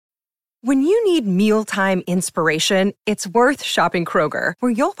When you need mealtime inspiration, it's worth shopping Kroger,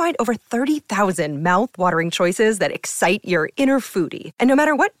 where you'll find over 30,000 mouth-watering choices that excite your inner foodie. And no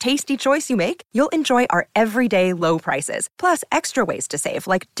matter what tasty choice you make, you'll enjoy our everyday low prices, plus extra ways to save,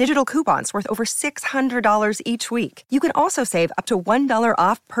 like digital coupons worth over $600 each week. You can also save up to $1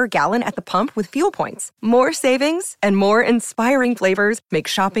 off per gallon at the pump with fuel points. More savings and more inspiring flavors make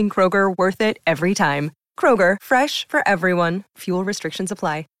shopping Kroger worth it every time. Kroger, fresh for everyone. Fuel restrictions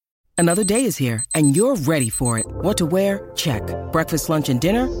apply. Another day is here, and you're ready for it. What to wear? Check. Breakfast, lunch, and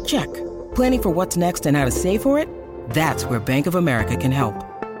dinner? Check. Planning for what's next and how to save for it? That's where Bank of America can help.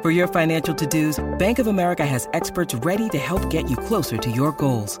 For your financial to-dos, Bank of America has experts ready to help get you closer to your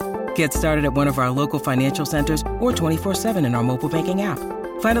goals. Get started at one of our local financial centers or 24/7 in our mobile banking app.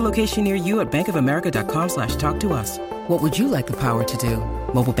 Find a location near you at bankofamerica.com/talktous. What would you like the power to do?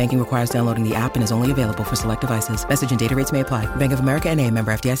 Mobile banking requires downloading the app and is only available for select devices. Message and data rates may apply. Bank of America N.A.,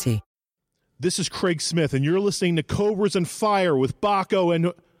 member FDIC. This is Craig Smith, and you're listening to Cobras and Fire with Baco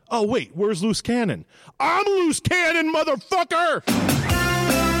and... Oh, wait, where's Loose Cannon? I'm Loose Cannon, motherfucker!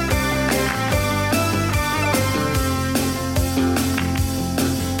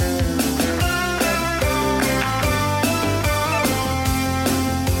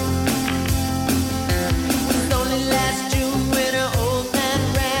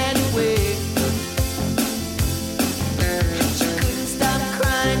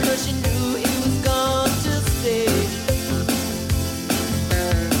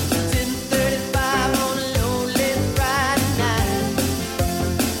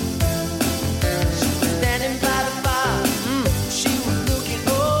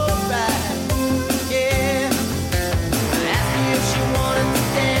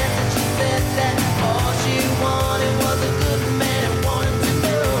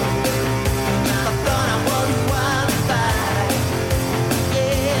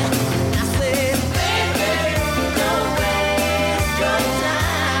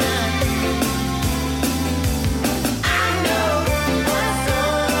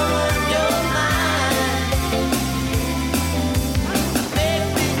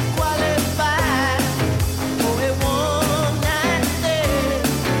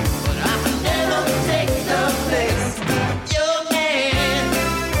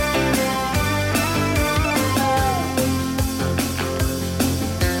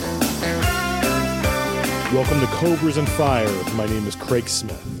 Welcome to Cobras and Fire. My name is Craig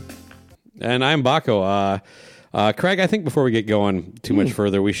Smith. And I'm Baco. Craig, I think before we get going too much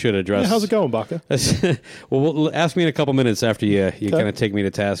further, we should address... Yeah, how's it going, Baco? Well, ask me in a couple minutes after you kind of take me to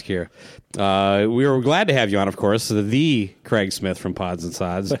task here. We were glad to have you on, of course, the Craig Smith from Pods and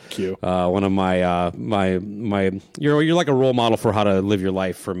Sods. Thank you. One of my you're like a role model for how to live your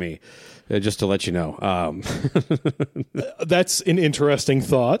life for me. Just to let you know. That's an interesting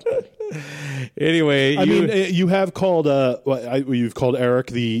thought. Anyway, you have called you've called Eric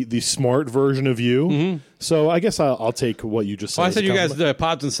the smart version of you. Mm-hmm. So I guess I'll take what you just said. Well, I said you guys, the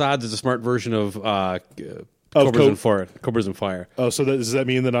Pods and Sods is a smart version of Cobras and Fire. Oh, so does that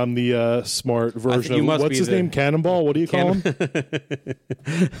mean that I'm the smart version of what's his name? Cannonball? What do you call him?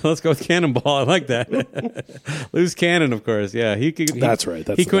 Let's go with Cannonball. I like that. Loose Cannon, of course. Yeah, that's right.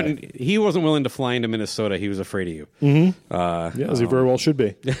 That's He wasn't willing to fly into Minnesota. He was afraid of you. Mm-hmm. As he very well should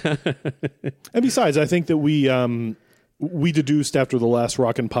be. And besides, I think that we deduced after the last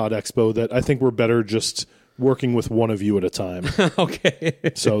Rock and Pod Expo that I think we're better just working with one of you at a time. Okay.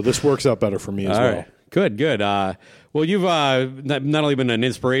 So this works out better for me as well. Right. Good. Well, you've not only been an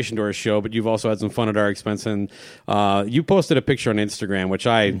inspiration to our show, but you've also had some fun at our expense. And you posted a picture on Instagram, which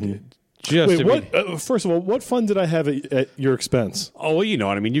I just... Wait, first of all, what fun did I have at your expense? Oh, well, you know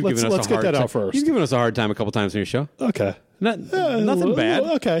what I mean. Let's get that out first. You've given us a hard time a couple times on your show. Okay. Nothing bad.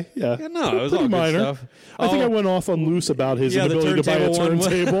 Okay, yeah. No, it was pretty all minor. good stuff. I think I went off on Loose about his inability to buy a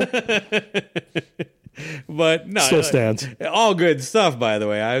turntable. But no, still stands. All good stuff, by the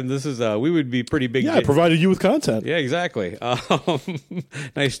way. This is we would be pretty big. Yeah, I provided you with content. Yeah, exactly.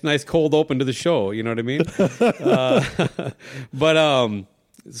 Nice cold open to the show. You know what I mean?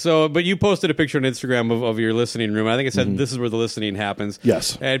 But you posted a picture on Instagram of your listening room. I think it said this is where the listening happens.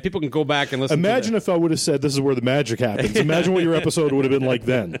 Yes. And people can go back and listen. Imagine if I would have said this is where the magic happens. Imagine what your episode would have been like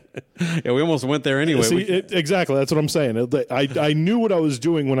then. Yeah, we almost went there anyway. See, exactly. That's what I'm saying. I knew what I was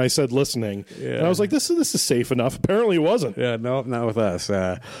doing when I said listening. Yeah. And I was like, this is safe enough. Apparently it wasn't. Yeah, no, not with us.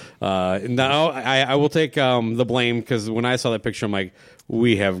 Now I will take the blame because when I saw that picture, I'm like,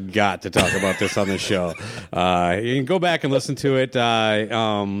 we have got to talk about this on the show. You can go back and listen to it. If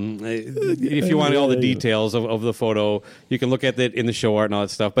you want all the details of the photo, you can look at it in the show art and all that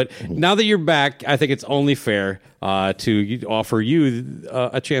stuff. But now that you're back, I think it's only fair to offer you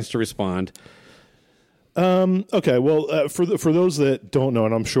a chance to respond. Okay, well, for those that don't know,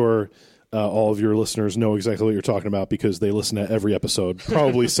 and I'm sure all of your listeners know exactly what you're talking about because they listen to every episode,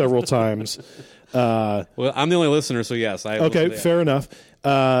 probably several times. Well, I'm the only listener, so yes. Okay, fair enough.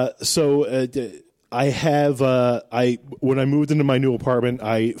 So I have when I moved into my new apartment,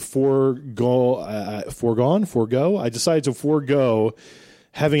 I forego. I decided to forego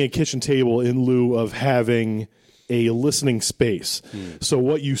having a kitchen table in lieu of having a listening space. So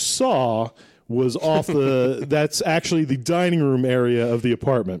what you saw was off that's actually the dining room area of the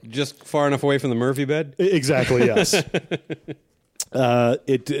apartment. Just far enough away from the Murphy bed? Exactly, yes. I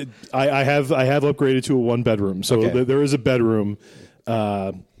have upgraded to a 1-bedroom, so there is a bedroom.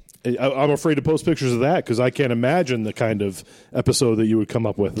 I'm afraid to post pictures of that because I can't imagine the kind of episode that you would come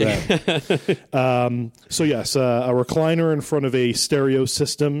up with then. So yes, a recliner in front of a stereo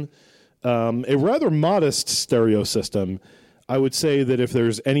system, a rather modest stereo system. I would say that if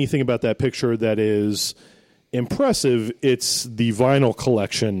there's anything about that picture that is impressive, it's the vinyl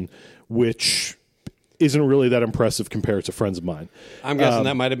collection, which isn't really that impressive compared to friends of mine. I'm guessing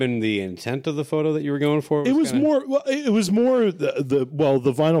that might have been the intent of the photo that you were going for. It was more the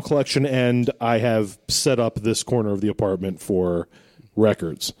vinyl collection, and I have set up this corner of the apartment for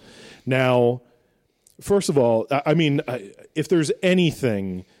records. Now, first of all, I mean, if there's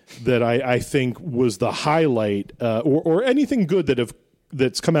anything that I think was the highlight or anything good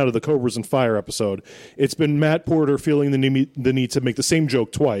that's come out of the Cobras and Fire episode, it's been Matt Porter feeling the need to make the same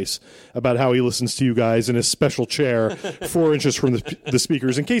joke twice about how he listens to you guys in his special chair 4 inches from the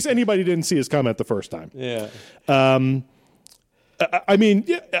speakers, in case anybody didn't see his comment the first time. Yeah. I mean,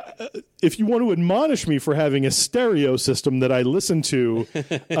 if you want to admonish me for having a stereo system that I listen to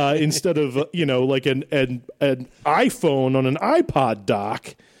instead of, like an iPhone on an iPod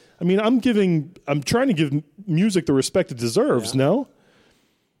dock, I mean, I'm trying to give music the respect it deserves, no?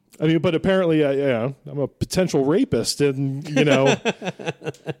 I mean, but apparently, I'm a potential rapist, and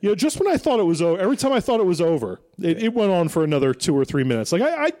just when I thought it was over, every time I thought it was over, it went on for another 2 or 3 minutes. Like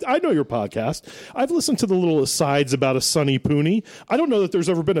I know your podcast. I've listened to the little asides about a Sonny Pooney. I don't know that there's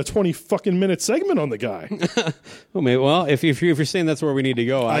ever been a 20-fucking-minute segment on the guy. Well, if you're saying that's where we need to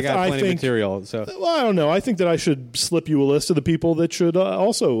go, I got plenty of material. So, well, I don't know. I think that I should slip you a list of the people that should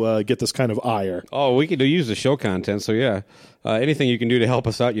also get this kind of ire. Oh, we could use the show content. So yeah. Anything you can do to help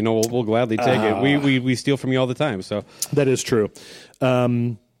us out, we'll gladly take it. We steal from you all the time, so that is true.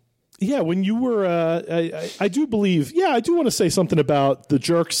 When you were, I do believe, I do want to say something about the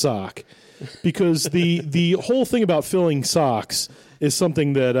jerk sock, because the whole thing about filling socks is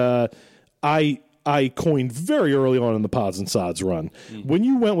something that I coined very early on in the Pods and Sods run. When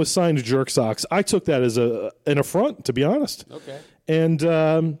you went with signed jerk socks, I took that as an affront, to be honest. Okay,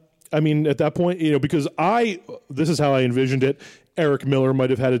 and. I mean, at that point, because this is how I envisioned it. Eric Miller might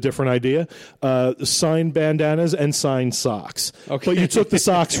have had a different idea. Signed bandanas and signed socks. Okay. But you took the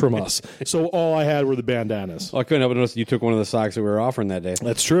socks from us. So all I had were the bandanas. Well, I couldn't help but notice you took one of the socks that we were offering that day.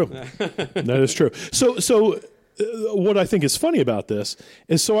 That's true. That is true. So what I think is funny about this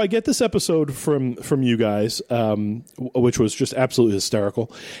is, so I get this episode from you guys, which was just absolutely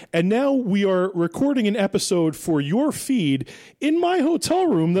hysterical. And now we are recording an episode for your feed in my hotel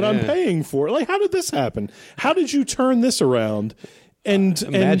room that I'm paying for. Like, how did this happen? How did you turn this around?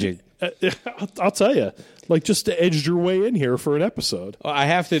 Magic. I'll tell you, like, just edged your way in here for an episode. I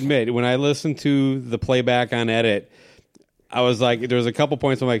have to admit, when I listened to the playback on edit, I was like, there was a couple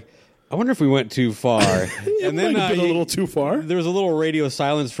points I'm like, I wonder if we went too far. And then might have been a little too far. There was a little radio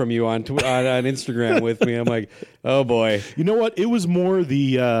silence from you on Instagram with me. I'm like, oh boy. You know what? It was more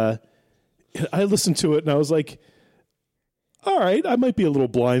I listened to it and I was like, all right, I might be a little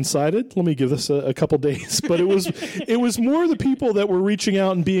blindsided. Let me give this a couple days. But it was more the people that were reaching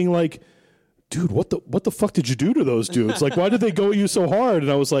out and being like, dude, what the fuck did you do to those dudes? Like, why did they go at you so hard?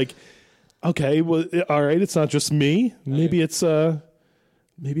 And I was like, okay, well, all right, it's not just me. Maybe it's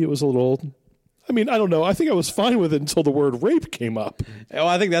maybe it was a little. I mean, I don't know. I think I was fine with it until the word rape came up. Oh,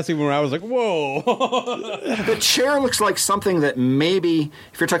 I think that's even where I was like, whoa. The chair looks like something that maybe,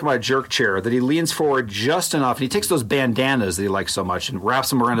 if you're talking about a jerk chair, that he leans forward just enough, and he takes those bandanas that he likes so much and wraps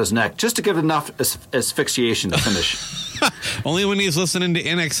them around his neck just to give enough asphyxiation to finish. Only when he's listening to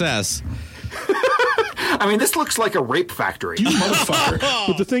INXS. I mean, this looks like a rape factory. You motherfucker.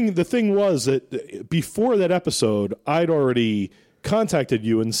 But the thing was that before that episode, I'd already contacted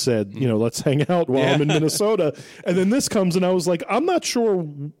you and said, let's hang out while I'm in Minnesota. And then this comes, and I was like, I'm not sure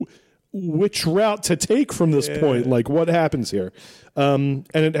which route to take from this point. Like, what happens here? And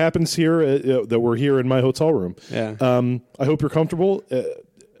it happens here that we're here in my hotel room. Yeah. I hope you're comfortable.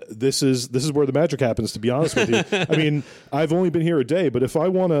 This is where the magic happens, to be honest with you. I mean, I've only been here a day, but if I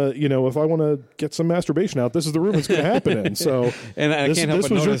want to get some masturbation out, this is the room it's going to happen in. So, and I can't help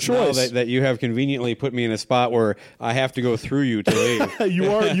but notice now that you have conveniently put me in a spot where I have to go through you to leave.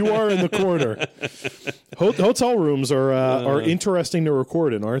 you are in the corner. Hotel rooms are interesting to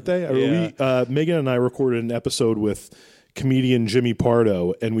record in, aren't they? Yeah. Megan and I recorded an episode with comedian Jimmy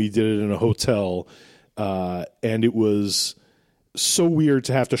Pardo, and we did it in a hotel, and it was so weird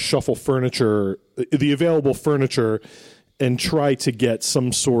to have to shuffle the available furniture, and try to get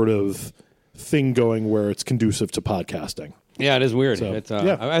some sort of thing going where it's conducive to podcasting. Yeah, it is weird. So,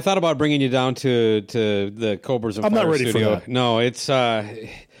 I thought about bringing you down to the Cobras and I'm Fire not ready studio. for that. No, it's.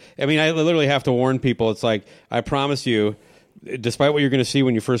 I literally have to warn people. It's like, I promise you, despite what you're going to see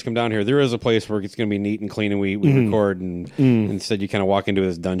when you first come down here, there is a place where it's going to be neat and clean, and we record, and instead you kind of walk into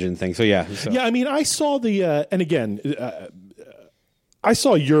this dungeon thing. So yeah. Yeah, I mean, I saw and again, I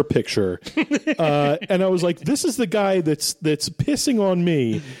saw your picture, and I was like, "This is the guy that's pissing on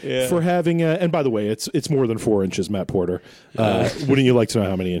me for having." And by the way, it's more than 4 inches, Matt Porter. Wouldn't you like to know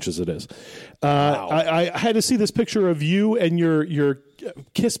how many inches it is? Wow. I had to see this picture of you and your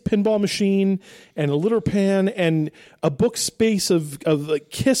Kiss pinball machine and a litter pan and a book space of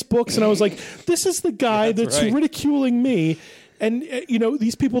like Kiss books, and I was like, "This is the guy that's ridiculing me." And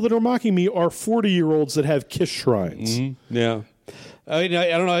these people that are mocking me are 40-year-olds that have Kiss shrines. Mm-hmm. Yeah. I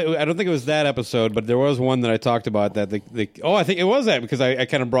don't know. I don't think it was that episode, but there was one that I talked about that. I think it was that, because I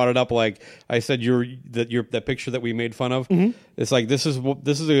kind of brought it up. Like I said, that picture that we made fun of. Mm-hmm. It's like this is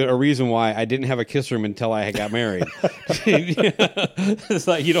a reason why I didn't have a kiss room until I got married. It's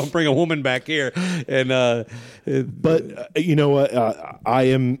like, you don't bring a woman back here. And but you know what? I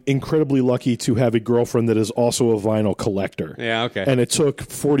am incredibly lucky to have a girlfriend that is also a vinyl collector. Yeah. Okay. And it took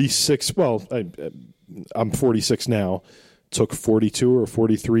 46. Well, I'm 46 now. Took 42 or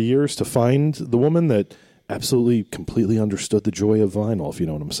 43 years to find the woman that absolutely, completely understood the joy of vinyl, if you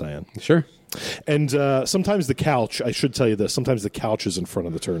know what I'm saying. Sure. And sometimes the couch, I should tell you this, sometimes the couch is in front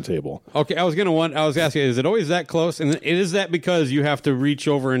of the turntable. Okay, I was asking, is it always that close? And is that because you have to reach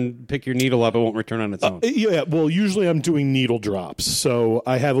over and pick your needle up, it won't return on its own? Yeah, well, usually I'm doing needle drops. So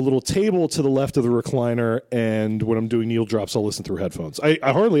I have a little table to the left of the recliner, and when I'm doing needle drops, I'll listen through headphones. I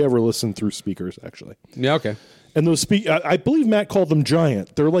hardly ever listen through speakers, actually. Yeah, okay. And those I believe Matt called them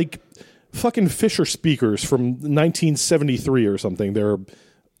giant. They're like fucking Fisher speakers from 1973 or something. They're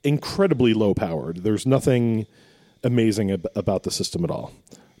incredibly low powered. There's nothing amazing about the system at all.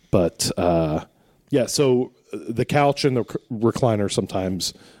 But so the couch and the recliner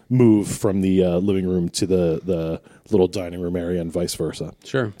sometimes move from the living room to the little dining room area and vice versa.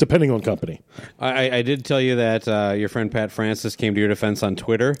 Sure. Depending on company. I did tell you that your friend Pat Francis came to your defense on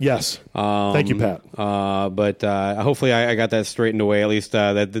Twitter. Yes. Thank you, Pat. But hopefully I got that straightened away, at least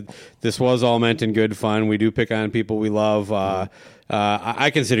that this was all meant in good fun. We do pick on people we love.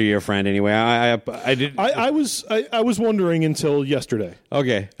 I consider you a friend anyway. I was wondering until yesterday.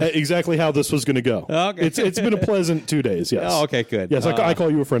 Okay. Exactly how this was going to go. Okay. It's been a pleasant 2 days. Yes. Oh, okay. Good. Yes, I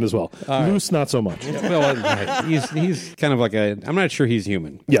call you a friend as well. Loose, not so much. Well, he's kind of like I'm not sure he's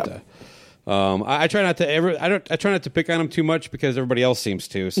human. Yeah. But, I try not to I try not to pick on him too much because everybody else seems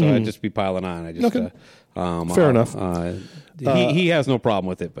to. So I'd just be piling on. Okay. Fair enough. He has no problem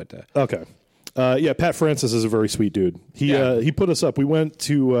with it, but okay. Pat Francis is a very sweet dude. He put us up. We went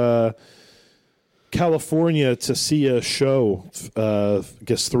to California to see a show, I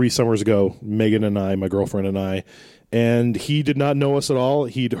guess 3 summers ago, Megan and I, my girlfriend and I, and he did not know us at all.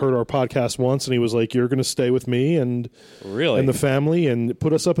 He'd heard our podcast once, and he was like, "You're going to stay with me and the family," and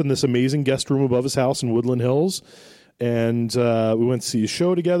put us up in this amazing guest room above his house in Woodland Hills. And we went to see a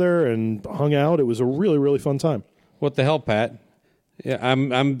show together and hung out. It was a really, really fun time. What the hell, Pat? Yeah, I'm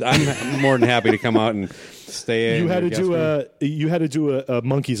more than happy to come out and stay in. You had to do a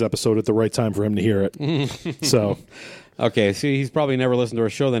Monkees episode at the right time for him to hear it. So, okay, see, he's probably never listened to our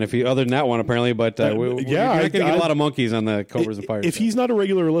show then. Other than that one, apparently. But you're not going to get a lot of Monkees on the Cobras and Fires. If he's not a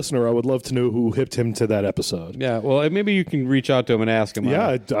regular listener, I would love to know who hipped him to that episode. Yeah, well, maybe you can reach out to him and ask him.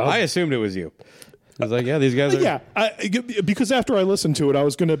 Yeah, I assumed it was you. I was like, yeah, these guys are... Yeah, because after I listened to it, I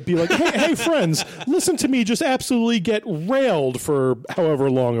was going to be like, hey, friends, listen to me just absolutely get railed for however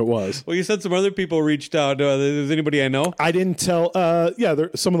long it was. Well, you said some other people reached out. Is anybody I know? I didn't tell...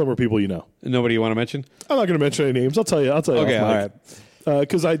 some of them were people you know. Nobody you want to mention? I'm not going to mention any names. I'll tell you. Okay, all right.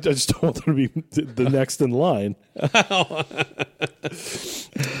 because I just don't want them to be the next in line.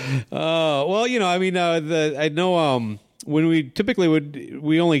 Well, I mean, I know when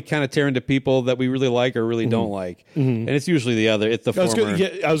we only kind of tear into people that we really like or really don't like, and it's usually it's the former.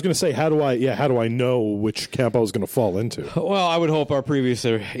 I was going to say, how do I know which camp I was going to fall into? Well, I would hope our previous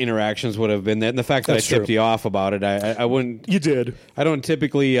interactions would have been that, and the fact that That's I tipped true. you off about it, I wouldn't. You did. I don't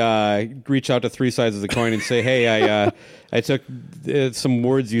typically reach out to three sides of the coin and say, "Hey, I took some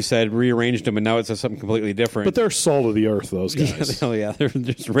words you said, rearranged them, and now it says something completely different." But they're salt of the earth, those guys. Yeah, they're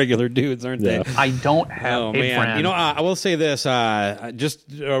just regular dudes, aren't Yeah. they? I don't have a brand. I will say this,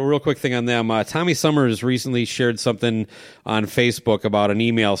 just a real quick thing on them. Tommy Summers recently shared something on Facebook about an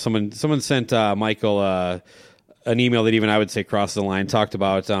email. Someone sent Michael an email that even I would say crossed the line, talked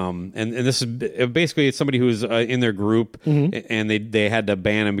about, and this is basically it's somebody who's in their group, and they had to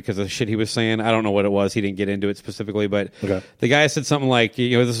ban him because of the shit he was saying. I don't know what it was. He didn't get into it specifically, but the guy said something like,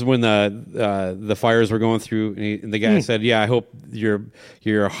 this is when the fires were going through, and the guy said, "Yeah, I hope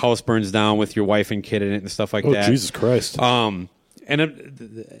your house burns down with your wife and kid in it and stuff like that." Oh, Jesus Christ. And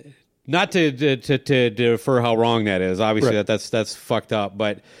not to defer how wrong that is. Obviously, Right. that's fucked up,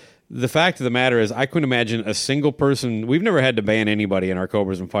 but the fact of the matter is, I couldn't imagine a single person. We've never had to ban anybody in our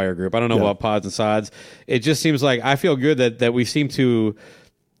Cobras and Fire group. I don't know about Pods and Sods. It just seems like I feel good that we seem to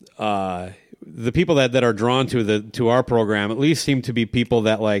the people that are drawn to our program at least seem to be people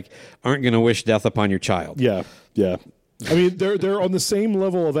that aren't going to wish death upon your child. Yeah. I mean, they're on the same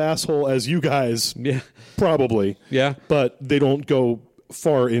level of asshole as you guys. Yeah. Probably. Yeah. But they don't go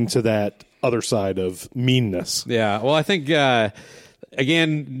far into that other side of meanness. Yeah. Well, I think.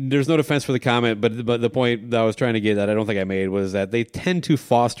 Again, there's no defense for the comment, but the point that I was trying to get at, I don't think I made, was that they tend to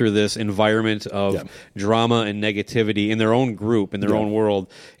foster this environment of drama and negativity in their own group, in their own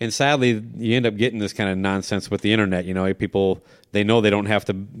world. And sadly, you end up getting this kind of nonsense with the internet. People, they know they don't have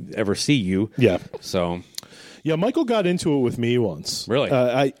to ever see you. Yeah. So... Yeah, Michael got into it with me once. Really?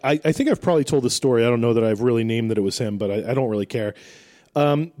 I think I've probably told this story. I don't know that I've really named that it was him, but I don't really care.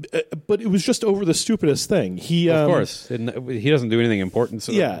 But it was just over the stupidest thing. Of course. He doesn't do anything important.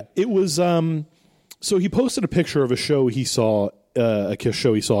 So yeah, it was... so he posted a picture of a show he saw, a Kiss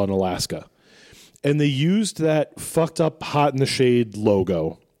show he saw in Alaska. And they used that fucked up Hot in the Shade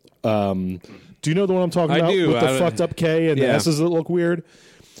logo. Do you know the one I'm talking about? I do. With the fucked up K and the S's that look weird?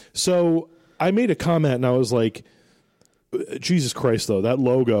 So I made a comment and I was like, Jesus Christ, though, that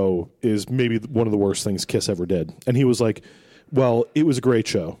logo is maybe one of the worst things Kiss ever did. And he was like, well, it was a great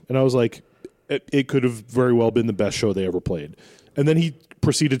show. And I was like, it could have very well been the best show they ever played. And then he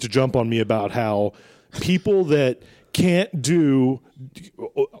proceeded to jump on me about how people that can't do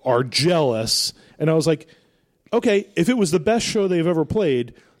are jealous. And I was like, okay, if it was the best show they've ever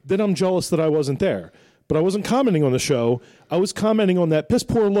played, then I'm jealous that I wasn't there. But I wasn't commenting on the show. I was commenting on that piss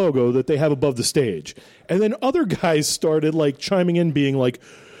poor logo that they have above the stage. And then other guys started chiming in, being like,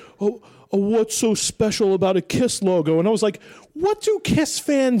 oh, what's so special about a Kiss logo? And I was like, what do Kiss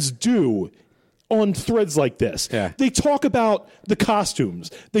fans do on threads like this? Yeah. They talk about the costumes.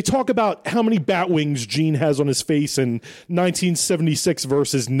 They talk about how many bat wings Gene has on his face in 1976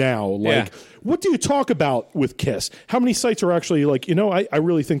 versus now. What do you talk about with Kiss? How many sites are actually I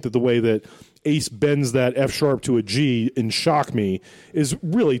really think that the way that Ace bends that F sharp to a G in Shock Me is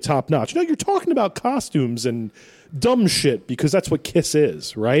really top notch. You're talking about costumes and dumb shit because that's what Kiss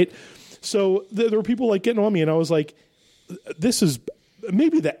is, right? So there were people getting on me, and I was like, this is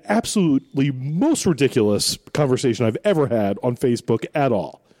maybe the absolutely most ridiculous conversation I've ever had on Facebook at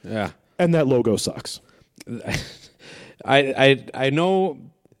all. Yeah. And that logo sucks. I know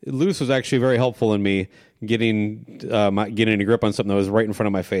Luce was actually very helpful in me getting a grip on something that was right in front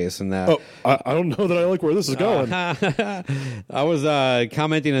of my face, and that. Oh, I don't know that I like where this is going. I was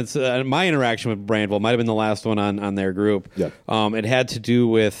commenting on my interaction with Brandville. Might have been the last one on their group. Yeah. It had to do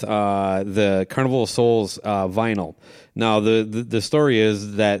with the Carnival of Souls vinyl. Now the story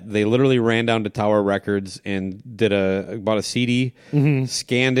is that they literally ran down to Tower Records and bought a CD,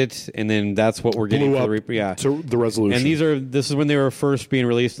 scanned it, and then that's what we're getting Blew for up the to the resolution. And this is when they were first being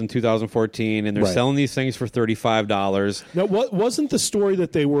released in 2014, and they're Right. selling these things for $35. Now, what wasn't the story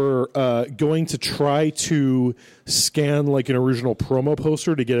that they were going to try to scan an original promo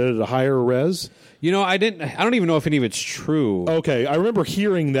poster to get it at a higher res? I don't even know if any of it's true. Okay, I remember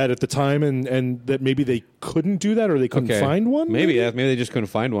hearing that at the time, and that maybe they couldn't do that or they couldn't find one. Maybe they just couldn't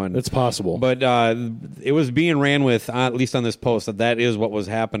find one. It's possible. But it was being ran with, at least on this post, that is what was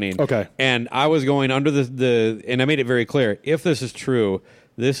happening. Okay. And I was going under and I made it very clear, if this is true,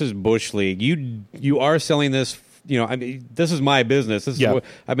 this is Bush League. You are selling this, I mean, this is my business. This is what,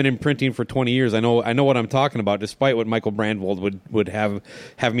 I've been in printing for 20 years. I know what I'm talking about, despite what Michael Brandvold would have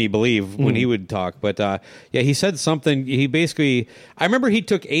me believe when he would talk. But he said something. He basically, I remember he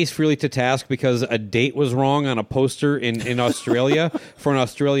took Ace Frehley to task because a date was wrong on a poster in Australia for an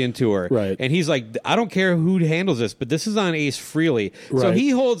Australian tour. Right. And he's like, I don't care who handles this, but this is on Ace Frehley. Right. So he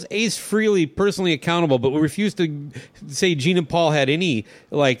holds Ace Frehley personally accountable, but we refuse to say Gene and Paul had any,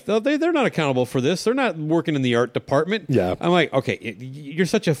 like, they're not accountable for this. They're not working in the art department. Yeah. I'm like, okay, you're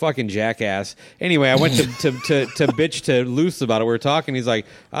such a fucking jackass. Anyway, I went to bitch to Luce about it. We were talking. He's like,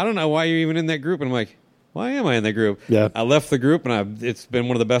 I don't know why you're even in that group. And I'm like, why am I in that group? Yeah. I left the group, and it's been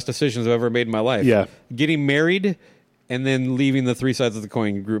one of the best decisions I've ever made in my life. Yeah. Getting married and then leaving the Three Sides of the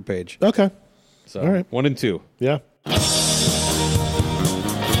Coin group page. Okay. So, all right. 1 and 2. Yeah.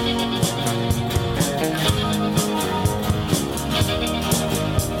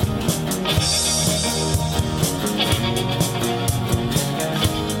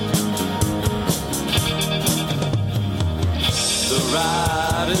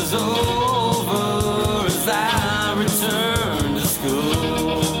 Is over as I return to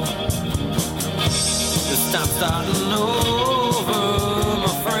school. This time starting over,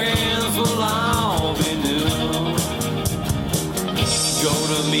 my friends will all be new. Go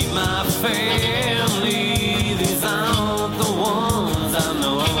to meet my family, these aren't the ones I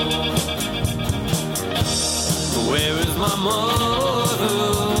know. Where is my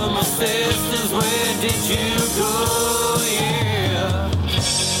mother, my sisters, where did you go?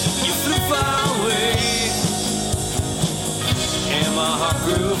 My heart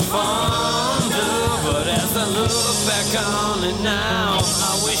grew fonder, but as I look back on it now,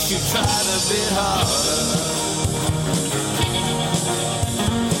 I wish you tried a bit harder.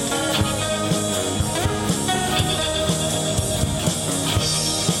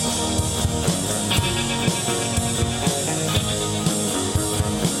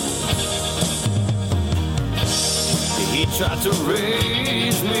 He tried to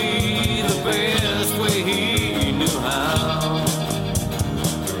raise me the best way he knew how.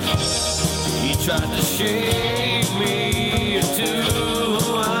 Tried to shape me into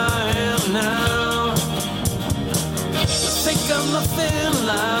who I am now. I think I'm nothing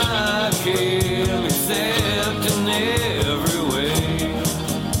like him except in every way.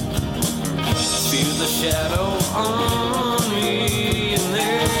 Feel the shadow on me and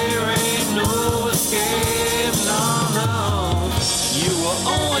there ain't no escape, no. You were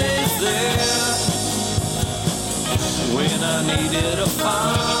always there when I needed a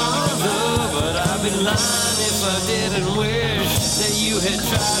father. I'd be lying if I didn't wish that you had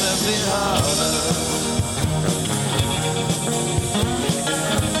tried a bit harder.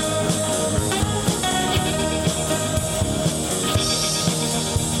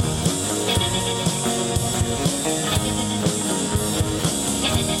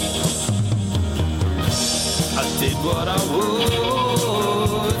 I did what I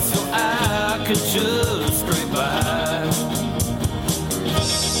would so I could just scrape by.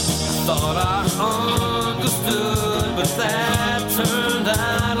 Thought I understood, but that turned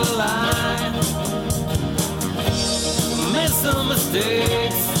out a lie. Made some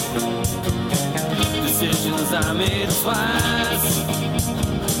mistakes, decisions I made twice.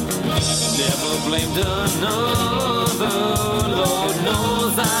 Never blamed another, Lord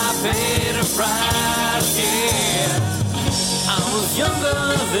knows I paid a price, yeah. I was younger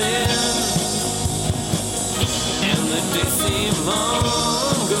then, and the day seemed longer.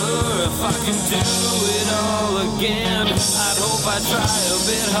 If I can do it all again, I'd hope I'd try a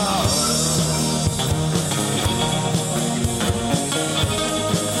bit harder.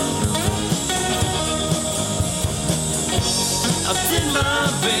 I did my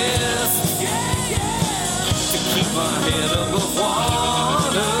best to keep my head above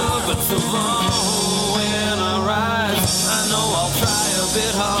water, but tomorrow when I rise, I know I'll try a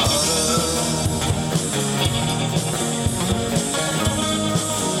bit harder.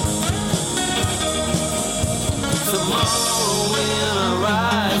 Tomorrow when I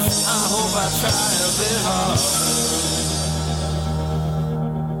rise, I hope I try a bit harder.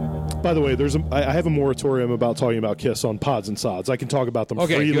 By the way, I have a moratorium about talking about Kiss on Pods and Sods. I can talk about them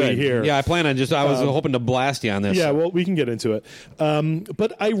freely good. here. Yeah, I plan on I was hoping to blast you on this. Yeah, well, we can get into it.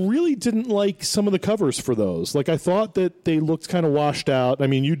 But I really didn't like some of the covers for those. Like, I thought that they looked kind of washed out. I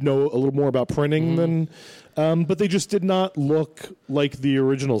mean, you'd know a little more about printing than but they just did not look like the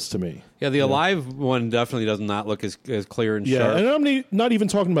originals to me. Yeah, the Alive one definitely does not look as clear and sharp. And I'm not even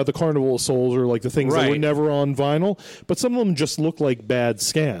talking about the Carnival of Souls or like the things that were never on vinyl, but some of them just look like bad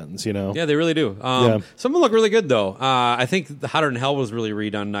scans, you know? Yeah, they really do. Some of them look really good, though. I think the Hotter Than Hell was really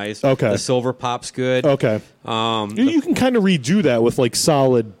redone nice. Okay. The Silver Pop's good. Okay. You can kind of redo that with like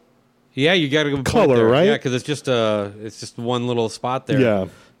solid... Yeah, you got to go color, right? Yeah, because it's just one little spot there. Yeah.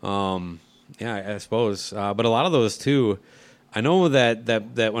 I suppose. But a lot of those too. I know that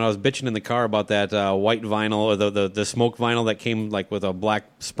when I was bitching in the car about that white vinyl or the smoke vinyl that came like with a black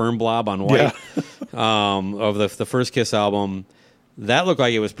sperm blob on white of the first Kiss album, that looked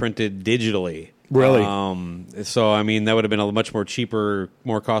like it was printed digitally. Really? So I mean, that would have been a much more cheaper,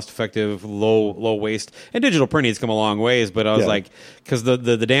 more cost effective, low waste. And digital printing's come a long ways, but I was like, because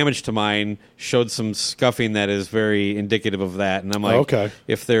the damage to mine showed some scuffing that is very indicative of that, and I'm like, okay,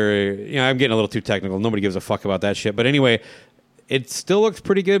 if they're, I'm getting a little too technical. Nobody gives a fuck about that shit. But anyway, it still looks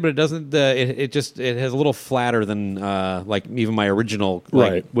pretty good, but it doesn't. It has a little flatter than like even my original,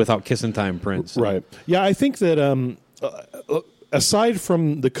 like, without Kiss in Time prints. Right. Yeah, I think that. Aside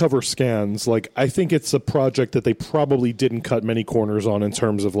from the cover scans, like I think it's a project that they probably didn't cut many corners on in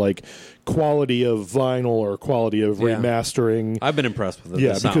terms of like quality of vinyl or quality of remastering. I've been impressed with it.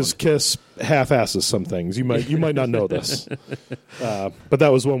 Yeah, because Kiss half-asses some things. You might not know this, but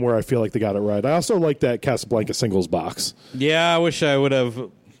that was one where I feel like they got it right. I also like that Casablanca singles box. Yeah, I wish I would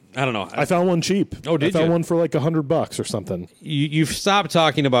have. I don't know. I found one cheap. Oh, did you? I found one for like $100 or something. You've stopped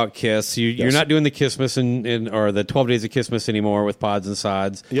talking about Kiss. You're not doing the Kissmas or the 12 Days of Kissmas anymore with Pods and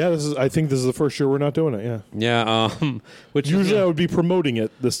Sods. Yeah, I think this is the first year we're not doing it. Yeah. Yeah. Which usually I would be promoting it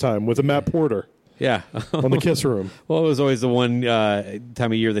this time with a Matt Porter. Yeah. On the Kiss Room. Well, it was always the one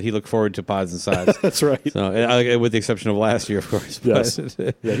time of year that he looked forward to Pods and Sods. That's right. So, with the exception of last year, of course. Yes.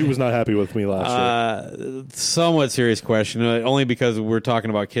 Yeah, he was not happy with me last year. Somewhat serious question, only because we're talking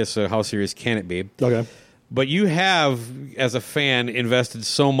about Kiss, so how serious can it be? Okay. But you have, as a fan, invested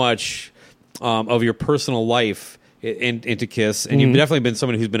so much of your personal life into Kiss, and you've definitely been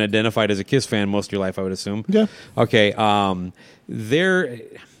someone who's been identified as a Kiss fan most of your life, I would assume. Yeah. Okay.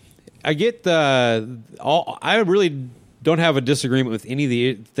 I get I really don't have a disagreement with any of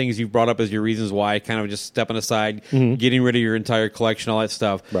the things you've brought up as your reasons why, kind of just stepping aside, getting rid of your entire collection, all that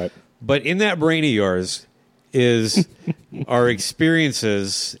stuff. Right. But in that brain of yours is our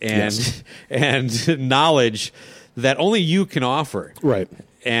experiences and knowledge that only you can offer. Right.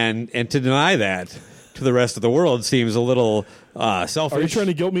 And to deny that to the rest of the world seems a little selfish. Are you trying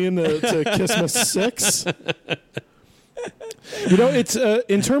to guilt me into Kissmas 6? It's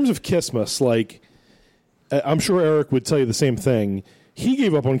in terms of Kissmas, like I'm sure Eric would tell you the same thing. He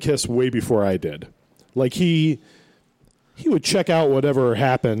gave up on Kiss way before I did. Like he would check out whatever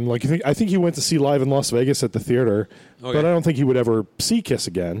happened. Like I think he went to see Live in Las Vegas at the theater, but I don't think he would ever see Kiss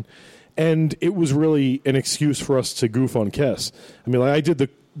again. And it was really an excuse for us to goof on Kiss. I mean, like I did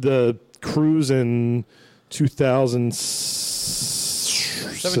the cruise in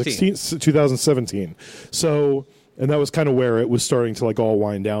 2017. So. And that was kind of where it was starting to like all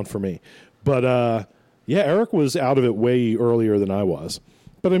wind down for me. But Eric was out of it way earlier than I was.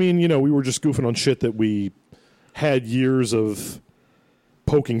 But I mean, we were just goofing on shit that we had years of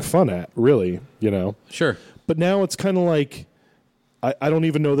poking fun at, really, Sure. But now it's kind of like I don't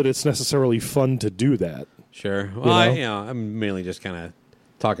even know that it's necessarily fun to do that. Sure. Well, I'm mainly just kind of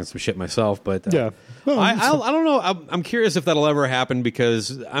talking some shit myself, but yeah. Well, I don't know. I'm curious if that'll ever happen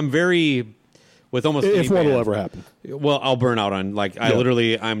because I'm very. With almost if any one band, will ever happen. Well, I'll burn out on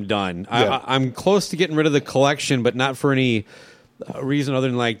I'm done. Yeah. I'm close to getting rid of the collection, but not for any reason other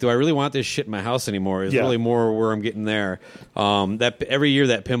than like, do I really want this shit in my house anymore? Is really more where I'm getting there. That every year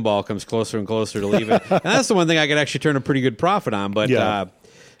that pinball comes closer and closer to leaving, and that's the one thing I could actually turn a pretty good profit on. But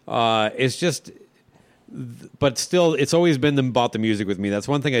it's just. But still, it's always been about the music with me. That's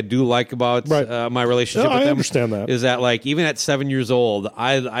one thing I do like about my relationship with them. I understand that. Is that like even at 7 years old,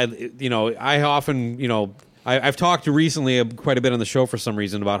 I often I've talked recently quite a bit on the show for some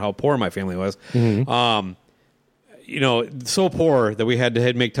reason about how poor my family was. Mm-hmm. So poor that we had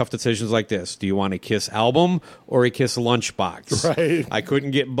to make tough decisions like this. Do you want a Kiss album or a Kiss lunchbox? Right. I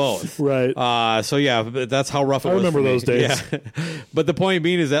couldn't get both. Right. So yeah, that's how rough it was. I remember those days. Yeah. But the point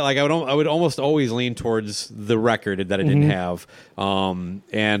being is that like I would almost always lean towards the record that I didn't have. And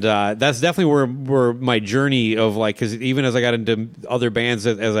that's definitely where my journey of like, because even as I got into other bands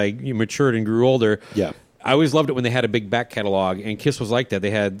as I matured and grew older. Yeah. I always loved it when they had a big back catalog, and Kiss was like that.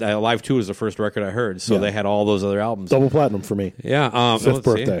 They had Live 2 was the first record I heard, so they had all those other albums. Double platinum for me. Yeah. 5th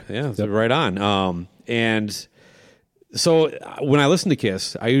birthday. Yeah, right on. And So when I listen to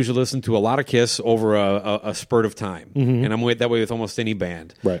Kiss, I usually listen to a lot of Kiss over a spurt of time, and I'm that way with almost any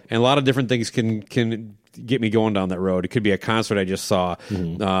band. Right. And a lot of different things can get me going down that road. It could be a concert I just saw,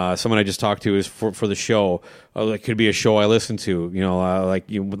 someone I just talked to is for the show. It could be a show I listen to. Like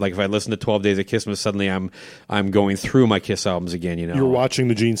if I listen to 12 Days of Kissmas, suddenly I'm going through my Kiss albums again. You're watching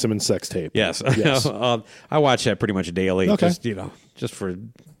the Gene Simmons sex tape. Yes. I watch that pretty much daily. Okay. Just for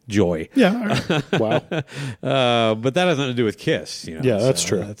joy. Yeah. Wow. But that has nothing to do with Kiss. Yeah, that's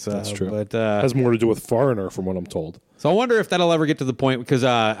true. That's true. But has more to do with Foreigner, from what I'm told. So I wonder if that'll ever get to the point, because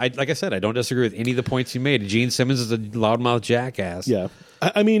like I said, I don't disagree with any of the points you made. Gene Simmons is a loudmouth jackass. Yeah.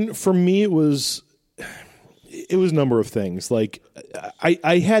 I mean, for me, it was a number of things. Like,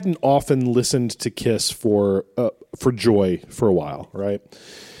 I hadn't often listened to Kiss for joy for a while, right?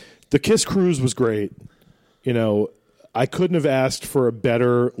 The Kiss Cruise was great. I couldn't have asked for a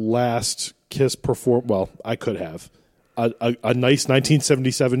better last Kiss Well, I could have. A nice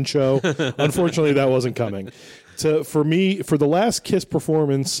 1977 show. Unfortunately, that wasn't coming. For me, for the last Kiss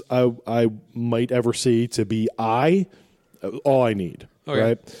performance I might ever see to be all I need.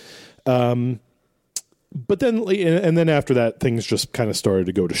 Okay. Right? But then after that, things just kind of started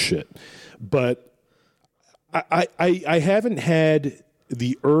to go to shit. But I haven't had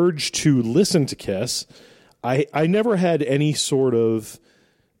the urge to listen to Kiss. I never had any sort of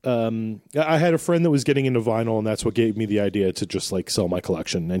I had a friend that was getting into vinyl, and that's what gave me the idea to just like sell my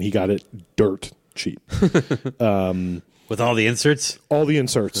collection, and he got it dirt cheap. With all the inserts? All the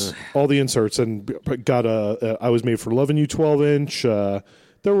inserts, and got I was made for Lovin' You 12-inch.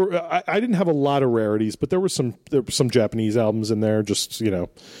 There were I didn't have a lot of rarities, but there were some Japanese albums in there. Just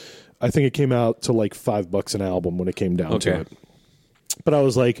I think it came out to like $5 an album when it came down to it. But I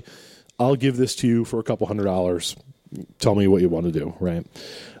was like, I'll give this to you for a couple $100. Tell me what you want to do, right?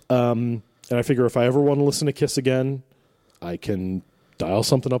 And I figure if I ever want to listen to Kiss again, I can dial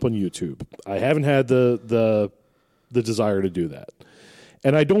something up on YouTube. I haven't had the desire to do that,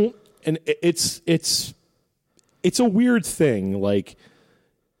 and I don't. And it's a weird thing. Like,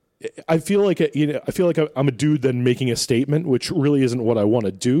 I feel like I'm a dude then making a statement, which really isn't what I want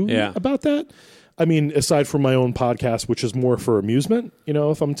to do about that. I mean, aside from my own podcast, which is more for amusement,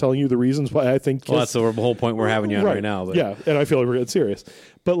 if I'm telling you the reasons why I think Kiss, well, that's the whole point we're having you on right now. But. Yeah, and I feel like we're getting serious.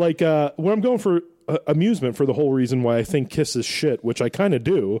 But like when I'm going for amusement, for the whole reason why I think Kiss is shit, which I kind of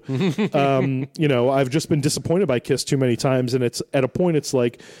do, I've just been disappointed by Kiss too many times, and it's at a point it's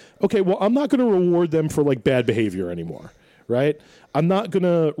like, okay, well, I'm not going to reward them for like bad behavior anymore. Right? I'm not going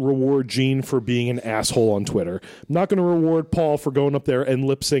to reward Gene for being an asshole on Twitter. I'm not going to reward Paul for going up there and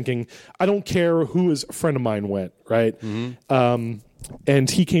lip syncing. I don't care who his friend of mine went, right? Mm-hmm. And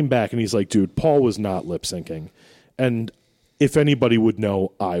he came back and he's like, dude, Paul was not lip syncing. And if anybody would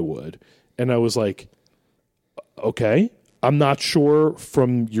know, I would. And I was like, okay, I'm not sure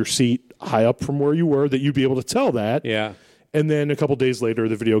from your seat high up from where you were that you'd be able to tell that. Yeah. And then a couple days later,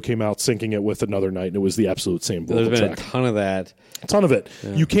 the video came out syncing it with Another Night, and it was the absolute same vocal track. There's been a ton of that. A ton of it.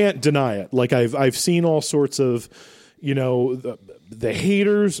 Yeah. You can't deny it. Like, I've seen all sorts of, the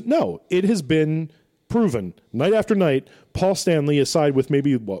haters. No, it has been proven night after night. Paul Stanley, aside with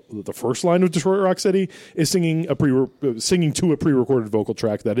maybe the first line of Detroit Rock City, is singing to a pre-recorded vocal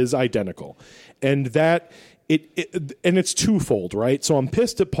track that is identical, and that and it's twofold, right? So I'm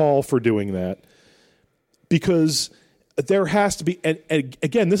pissed at Paul for doing that because there has to be, and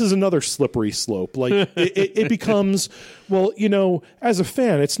again, this is another slippery slope. Like it becomes, well, as a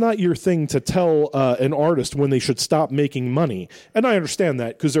fan, it's not your thing to tell an artist when they should stop making money. And I understand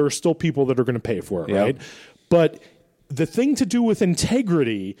that because there are still people that are going to pay for it, right? But the thing to do with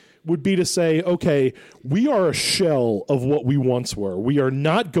integrity would be to say, okay, we are a shell of what we once were. We are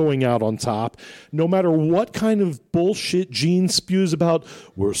not going out on top. No matter what kind of bullshit Gene spews about,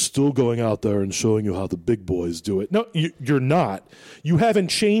 we're still going out there and showing you how the big boys do it. No, you're not. You haven't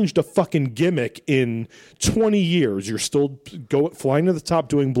changed a fucking gimmick in 20 years. You're still flying to the top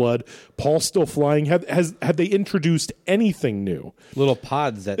doing Blood. Paul's still flying. Have they introduced anything new? Little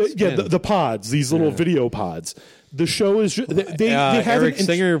pods that spin. The pods, these little video pods. The show is they haven't. Eric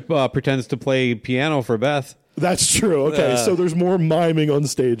Singer pretends to play piano for Beth. That's true. Okay, so there's more miming on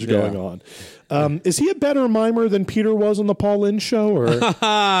stage going on. Is he a better mimer than Peter was on the Paul Lynde show? Or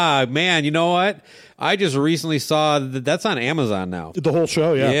man, you know what? I just recently saw that's on Amazon now. The whole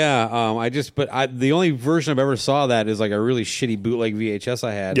show, yeah. Yeah. The only version I've ever saw that is like a really shitty bootleg VHS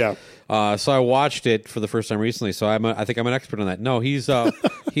I had. Yeah. So I watched it for the first time recently. So I think I'm an expert on that. No, he's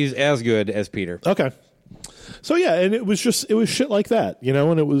as good as Peter. Okay. So yeah, and it was shit like that,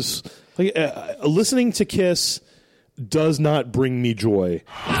 and it was like listening to Kiss does not bring me joy.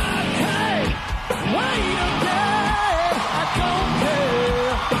 Hey, what you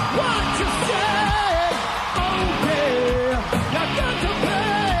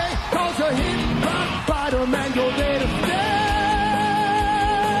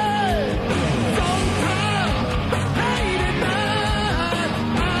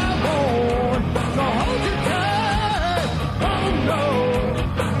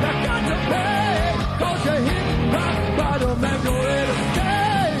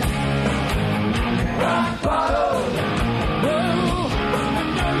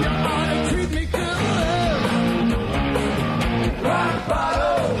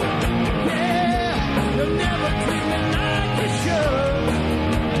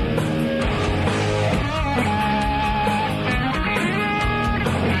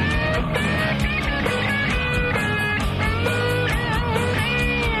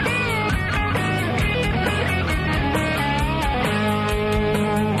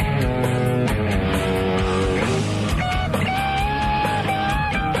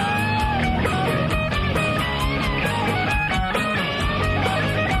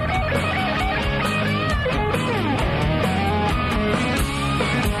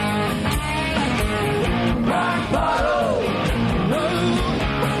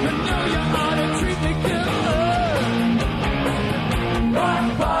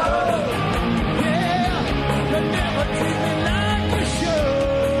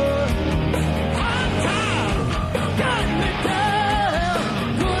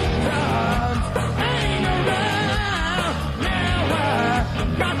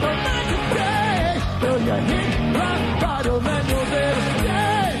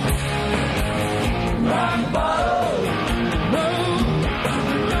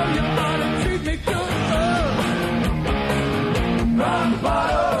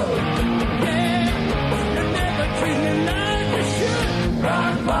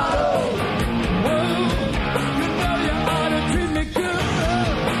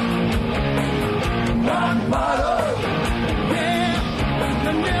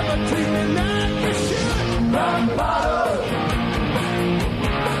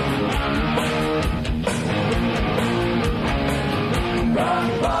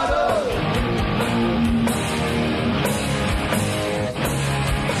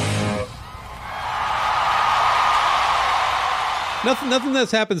Nothing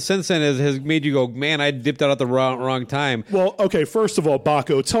that's happened since then has made you go, man, I dipped out at the wrong time. Well, okay, first of all,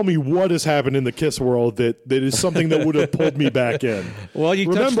 Baco, tell me what has happened in the Kiss world that is something that would have pulled me back in. Well, you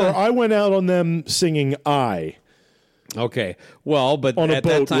remember, I went out on them singing I. Okay. Well, but on a at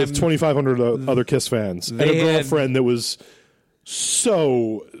boat that time, with 2,500 other Kiss fans and a girlfriend that was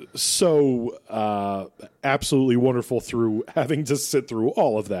so absolutely wonderful through having to sit through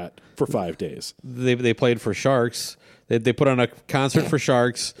all of that for 5 days. They played for Sharks. They put on a concert for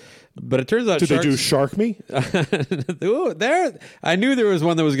Sharks, but it turns out Did they do Shark Me? Ooh, I knew there was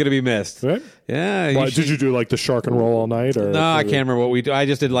one that was going to be missed. Right? Yeah. Did you do like the Shark and Roll All Night? Or no, I can't remember what we do. I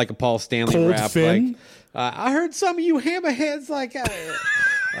just did like a Paul Stanley Cold rap. Fin? Like, I heard some of you hammerheads like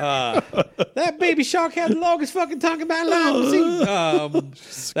that baby shark had the longest fucking tongue in my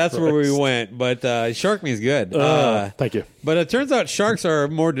life. That's where we went. But Shark Me is good. Thank you. But it turns out Sharks are a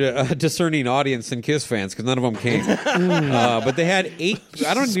more discerning audience than Kiss fans because none of them came. But they had 8.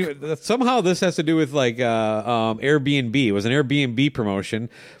 I don't know. Somehow this has to do with like Airbnb. It was an Airbnb promotion.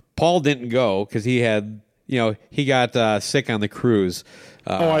 Paul didn't go because he had, he got sick on the cruise.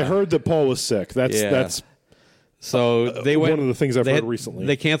 I heard that Paul was sick. That's so they went. One of the things I've heard recently.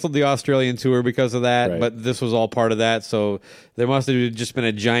 They canceled the Australian tour because of that, Right. but this was all part of that. So there must have just been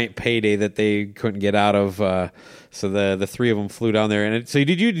a giant payday that they couldn't get out of. So the three of them flew down there. And so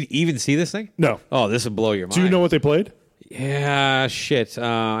did you even see this thing? No. Oh, this would blow your mind. Do you know what they played? Yeah, shit.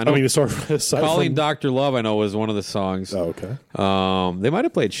 I know. Aside Calling from... Dr. Love, I know, was one of the songs. Oh, okay. They might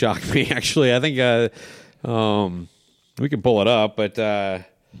have played Shock Me, actually. I think we can pull it up, but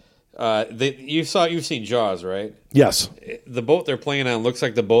you've seen Jaws, right? Yes. The boat they're playing on looks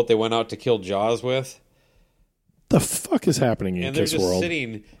like the boat they went out to kill Jaws with. The fuck is happening in and they're Kiss just world?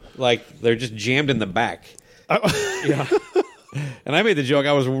 sitting like they're just jammed in the back. Yeah. And I made the joke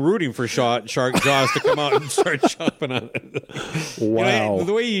I was rooting for Shark Jaws to come out and start jumping on it. Wow.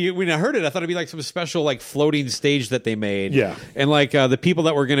 The way when I heard it, I thought it'd be like some special like floating stage that they made. Yeah. And like the people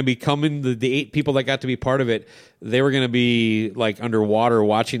that were going to be coming, the 8 people that got to be part of it, they were going to be like underwater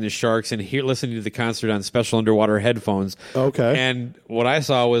watching the sharks and listening to the concert on special underwater headphones. Okay. And what I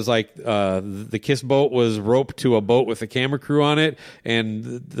saw was like the Kiss boat was roped to a boat with a camera crew on it, and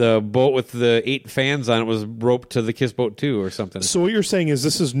the boat with the 8 fans on it was roped to the Kiss boat too, or something. So what you're saying is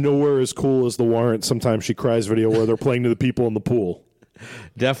this is nowhere as cool as the Warrant Sometimes She Cries video where they're playing to the people in the pool.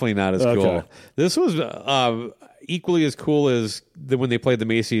 Definitely not as cool. This was equally as cool as when they played the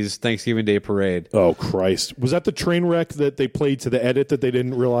Macy's Thanksgiving Day Parade. Oh, Christ. Was that the train wreck that they played to the edit that they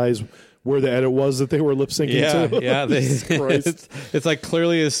didn't realize where the edit was that they were lip syncing to? Yeah. It's like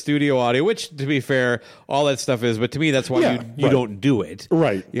clearly a studio audio, which, to be fair, all that stuff is. But to me, that's why you don't do it.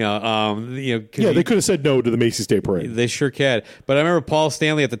 Right. They could have said no to the Macy's Day Parade. They sure can. But I remember Paul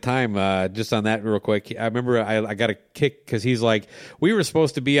Stanley at the time, just on that real quick, I remember I got a kick because he's like, we were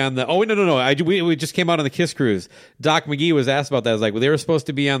supposed to be on the, no. We just came out on the Kiss Cruise. Doc McGee was asked about that. I was like, well, they were supposed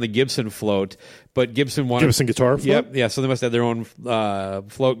to be on the Gibson float, but Gibson wanted... Gibson guitar float? Yep. Yeah, so they must have their own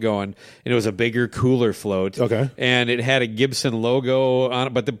float going. And it was a bigger, cooler float. Okay. And it had a Gibson logo on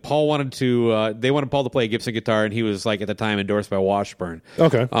it, but Paul wanted to, they wanted Paul to play a Gibson guitar, and he was like, at the time, endorsed by Washburn.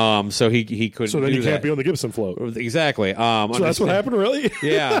 Okay. So he couldn't So then do you can't that. be on the Gibson float. Exactly. So that's what happened, really?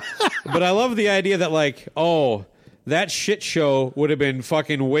 Yeah. But I love the idea that, like, that shit show would have been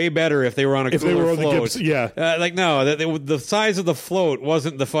fucking way better if they were on a cooler float. The Gibson, yeah. The size of the float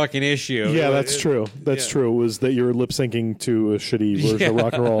wasn't the fucking issue. Yeah, that's true. That's true. It was that you were lip syncing to a shitty version of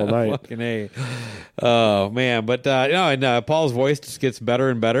Rock and Roll All Night. Fucking A. Oh, man. But, Paul's voice just gets better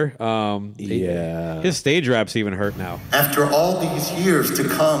and better. His stage raps even hurt now. After all these years to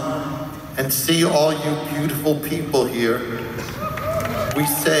come and see all you beautiful people here, we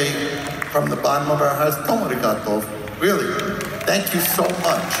say from the bottom of our hearts, tomo arigato. Really, thank you so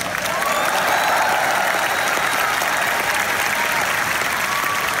much.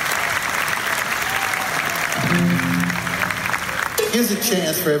 Here's a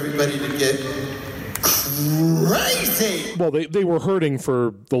chance for everybody to get crazy. Well, they were hurting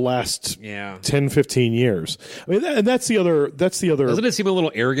for the last 10, 15 years. I mean, that's the other. Doesn't it seem a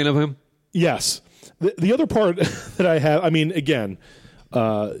little arrogant of him? Yes. The other part that I have, I mean, again,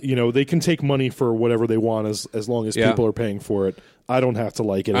 they can take money for whatever they want as long as people are paying for it. I don't have to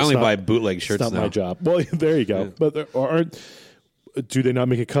like it. I only buy bootleg shirts now. It's not my job. Well, there you go. But do they not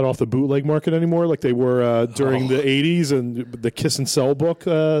make a cut off the bootleg market anymore like they were during the 80s and the Kiss and Sell book?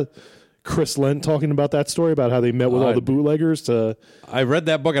 Chris Lent talking about that story about how they met with all the bootleggers to... I read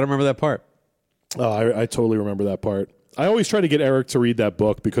that book. I don't remember that part. Oh, I totally remember that part. I always try to get Eric to read that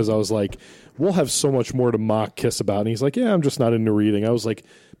book because I was like, we'll have so much more to mock Kiss about. And he's like, yeah, I'm just not into reading. I was like,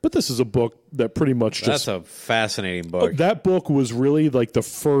 but this is a book that pretty much just... That's a fascinating book. That book was really like the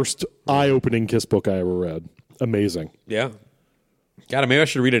first eye-opening Kiss book I ever read. Amazing. Yeah. God, maybe I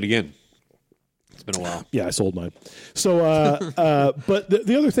should read it again. It's been a while. Yeah, I sold mine. So, but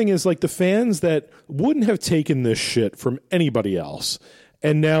the other thing is, like, the fans that wouldn't have taken this shit from anybody else,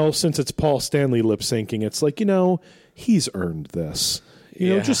 and now since it's Paul Stanley lip syncing, it's like, he's earned this.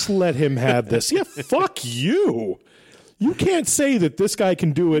 Just let him have this. Yeah, fuck you. You can't say that this guy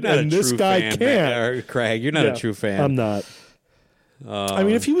can do it and this guy can't. Craig, you're not a true fan. I'm not. I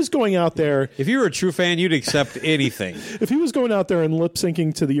mean, if he was going out there... If you were a true fan, you'd accept anything. If he was going out there and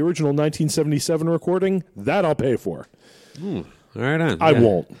lip-syncing to the original 1977 recording, that I'll pay for. Right on. I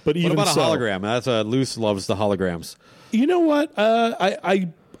won't. But even what about a hologram? That's Luce loves the holograms. You know what?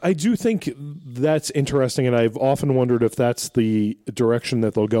 I do think that's interesting, and I've often wondered if that's the direction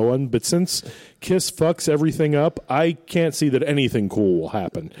that they'll go in. But since Kiss fucks everything up, I can't see that anything cool will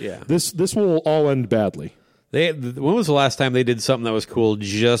happen. Yeah. This will all end badly. When was the last time they did something that was cool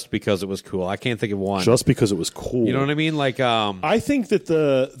just because it was cool? I can't think of one. Just because it was cool. You know what I mean? Like, I think that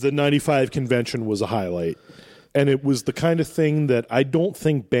the 95 convention was a highlight. And it was the kind of thing that I don't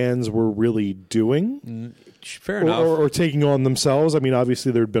think bands were really doing. Fair enough. Or taking on themselves. I mean,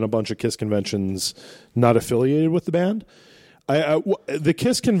 obviously there had been a bunch of Kiss conventions not affiliated with the band. The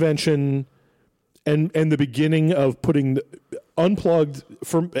Kiss convention and the beginning of putting Unplugged,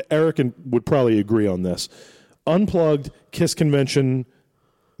 from Eric would probably agree on this. Unplugged, Kiss convention,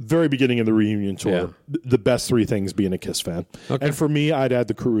 very beginning of the reunion tour. Yeah. The best three things being a Kiss fan. Okay. And for me, I'd add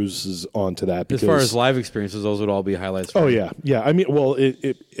the cruises onto that. Because, as far as live experiences, those would all be highlights. Oh, yeah. Yeah. I mean, well,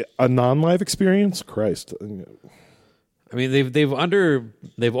 a non-live experience? Christ. I mean, they've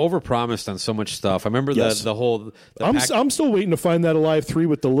overpromised on so much stuff. I remember the whole. I'm still waiting to find that Alive 3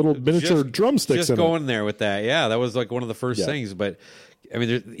 with the little miniature drumsticks. Just in going it. there with that, yeah, that was like one of the first things. But I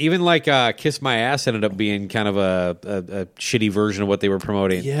mean, even like "Kiss My Ass" ended up being kind of a shitty version of what they were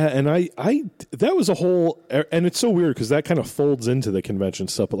promoting. Yeah, and I that was a whole, and it's so weird because that kind of folds into the convention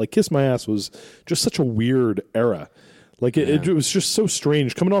stuff. But like "Kiss My Ass" was just such a weird era. Like it was just so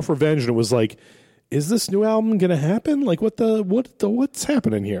strange coming off Revenge, and it was like, is this new album going to happen? Like what's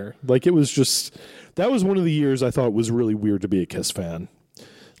happening here? Like it was just, that was one of the years I thought was really weird to be a Kiss fan.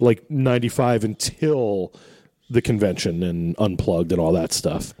 Like 95 until the convention and Unplugged and all that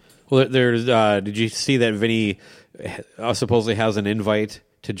stuff. Well, there's did you see that Vinny supposedly has an invite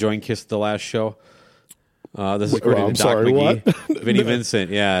to join Kiss the last show? This is according to Doc sorry, McGee. what? Vinnie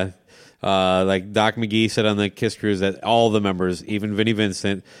Vincent, yeah. Like Doc McGee said on the Kiss Cruise that all the members, even Vinnie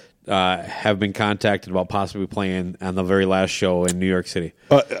Vincent, have been contacted about possibly playing on the very last show in New York City.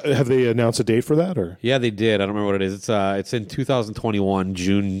 Have they announced a date for that? Or Yeah, they did. I don't remember what it is. It's in 2021,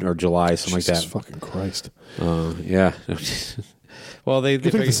 June or July, something Jesus like that. fucking Christ. Yeah. Well, they Do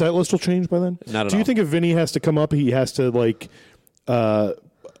you think the set list will change by then? Not at Do you all. think if Vinny has to come up, he has to like,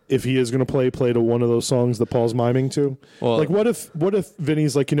 if he is going to play to one of those songs that Paul's miming to? Well- like, what if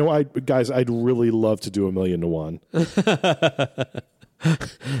Vinny's like, guys, I'd really love to do $1 Million to One.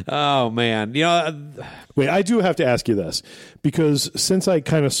 Oh man, Wait, I do have to ask you this because since I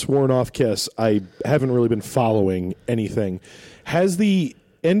kind of sworn off Kiss, I haven't really been following anything. Has the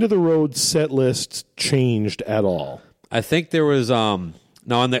end of the road set list changed at all? I think there was on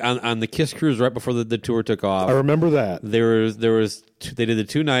the Kiss Cruise right before the tour took off. I remember that. They did the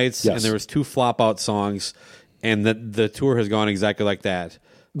 2 nights Yes. and there was 2 flop out songs, and the tour has gone exactly like that.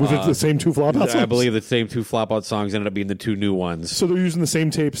 Was it the same 2 flop outs? I believe the same 2 flop out songs ended up being the 2 new ones. So they're using the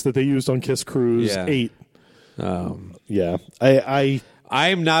same tapes that they used on Kiss Cruise Yeah. 8. Yeah.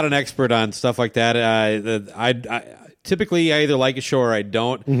 I'm not an expert on stuff like that. I typically I either like a show or I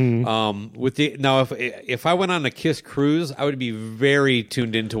don't. If I went on a Kiss Cruise, I would be very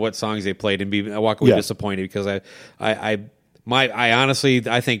tuned into what songs they played and walk away disappointed because I honestly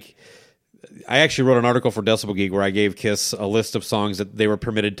think. I actually wrote an article for Decibel Geek where I gave Kiss a list of songs that they were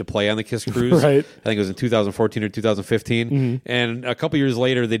permitted to play on the Kiss Cruise. Right. I think it was in 2014 or 2015. And a couple years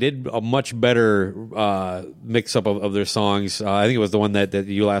later, they did a much better mix-up of their songs. I think it was the one that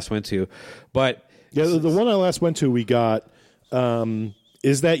you last went to. But Yeah, the one I last went to, we got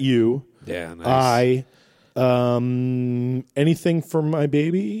Is That You? Yeah, nice. Anything for My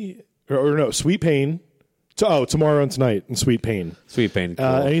Baby? Or no, Sweet Pain. Tomorrow and Tonight and Sweet Pain. Sweet Pain. Cool.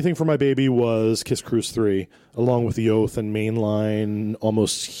 Anything for My Baby was Kiss Cruise 3, along with The Oath and Mainline,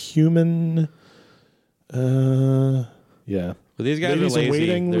 Almost Human. Yeah. But these guys Ladies are in lazy.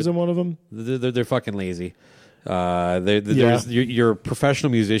 Waiting was in one of them. They're fucking lazy. You're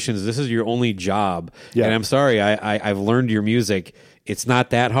professional musicians. This is your only job. Yeah. And I'm sorry, I've learned your music. It's not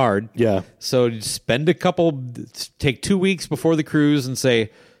that hard. Yeah. So take 2 weeks before the cruise and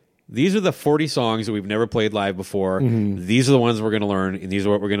say, these are the 40 songs that we've never played live before. These are the ones we're going to learn, and these are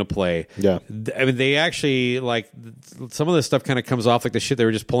what we're going to play. Yeah. I mean, they actually, some of this stuff kind of comes off like the shit they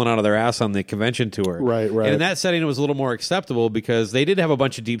were just pulling out of their ass on the convention tour. Right. And in that setting, it was a little more acceptable because they did have a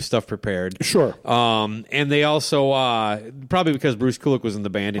bunch of deep stuff prepared. Sure. And they also, probably because Bruce Kulick was in the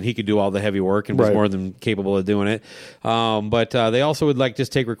band and he could do all the heavy work and was Right. more than capable of doing it. But they also would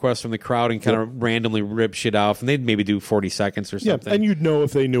just take requests from the crowd and kind of randomly rip shit off, and they'd maybe do 40 seconds or something. Yeah, and you'd know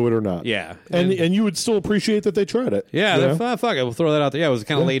if they knew it or not. Yeah. And you would still appreciate that they tried it. Yeah, you know? fuck it. We'll throw that out there. Yeah, it was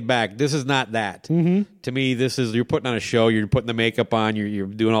kind of laid back. This is not that. To me, this is you're putting on a show. You're putting the makeup on. You're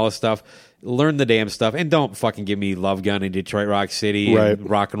doing all this stuff. Learn the damn stuff, and don't fucking give me Love Gun in Detroit Rock City Right. and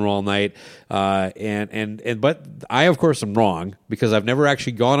Rock and Roll Night. But I of course am wrong because I've never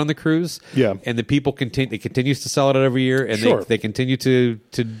actually gone on the cruise. Yeah. And the people continues to sell it out every year, and Sure. they continue to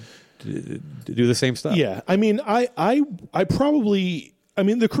do the same stuff. Yeah, I mean, I probably, I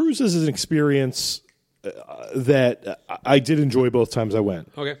mean, the cruises is an experience that I did enjoy both times I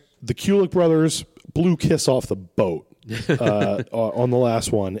went. Okay. The Kulick brothers blew Kiss off the boat on the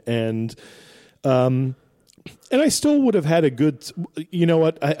last one, and I still would have had a good. You know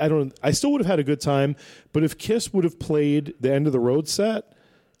what? I still would have had a good time, but if Kiss would have played the End of the Road set,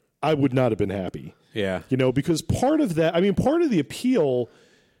 I would not have been happy. Yeah. You know, because part of that, I mean, part of the appeal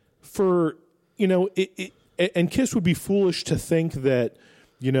for, you know, and Kiss would be foolish to think that,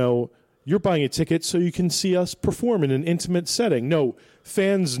 you know, you're buying a ticket so you can see us perform in an intimate setting. No,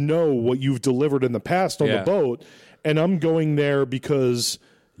 fans know what you've delivered in the past on the boat, and I'm going there because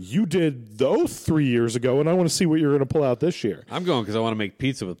you did the Oath 3 years ago, and I want to see what you're going to pull out this year. I'm going because I want to make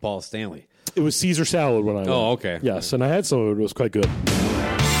pizza with Paul Stanley. It was Caesar salad when I went. Oh, okay. Yes, and I had some of it. It was quite good.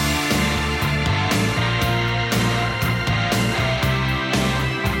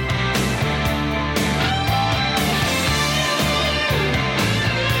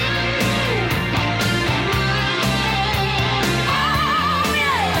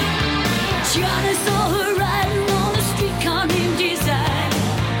 Johnny saw her riding on the street car named Desire.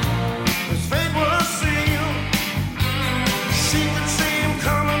 His fate was sealed. She could see him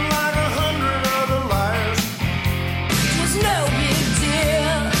coming like 100 other liars. It was no big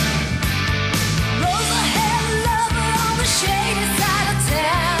deal. Rosa had a lover on the shady side of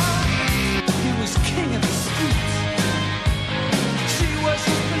town. He was king of the streets. She was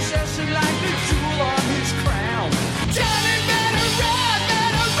his possession like the jewel on his crown. Johnny better run,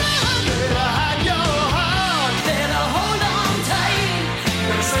 better run. Better hide your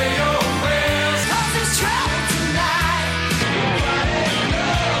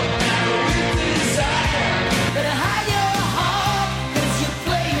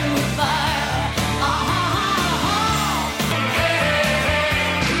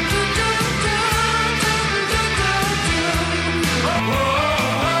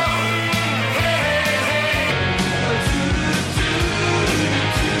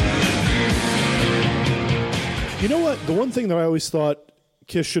You know what? The one thing that I always thought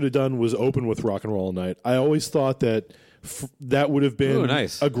Kiss should have done was open with Rock and Roll All Night. I always thought that that would have been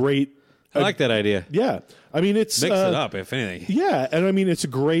nice. a great... I like that idea. Yeah. I mean, it's... Mix it up, if anything. Yeah, and I mean, it's a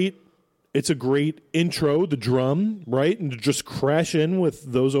great intro, the drum, right? And to just crash in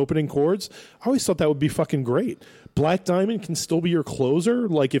with those opening chords. I always thought that would be fucking great. Black Diamond can still be your closer,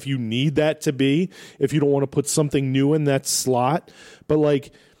 like if you need that to be, if you don't want to put something new in that slot. But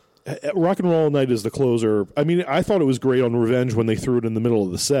like... Rock and Roll All Night is the closer. I mean, I thought it was great on Revenge when they threw it in the middle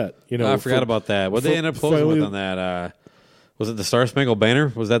of the set. You know, I forgot about that. What they end up closing with on that? Was it the Star Spangled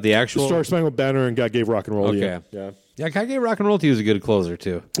Banner? Was that the actual? The Star Spangled Banner, and God Gave Rock and Roll. Okay. Yeah. God Gave Rock and Roll to you is a good closer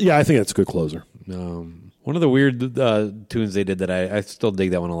too. Yeah, I think that's a good closer. One of the weird tunes they did that I still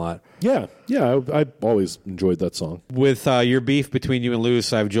dig that one a lot. Yeah, I always enjoyed that song. With your beef between you and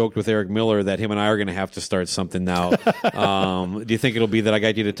Luce, I've joked with Eric Miller that him and I are going to have to start something now. Do you think it'll be that I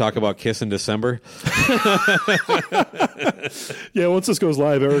got you to talk about Kiss in December? Yeah, once this goes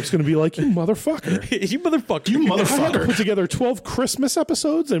live, Eric's going to be like, "You motherfucker, you motherfucker, you motherfucker!" I had to put together 12 Christmas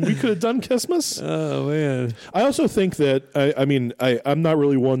episodes, and we could have done Christmas. Oh man! I also think that I'm not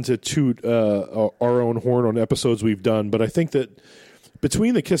really one to toot our own horn on episodes we've done, but I think that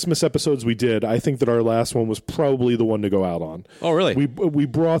between the Christmas episodes we did, I think that our last one was probably the one to go out on. Oh, really? We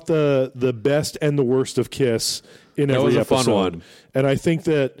brought the best and the worst of Kiss in every episode. That was a fun one. And I think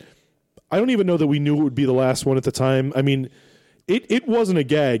that I don't even know that we knew it would be the last one at the time. I mean, it wasn't a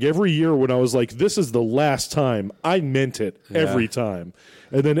gag. Every year when I was like, this is the last time, I meant it every time.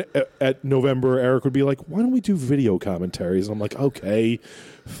 And then at November, Eric would be like, why don't we do video commentaries? And I'm like, okay,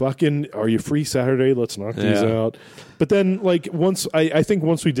 fucking, are you free Saturday? Let's knock these out. But then, like, I think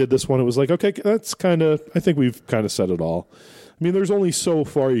once we did this one, it was like, okay, that's kind of, I think we've kind of said it all. I mean, there's only so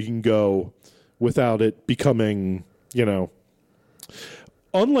far you can go without it becoming, you know,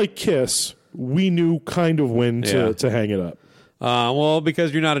 unlike Kiss, we knew kind of when to hang it up. Well,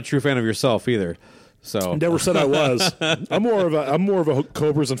 because you're not a true fan of yourself either. So never said I was. I'm more of a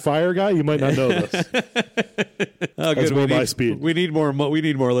Cobras and Fire guy. You might not know this. That's more my speed. We need more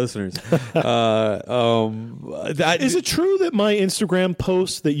listeners. Is it true that my Instagram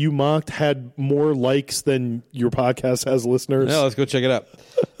post that you mocked had more likes than your podcast has listeners? Yeah, let's go check it out.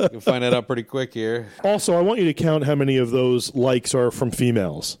 You can find that out pretty quick here. Also, I want you to count how many of those likes are from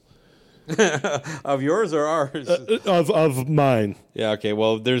females. Of yours or ours? Of mine. Yeah. Okay.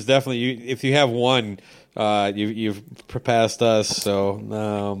 Well, there's definitely if you have one, you've passed us.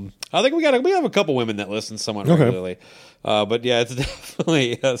 So I think we have a couple women that listen somewhat regularly. But yeah, it's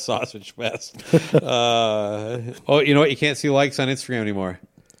definitely a sausage fest. Oh, you know what? You can't see likes on Instagram anymore.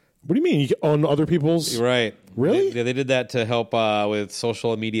 What do you mean on other people's? Right. Really? They did that to help with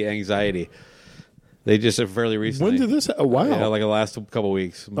social media anxiety. They just fairly recently. When did this? Wow! Yeah, like the last couple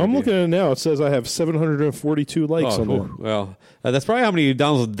weeks. Maybe. I'm looking at it now. It says I have 742 likes on there. Well, that's probably how many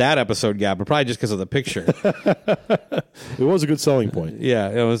downloads that episode got, but probably just because of the picture. It was a good selling point. Yeah,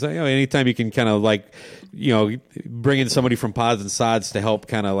 it was. Anytime you can kind of like, bring in somebody from Pods and Sods to help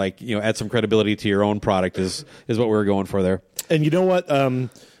kind of like add some credibility to your own product is what we're going for there. And you know what?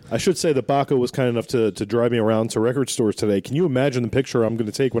 I should say that Baco was kind enough to drive me around to record stores today. Can you imagine the picture I'm going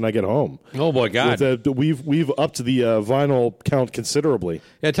to take when I get home? Oh, boy, God. We've upped the vinyl count considerably.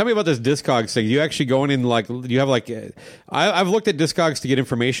 Yeah, tell me about this Discogs thing. You actually going in, you have I've looked at Discogs to get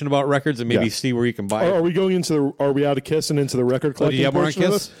information about records and maybe see where you can buy it. Are we going are we out of Kiss and into the record collecting? Do you have more on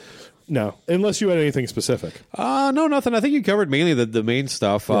Kiss? No, unless you had anything specific. No, nothing. I think you covered mainly the main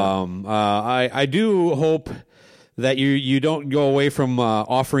stuff. Yeah. I do hope that you don't go away from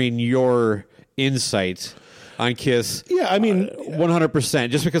offering your insight on Kiss. Yeah, I mean, 100%,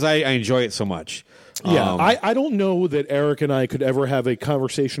 just because I enjoy it so much. Yeah, I don't know that Eric and I could ever have a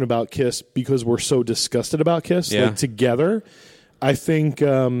conversation about Kiss because we're so disgusted about Kiss together. I think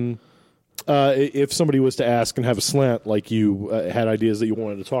if somebody was to ask and have a slant like you had ideas that you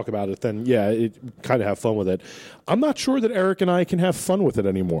wanted to talk about it, then it kind of have fun with it. I'm not sure that Eric and I can have fun with it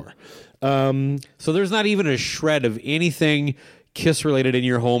anymore. So there's not even a shred of anything Kiss related in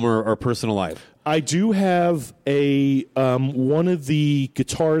your home or personal life. I do have a one of the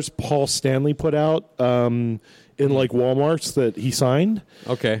guitars Paul Stanley put out in like Walmart's that he signed.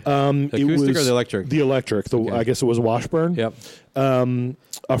 Okay. The acoustic or the electric? The electric. I guess it was Washburn. Yep.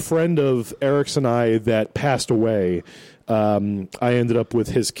 A friend of Eric's and I that passed away, I ended up with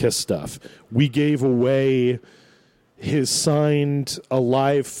his Kiss stuff. We gave away his signed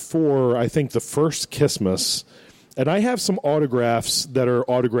Alive 4, I think the first Kissmas, and I have some autographs that are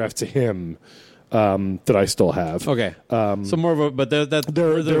autographed to him that I still have. Okay, so more of a, but they're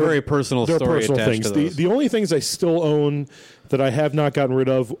very personal. They're story personal attached things. to those. The only things I still own that I have not gotten rid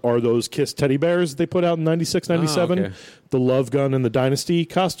of are those Kiss teddy bears they put out in 96, 97, okay. the Love Gun and the Dynasty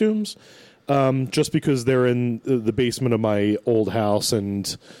costumes, just because they're in the basement of my old house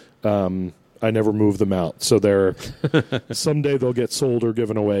and I never move them out. So they're someday they'll get sold or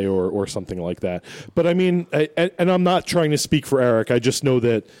given away or something like that. But I mean, and I'm not trying to speak for Eric. I just know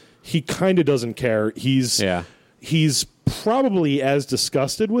that he kind of doesn't care. He's probably as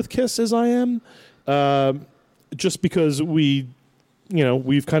disgusted with Kiss as I am, just because we've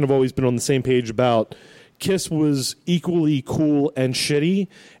kind of always been on the same page about Kiss was equally cool and shitty,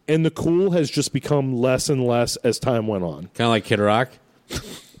 and the cool has just become less and less as time went on. Kind of like Kid Rock.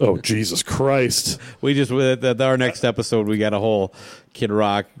 Oh, Jesus Christ. We just, with our next episode, we got a whole Kid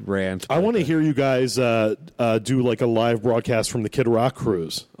Rock rant. I want to hear you guys do like a live broadcast from the Kid Rock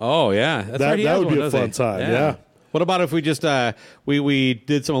cruise. Oh, yeah. That's right, that would be a fun time, yeah. What about if we just we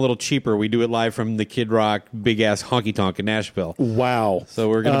did something a little cheaper? We do it live from the Kid Rock big ass honky tonk in Nashville. Wow! So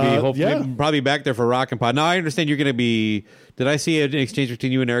we're going to be hopefully probably back there for Rock and Pod. Now I understand you're going to be. Did I see an exchange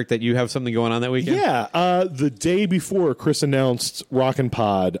between you and Eric that you have something going on that weekend? Yeah, the day before Chris announced Rock and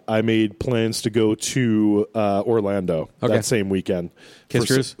Pod, I made plans to go to Orlando that same weekend. Kiss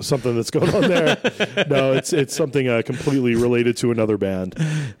Cruise? Something that's going on there. No, it's something completely related to another band.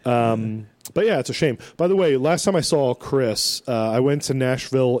 But yeah, it's a shame. By the way, last time I saw Chris, I went to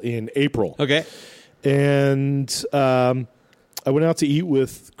Nashville in April. Okay. And I went out to eat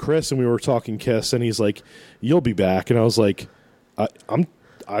with Chris, and we were talking Kiss, and he's like, "You'll be back," and I was like,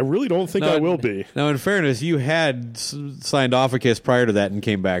 "I really don't think I will be." Now, in fairness, you had signed off a Kiss prior to that and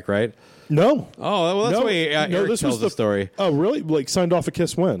came back, right? No. Oh, well, that's the way Eric tells the story. Oh, really? Like signed off a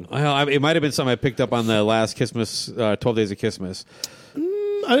Kiss when? Well, it might have been something I picked up on the last Christmas, 12 Days of Christmas.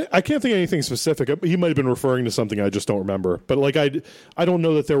 I can't think of anything specific. He might have been referring to something I just don't remember. But like I don't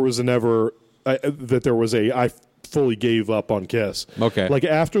know that there was I fully gave up on Kiss. Okay. Like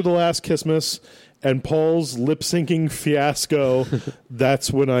after the last Christmas and Paul's lip syncing fiasco,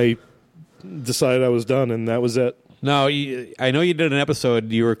 that's when I decided I was done, and that was it. No, I know you did an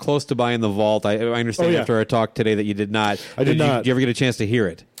episode. You were close to buying the Vault. I understand after our talk today that you did not. I did not. Did you ever get a chance to hear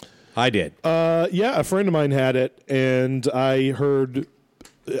it? I did. Yeah, a friend of mine had it, and I heard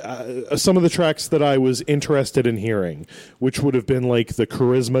some of the tracks that I was interested in hearing, which would have been like the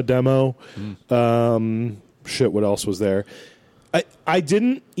Charisma demo. What else was there? I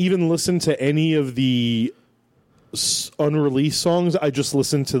didn't even listen to any of the unreleased songs. I just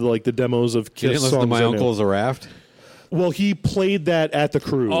listened to the demos of Kiss songs. You didn't listen to My Uncle is a Raft? Well, he played that at the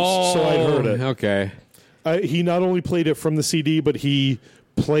cruise, so I heard it. Okay. He not only played it from the CD, but he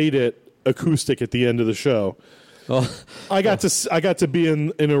played it acoustic at the end of the show. Well, I got to be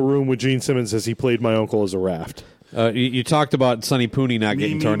in a room with Gene Simmons as he played My Uncle is a Raft. You talked about Sonny Pooney not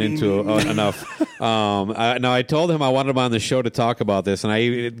getting turned into enough. Now, I told him I wanted him on the show to talk about this, and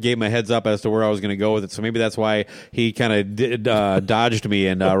I gave him a heads up as to where I was going to go with it. So maybe that's why he kind of dodged me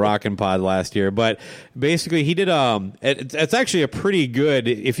in Rockin' Pod last year. But basically, he did. It's actually a pretty good.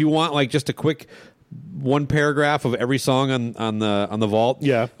 If you want like just a quick one paragraph of every song on the Vault.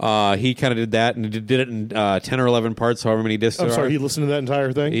 Yeah. He kind of did that and did it in 10 or 11 parts, however many discs there are. I'm sorry, he listened to that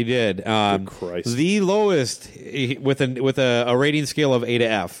entire thing? He did. Good Christ. The lowest, with a rating scale of A to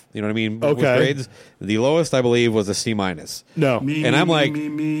F, you know what I mean? Okay. With grades, the lowest, I believe, was a C-. No. And I'm like,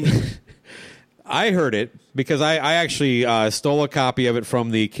 I heard it because I actually stole a copy of it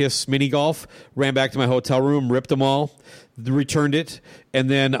from the Kiss mini golf, ran back to my hotel room, ripped them all, returned it, and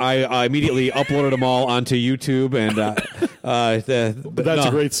then I immediately uploaded them all onto YouTube. And but that's a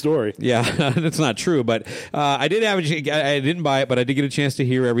great story. Yeah, that's not true, but I did have. I didn't buy it, but I did get a chance to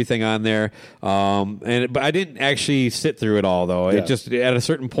hear everything on there. But I didn't actually sit through it all, though. Yeah. It just at a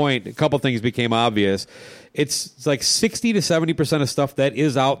certain point, a couple things became obvious. It's like 60 to 70% of stuff that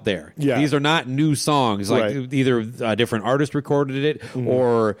is out there. Yeah. These are not new songs. Like either a different artist recorded it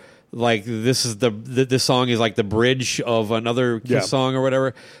or. Like this song is like the bridge of another Kiss song or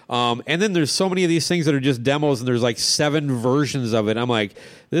whatever, and then there's so many of these things that are just demos, and there's like 7 versions of it. I'm like,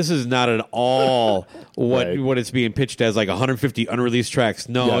 this is not at all what it's being pitched as, like 150 unreleased tracks.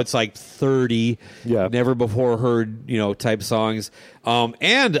 No, it's like 30 never before heard type songs.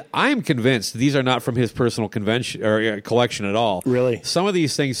 And I'm convinced these are not from his personal convention or collection at all. Really, some of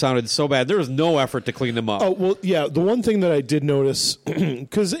these things sounded so bad. There was no effort to clean them up. Oh well, yeah. The one thing that I did notice,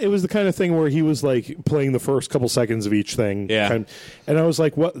 because it was the kind of thing where he was like playing the first couple seconds of each thing, and I was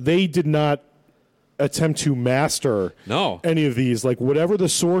like, what? They did not attempt to master any of these. Like whatever the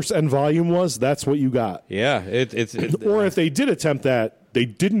source and volume was, that's what you got. Yeah, it's or if they did attempt that, they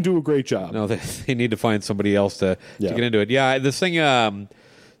didn't do a great job. No, they need to find somebody else to get into it. Yeah, this thing,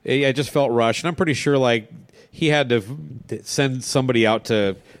 it just felt rushed, and I'm pretty sure like he had to send somebody out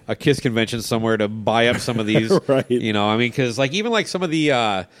to a KISS convention somewhere to buy up some of these. Right. You know, I mean, because like even like some of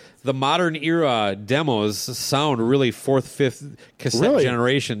the modern era demos sound really fourth, fifth cassette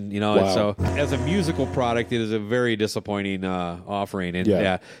generation. You know, and so as a musical product, it is a very disappointing offering.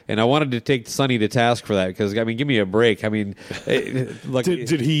 And and I wanted to take Sonny to task for that because I mean, give me a break. I mean, like,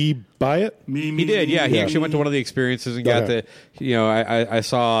 did he buy it? He did. Yeah, he actually went to one of the experiences and got the. You know, I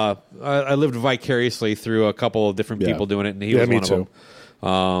saw. I lived vicariously through a couple of different people doing it, and he was one of them.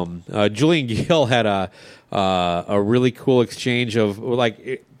 Julian Gill had a really cool exchange of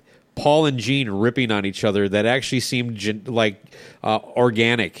like Paul and Gene ripping on each other that actually seemed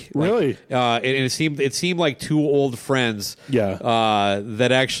organic. Really, and it seemed like two old friends.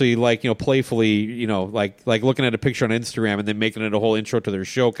 That actually playfully like looking at a picture on Instagram and then making it a whole intro to their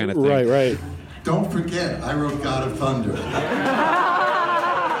show kind of thing. Right. Don't forget, I wrote God of Thunder.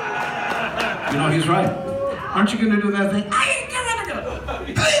 You know, he's right. Aren't you going to do that thing? I ain't doing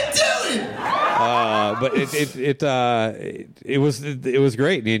it. How you doing? But it was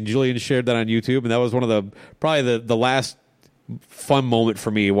great, and Julian shared that on YouTube, and that was one of probably the last fun moment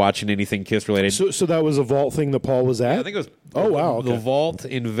for me watching anything KISS related. So that was a vault thing that Paul was at? Yeah, I think it was. Okay. The vault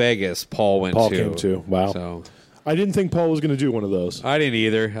in Vegas. Paul came to. Wow. So. I didn't think Paul was going to do one of those. I didn't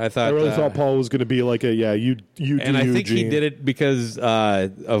either. I really thought Paul was going to be like you and I think he did it because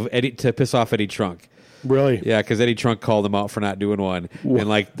of Eddie, to piss off Eddie Trunk. Really? Yeah, because Eddie Trunk called him out for not doing one, and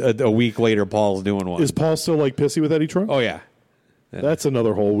like a week later, Paul's doing one. Is Paul still like pissy with Eddie Trunk? Oh yeah. That's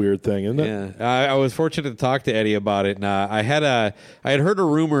another whole weird thing, isn't it? Yeah, I was fortunate to talk to Eddie about it, and I had heard a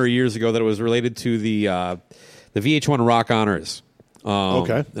rumor years ago that it was related to the VH1 Rock Honors.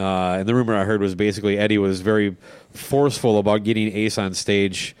 Okay. And the rumor I heard was basically Eddie was very forceful about getting Ace on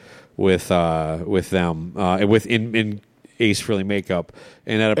stage with them, in Ace Frehley makeup,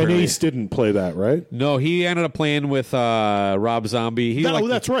 and Ace didn't play that, right? No, he ended up playing with Rob Zombie.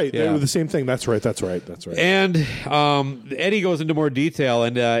 That's right. Yeah. They were the same thing. That's right. And Eddie goes into more detail,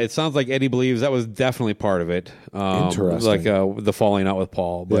 and it sounds like Eddie believes that was definitely part of it. Interesting. Like the falling out with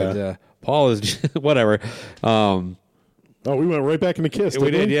Paul, but Paul is just, whatever. We went right back into KISS. We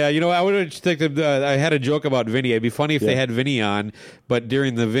did, yeah. You know, I would have expected. I had a joke about Vinny. It'd be funny if they had Vinny on, but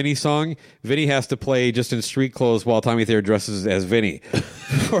during the Vinny song, Vinny has to play just in street clothes while Tommy Thayer dresses as Vinny.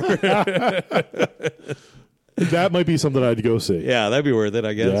 That might be something I'd go see. Yeah, that'd be worth it,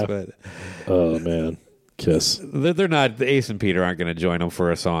 I guess. Yeah. But oh man, KISS. They're not. Ace and Peter aren't going to join them for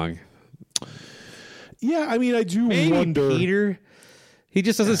a song. Yeah, I mean, I do wonder. Peter, he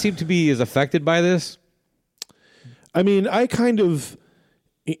just doesn't seem to be as affected by this. I mean, I kind of,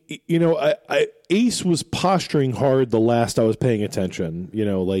 Ace was posturing hard the last I was paying attention,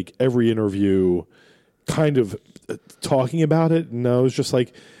 like every interview kind of talking about it. And I was just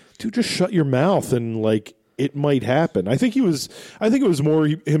like, dude, just shut your mouth and like it might happen. I think it was more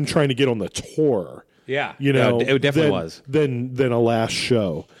him trying to get on the tour. Yeah. It definitely was. Than a last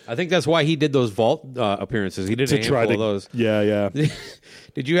show. I think that's why he did those vault appearances. He did a handful of those. Yeah.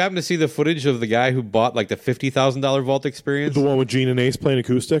 Did you happen to see the footage of the guy who bought like the $50,000 vault experience? The one with Gene and Ace playing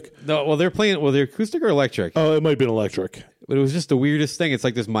acoustic? No, well, they're playing. Well, they're acoustic or electric? Oh, it might have been electric. But it was just the weirdest thing. It's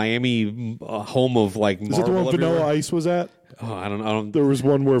like this Miami home of like Marvel. Is it the one everywhere. Vanilla Ice was at? Oh, I don't. There was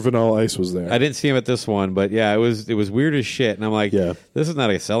one where Vanilla Ice was there. I didn't see him at this one, but yeah, it was weird as shit. And I'm like, this is not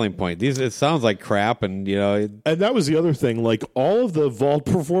a selling point. It sounds like crap, and And that was the other thing. Like all of the vault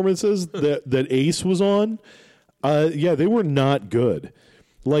performances that Ace was on, they were not good.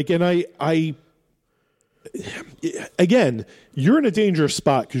 Like, and I again, you're in a dangerous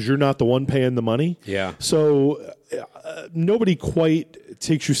spot because you're not the one paying the money. Yeah. So nobody quite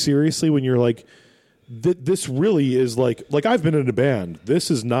takes you seriously when you're like, this really is like I've been in a band. This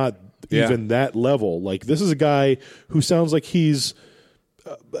is not even that level. Like, this is a guy who sounds like he's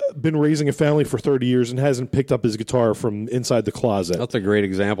been raising a family for 30 years and hasn't picked up his guitar from inside the closet. That's a great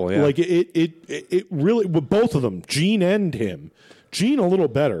example. Yeah. Like it really, with both of them, Gene and him. Gene a little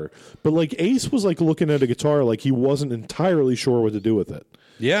better, but like Ace was like looking at a guitar like he wasn't entirely sure what to do with it.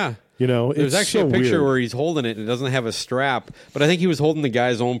 Yeah. There's actually so a picture weird. where he's holding it and it doesn't have a strap, but I think he was holding the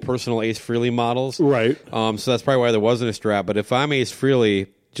guy's own personal Ace Frehley models. Right. So that's probably why there wasn't a strap. But if I'm Ace Frehley,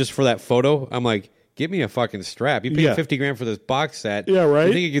 just for that photo, I'm like, give me a fucking strap. You paid $50,000 for this box set. Yeah, right.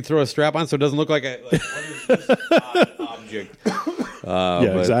 You think you could throw a strap on so it doesn't look like a object?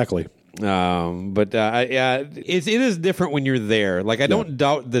 Exactly. it is different when you're there. Like I don't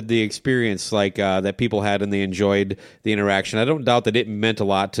doubt that the experience that people had and they enjoyed the interaction. I don't doubt that it meant a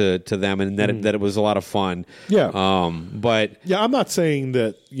lot to them and that it was a lot of fun. Yeah. But yeah, I'm not saying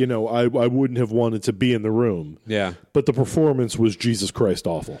that I wouldn't have wanted to be in the room. Yeah. But the performance was Jesus Christ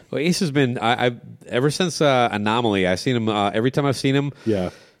awful. Well, Ace has been I ever since Anomaly. I've seen him every time I've seen him.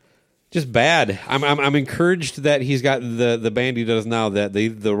 Yeah. Just bad. I'm encouraged that he's got the band he does now, that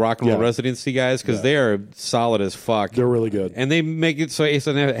the rock and roll residency guys, because they are solid as fuck. They're really good, and they make it so Ace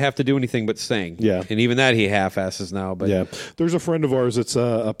doesn't have to do anything but sing. Yeah, and even that he half-asses now. But yeah, there's a friend of ours that's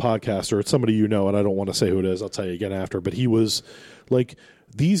a podcaster. It's somebody and I don't want to say who it is. I'll tell you again after. But he was like,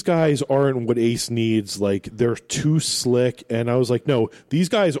 these guys aren't what Ace needs. Like, they're too slick. And I was like, no, these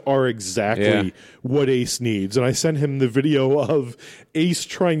guys are exactly what Ace needs. And I sent him the video of Ace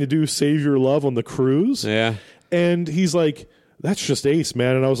trying to do Save Your Love on the cruise. Yeah. And he's like, that's just Ace,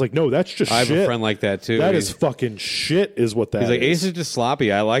 man. And I was like, no, that's just I shit. have a friend like that, too. That is fucking shit is what that is. He's like, Ace is just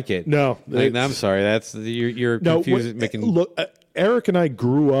sloppy. I like it. No. I'm sorry. That's you're confused. Look, Eric and I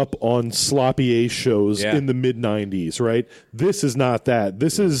grew up on sloppy Ace shows in the mid-'90s, right? This is not that.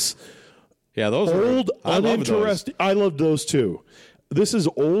 This is those old, uninterested. I loved those too. This is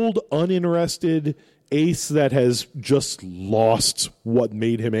old, uninterested Ace that has just lost what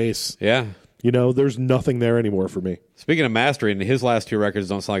made him Ace. Yeah. There's nothing there anymore for me. Speaking of mastering, his last two records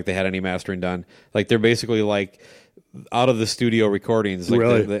don't sound like they had any mastering done. Like, they're basically like out of the studio recordings. Like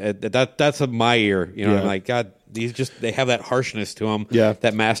really? That's my ear. I'm like, God, they have that harshness to them. Yeah.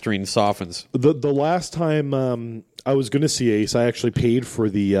 That mastering softens. The last time I was going to see Ace, I actually paid for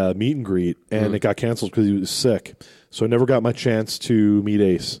the meet and greet, and it got canceled because he was sick. So I never got my chance to meet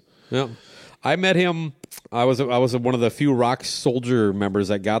Ace. Yeah. I met him. I was one of the few Rock Soldier members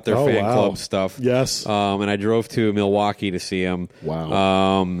that got their fan club stuff. Yes. And I drove to Milwaukee to see him.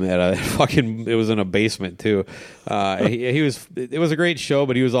 Wow. It was in a basement too. It was a great show,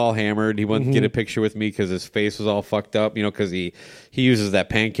 but he was all hammered. He wouldn't get a picture with me because his face was all fucked up, because he uses that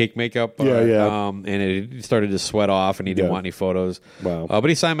pancake makeup. And it started to sweat off, and he didn't want any photos. Wow. But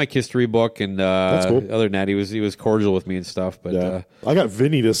he signed my History book, and that's cool. Other than that, he was cordial with me and stuff. But I got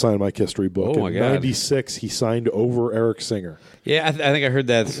Vinny to sign my History book. Oh my God. In '96, he signed over Eric Singer. Yeah, I think I heard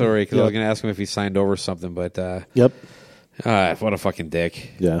that story because I was going to ask him if he signed over something, but yep. What a fucking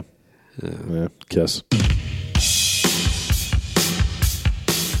dick. Yeah. Kiss.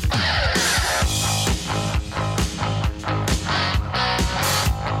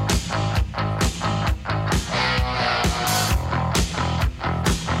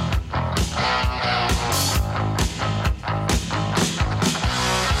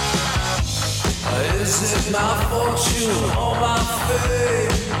 Is it my fortune or my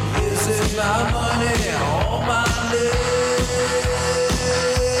fame? Is it my money or my name?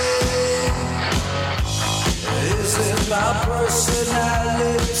 Is it my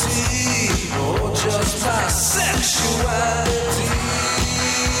personality or just my sexuality?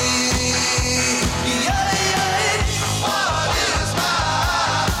 What is my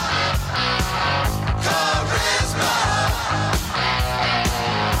charisma?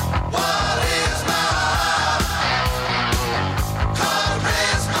 What is my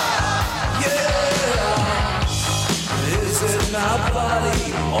charisma? Yeah. Is it my body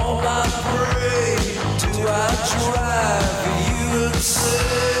or my brain? Do I drive you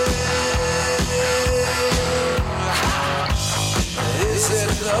insane? Is it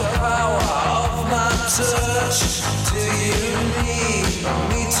the power of my touch? Do you need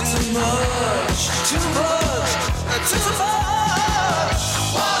me too much? Too much? Too much?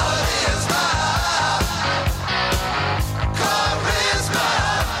 What is my charisma?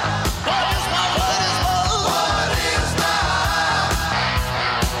 What is my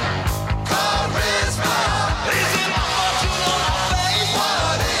charisma? Is it my fortune or my fame?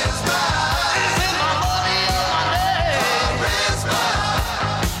 What is my? Is it my money or my name? Charisma.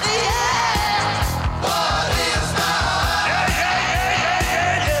 Yeah. What is my? Yeah.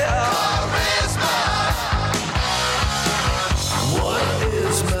 Charisma.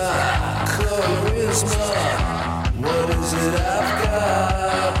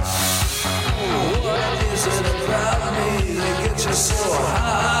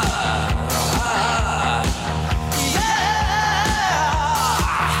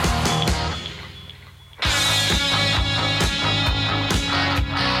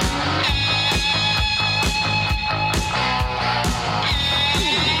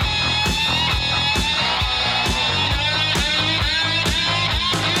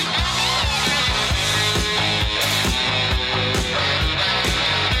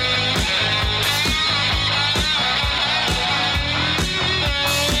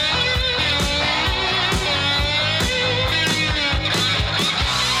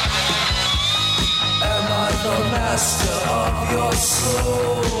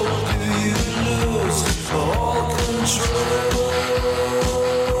 soul do you lose all control?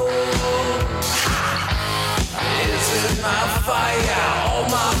 Is it my fire or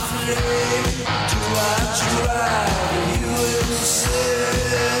my flame? Do I drive you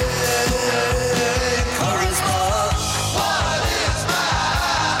insane? Charisma. What is my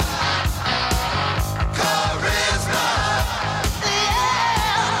charisma?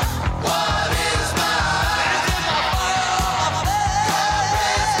 Yeah. What is my charisma?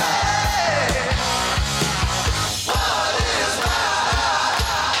 What is my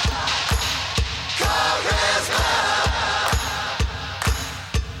charisma?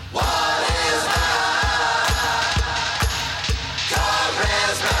 What is my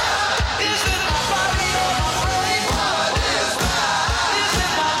charisma? Is it my body or my brain? What is my? Is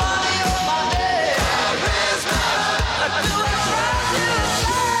it my money or my name? Charisma. Do I drive you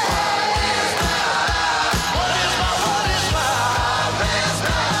insane? What is my? What is my charisma?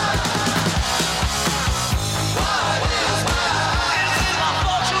 What is my? Is it my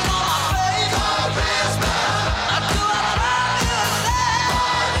fortune or my fame? Charisma. Do I drive you insane?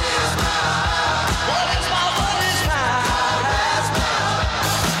 What is my? What is my charisma?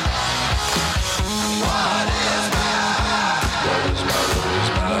 What is my? What is my?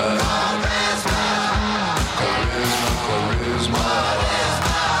 Charisma. What is my?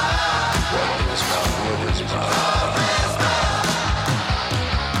 What is my?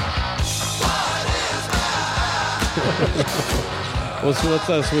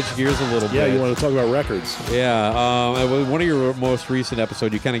 Let's switch gears a little bit. Yeah, you want to talk about records? Yeah, one of your most recent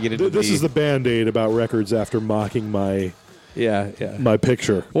episodes, you kind of get into This is the Band-Aid about records after mocking my my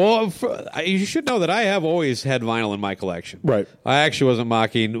picture. Well, you should know that I have always had vinyl in my collection. Right. I actually wasn't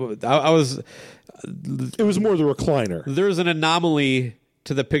mocking. I was. It was more the recliner. There's an anomaly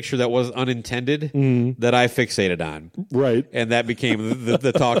to the picture that was unintended that I fixated on. Right. And that became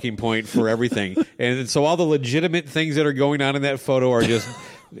the talking point for everything. And so all the legitimate things that are going on in that photo are just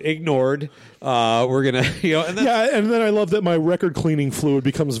ignored. We're going to, and then I love that my record cleaning fluid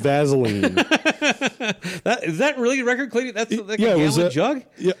becomes Vaseline. Is that really record cleaning? That's like a gallon jug?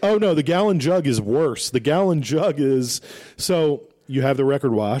 Yeah. Oh, no, the gallon jug is worse. The gallon jug is, so you have the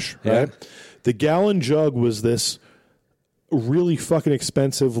record wash, right? Yeah. The gallon jug was this really fucking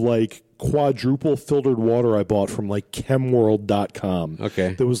expensive, like quadruple filtered water I bought from like chemworld.com.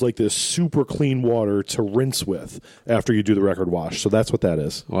 Okay. There was like this super clean water to rinse with after you do the record wash. So that's what that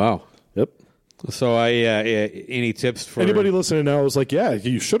is. Wow. Yep. So any tips for anybody listening now is like, yeah,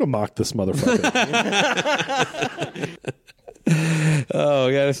 you should have mocked this motherfucker. Oh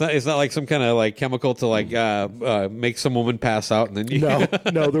yeah, it's not like some kind of like chemical to like make some woman pass out and then you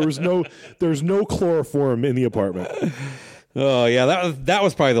no, there's no chloroform in the apartment. Oh yeah, that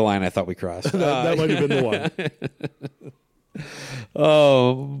was probably the line I thought we crossed. that might have been the one.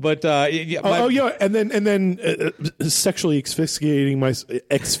 Oh, but and then sexually asphyxiating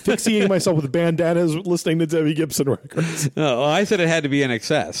myself with bandanas, listening to Debbie Gibson records. Oh, I said it had to be in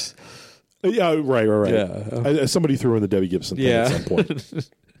excess. Yeah, right. Yeah. Somebody threw in the Debbie Gibson thing at some point.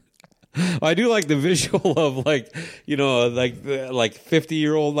 I do like the visual of like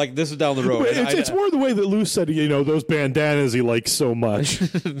 50-year-old, like this is down the road. It's more the way that Lou said, those bandanas he likes so much.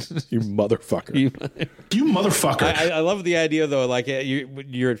 You motherfucker. You motherfucker. I love the idea though, like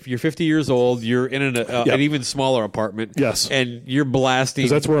you're 50 years old, you're in an even smaller apartment. Yes. And you're blasting.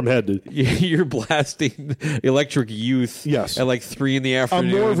 'Cause that's where I'm headed. You're blasting Electric Youth. Yes. At like 3 in the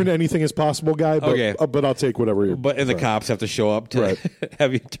afternoon. I'm more of an anything is possible guy, but, okay. But I'll take whatever you're. But the cops have to show up to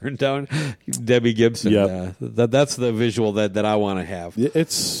have you turned down. Debbie Gibson. Yep. That's the visual that I want to have.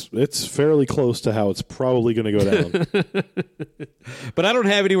 It's fairly close to how it's probably going to go down. But I don't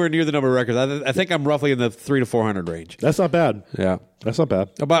have anywhere near the number of records. I think I'm roughly in the 300 to 400 range. That's not bad. Yeah. That's not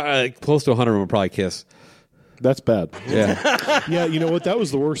bad. About close to 100 of them would probably Kiss. That's bad. Yeah. Yeah, you know what? That was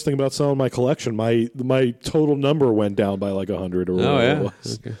the worst thing about selling my collection. My total number went down by like 100 or whatever it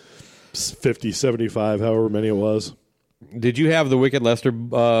was. Okay. 50, 75, however many it was. Did you have the Wicked Lester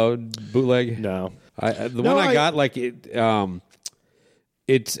bootleg? No. The one I got, like it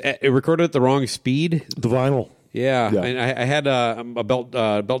recorded at the wrong speed. The vinyl. Yeah. And I had a belt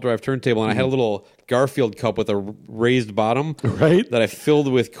drive turntable, and I had a little Garfield cup with a raised bottom, right? That I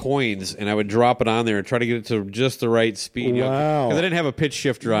filled with coins, and I would drop it on there and try to get it to just the right speed. Wow! Because I didn't have a pitch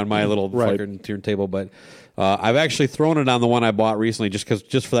shifter on my little fucking turntable, but I've actually thrown it on the one I bought recently, just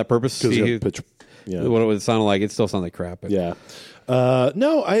for that purpose. See what it would sound like. It still sounds like crap. But. Yeah.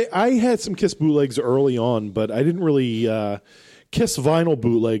 No, I had some Kiss bootlegs early on, but I didn't really. Kiss vinyl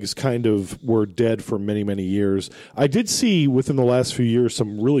bootlegs kind of were dead for many, many years. I did see within the last few years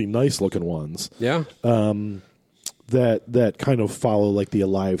some really nice looking ones. Yeah. that kind of follow like the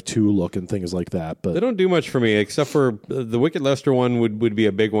Alive 2 look and things like that. But they don't do much for me, except for the Wicked Lester one would be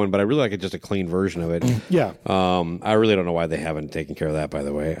a big one, but I really like it just a clean version of it. Yeah. I really don't know why they haven't taken care of that, by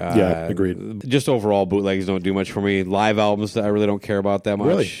the way. Yeah, agreed. Just overall, bootlegs don't do much for me. Live albums, I really don't care about that much.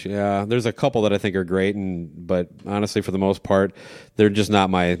 Really? Yeah, there's a couple that I think are great, but honestly, for the most part, they're just not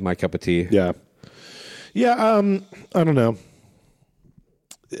my cup of tea. Yeah. Yeah, I don't know.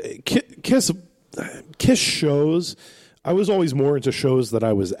 Kiss shows, I was always more into shows that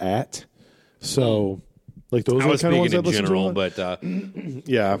I was at. So, like those I was are the kind of ones speaking I in listened general, to. but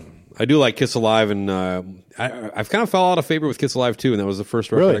yeah. I do like Kiss Alive, and I've kind of fell out of favor with Kiss Alive too, and that was the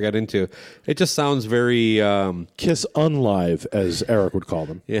first record Really? I got into. It just sounds very Kiss Unlive, as Eric would call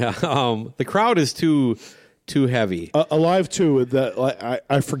them. yeah. The crowd is too heavy. Alive 2, that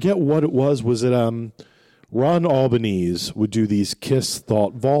I forget what it was. Was it Ron Albanese would do these Kiss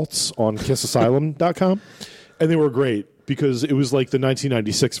Thought Vaults on KissAsylum.com, and they were great because it was like the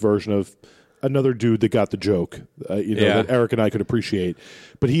 1996 version of another dude that got the joke, that Eric and I could appreciate.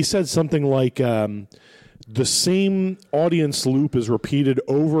 But he said something like, the same audience loop is repeated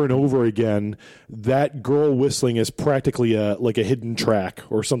over and over again. That girl whistling is practically like a hidden track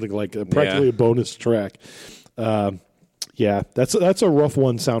or something like practically a bonus track. That's a rough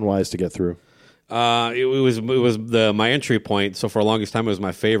one sound-wise to get through. It was my entry point. So for the longest time, it was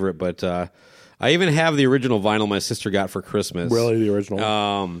my favorite. But I even have the original vinyl my sister got for Christmas. Really, the original?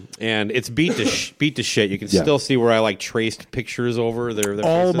 And it's beat to shit. You can still see where I like traced pictures over their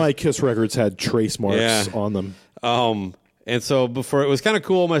all faces. my Kiss records had trace marks on them. And so before, it was kind of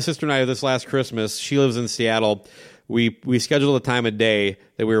cool. My sister and I, this last Christmas, she lives in Seattle. We scheduled a time of day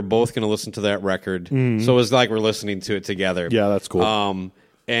that we were both going to listen to that record. So it was like we're listening to it together. Yeah, that's cool.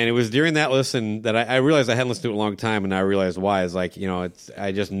 And it was during that listen that I realized I hadn't listened to it in a long time, and I realized why. It's like,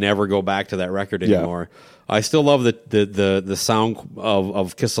 I just never go back to that record anymore. I still love the sound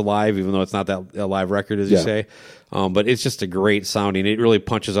of Kiss Alive, even though it's not that a live record, as you say. But it's just a great sounding. It really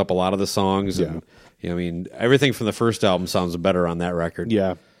punches up a lot of the songs. And, everything from the first album sounds better on that record.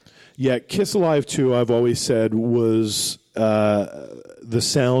 Yeah. Yeah, Kiss Alive 2, I've always said, was the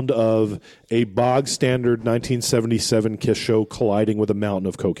sound of a bog standard 1977 Kiss show colliding with a mountain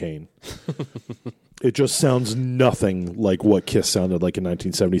of cocaine. It just sounds nothing like what Kiss sounded like in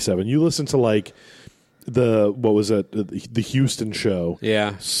 1977. You listen to like the Houston show.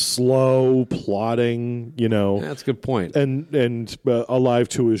 Yeah. Slow, plodding, That's a good point. And Alive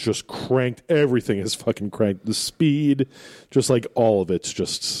 2 is just cranked. Everything is fucking cranked. The speed, just like all of it's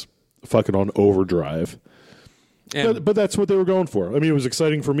just fucking on overdrive. But that's what they were going for. I mean, it was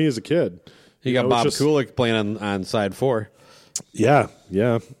exciting for me as a kid. You got Bob Kulick playing on side 4. Yeah.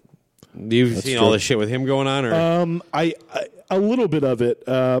 You've seen all this shit with him going on, or I a little bit of it.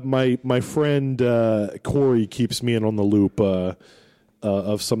 My friend Corey keeps me in on the loop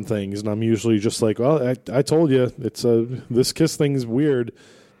of some things, and I'm usually just like, well, I told you, it's this Kiss thing's weird.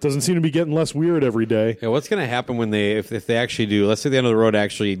 Doesn't seem to be getting less weird every day. Yeah, what's going to happen when if they actually do? Let's say the end of the road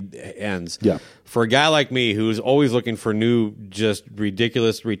actually ends. Yeah. For a guy like me who's always looking for new, just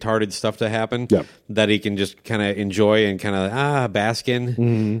ridiculous, retarded stuff to happen, that he can just kind of enjoy and kind of bask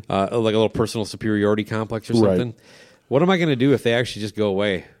in, like a little personal superiority complex or something. Right. What am I going to do if they actually just go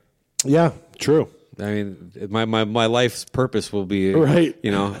away? Yeah, true. I mean, my life's purpose will be right.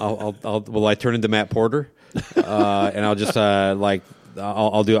 Will I turn into Matt Porter, and I'll just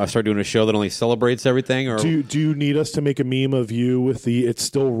I'll start doing a show that only celebrates everything. Or do you need us to make a meme of you with the "It's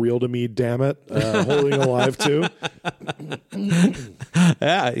still real to me, damn it," holding Alive 2?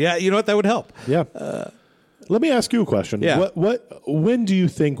 Yeah. You know what? That would help. Yeah. Let me ask you a question. Yeah. When do you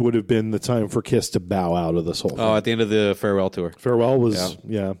think would have been the time for Kiss to bow out of this whole thing? Oh, at the end of the Farewell tour. Farewell was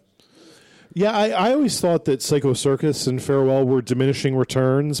yeah. I always thought that Psycho Circus and Farewell were diminishing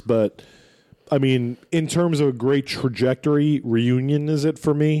returns, but. I mean, in terms of a great trajectory, Reunion is it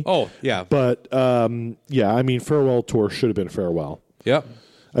for me. Oh, yeah. But, I mean, Farewell Tour should have been Farewell. Yep.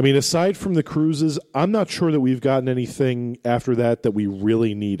 I mean, aside from the cruises, I'm not sure that we've gotten anything after that we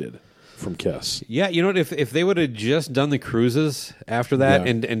really needed from Kiss. Yeah, you know what? If they would have just done the cruises after that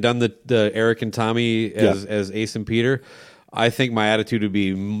and done the Eric and Tommy as Ace and Peter, I think my attitude would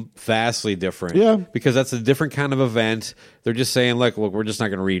be vastly different. Yeah. Because that's a different kind of event. They're just saying, look, we're just not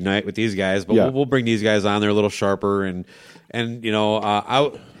going to reunite with these guys, but we'll bring these guys on. They're a little sharper. And I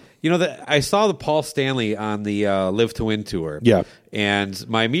saw the Paul Stanley on the Live to Win tour. Yeah. And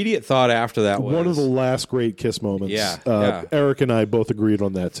my immediate thought after that was... one of the last great Kiss moments. Yeah. Eric and I both agreed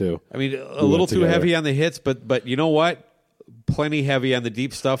on that, too. I mean, a little too heavy on the hits, but you know what? plenty heavy on the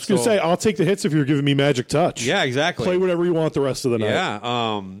deep stuff. I was going to say, I'll take the hits if you're giving me Magic Touch. Yeah, exactly. Play whatever you want the rest of the night.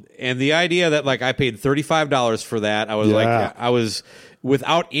 Yeah. And the idea that like I paid $35 for that, I was like, I was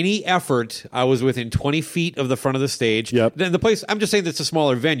without any effort, I was within 20 feet of the front of the stage. Yep. Then the place, I'm just saying that's a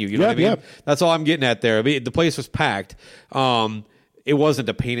smaller venue. You know what I mean? Yep. That's all I'm getting at there. I mean, the place was packed. It wasn't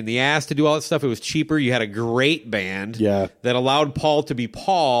a pain in the ass to do all that stuff. It was cheaper. You had a great band that allowed Paul to be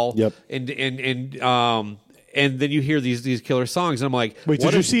Paul. Yep. And then you hear these killer songs, and I'm like, wait,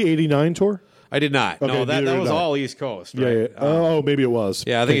 did you see 89 tour? I did not. Okay, no, that was did I. all East Coast. Right? Yeah. Oh, maybe it was.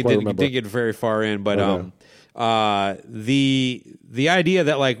 Yeah, I think it didn't get very far in. But the idea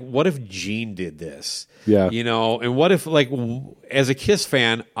that like, what if Gene did this? Yeah. You know, and what if like as a Kiss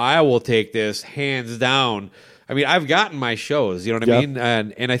fan, I will take this hands down. I mean, I've gotten my shows. You know what I mean?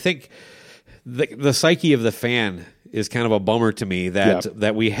 And I think the psyche of the fan is kind of a bummer to me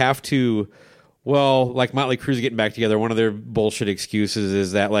that we have to. Well, like Motley Crue's getting back together, one of their bullshit excuses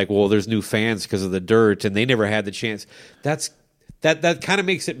is that like, well, there's new fans because of the Dirt, and they never had the chance. That kind of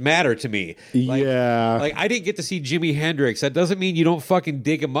makes it matter to me. Like, like I didn't get to see Jimi Hendrix. That doesn't mean you don't fucking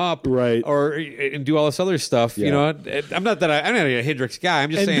dig him up, right? And do all this other stuff. You know, I'm not a Hendrix guy. I'm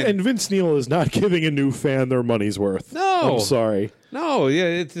just saying. And Vince Neil is not giving a new fan their money's worth. No, I'm sorry. No,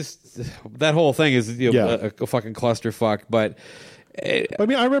 it's just that whole thing is a fucking clusterfuck. But I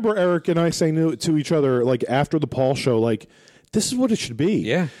mean, I remember Eric and I saying to each other, like after the Paul show, like, this is what it should be.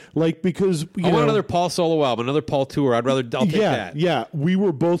 Yeah. Like, because I want another Paul solo album, another Paul tour. I'll take that. Yeah. We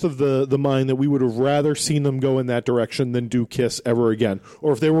were both of the mind that we would have rather seen them go in that direction than do Kiss ever again.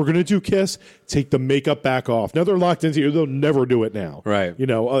 Or if they were going to do Kiss, take the makeup back off. Now they're locked into it. They'll never do it now. Right. You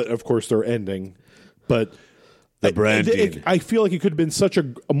know, of course they're ending. But the branding. I feel like it could have been such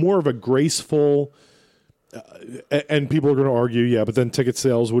a more of a graceful... and people are going to argue, but then ticket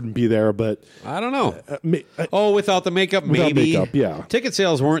sales wouldn't be there. But I don't know. Without the makeup, maybe. Makeup, yeah. Ticket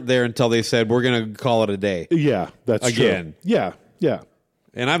sales weren't there until they said we're going to call it a day. Yeah, that's again. True. Yeah.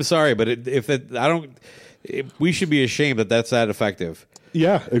 And I'm sorry, but we should be ashamed that that's that effective.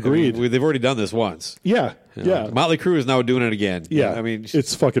 Yeah, agreed. They've already done this once. Yeah. Motley Crue is now doing it again. Yeah, I mean,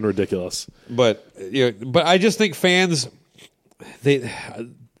 it's fucking ridiculous. But but I just think fans they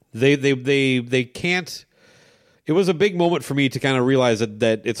can't. It was a big moment for me to kind of realize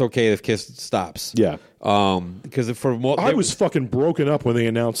that it's okay if Kiss stops. Yeah. Because I was fucking broken up when they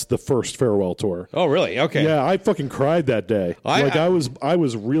announced the first farewell tour. Oh, really? Okay. Yeah, I fucking cried that day. I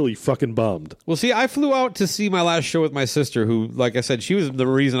was really fucking bummed. Well, see, I flew out to see my last show with my sister, who, like I said, she was the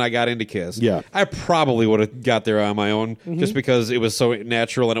reason I got into Kiss. Yeah. I probably would have got there on my own just because it was so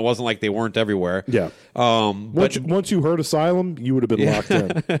natural and it wasn't like they weren't everywhere. Yeah. Once you heard Asylum, you would have been locked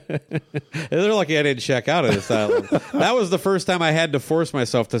in. They're lucky I didn't check out of Asylum. That was the first time I had to force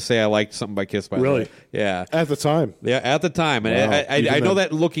myself to say I liked something by Kiss. By the way. Yeah. At the time. Yeah, at the time. And wow. I know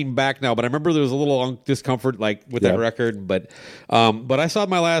that looking back now, but I remember there was a little discomfort like with that record. But I saw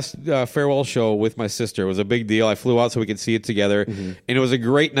my last farewell show with my sister. It was a big deal. I flew out so we could see it together. And it was a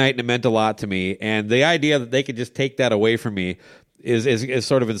great night and it meant a lot to me. And the idea that they could just take that away from me is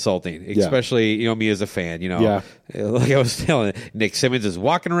sort of insulting, especially me as a fan. Like I was telling Nick Simmons is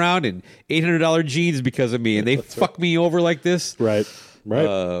walking around in $800 jeans because of me, and they fuck me over like this. Right.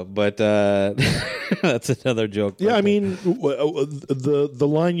 But that's another joke. Yeah, I mean, the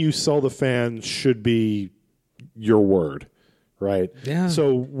line you sell the fans should be your word, right? Yeah.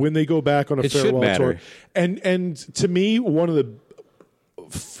 So when they go back on a farewell tour, and to me, one of the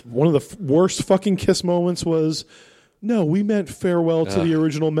worst fucking Kiss moments was. No, we meant farewell to the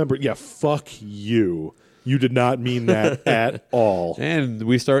original member. Yeah, fuck you. You did not mean that at all. And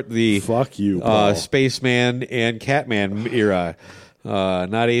we start the fuck you, Paul. Spaceman and Catman era.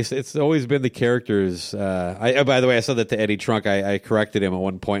 Not Ace. It's always been the characters. By the way, I said that to Eddie Trunk. I corrected him at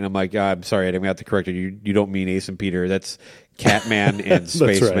one point. I'm like, I'm sorry, I didn't have to correct you. You don't mean Ace and Peter. That's Catman and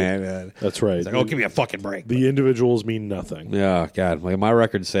Spaceman. That's right. Like, give me a fucking break. The individuals mean nothing. Yeah, God. My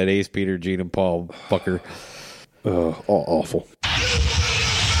record said Ace, Peter, Gene, and Paul. Fucker. Awful.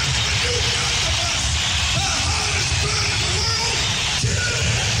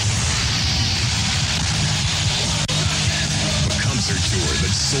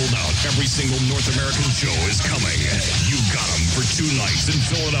 Sold out. Every single North American show is coming. You got them for 2 nights in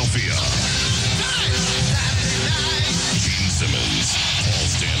Philadelphia. Gene Simmons, Paul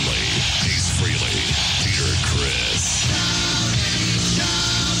Stanley, Ace Frehley, Peter Criss.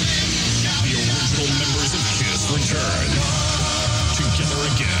 The original members of Kiss return. Together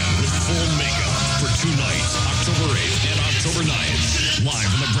again with full makeup for 2 nights, October 8th and October 9th.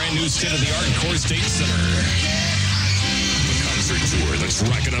 Live in the brand new state-of-the-art Core State Center. concert tour that's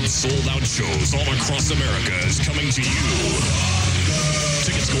racking up sold-out shows all across America is coming to you.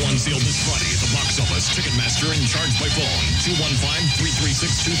 Tickets go on sale this Friday at the box office, Ticketmaster, and charged by phone.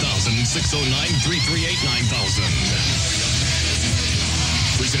 215-336-2000, 609-338-9000.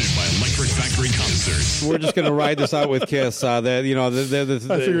 Presented by Electric Factory Concerts. We're just going to ride this out with Kiss. I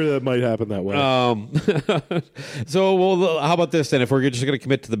figured that might happen that way. So, well, how about this then? If we're just going to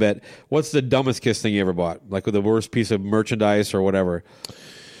commit to the bet, what's the dumbest Kiss thing you ever bought? Like with the worst piece of merchandise or whatever?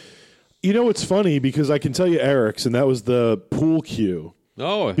 You know, it's funny because I can tell you Eric's, and that was the pool cue.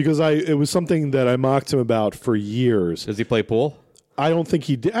 Oh. Because it was something that I mocked him about for years. Does he play pool? I don't think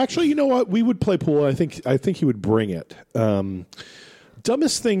he did. Actually, you know what? We would play pool. I think he would bring it.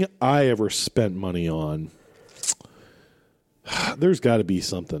 Dumbest thing I ever spent money on. There's got to be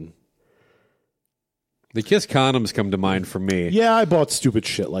something. The Kiss condoms come to mind for me. Yeah, I bought stupid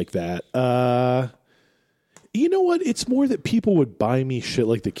shit like that. You know what? It's more that people would buy me shit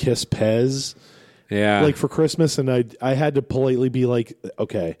like the Kiss Pez. Yeah. Like for Christmas, and I had to politely be like,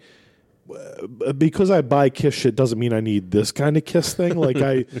 okay, because I buy Kiss shit doesn't mean I need this kind of Kiss thing. Like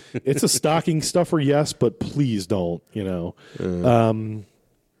it's a stocking stuffer, yes, but please don't, you know.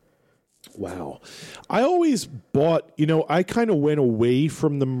 Wow. I always bought, I kind of went away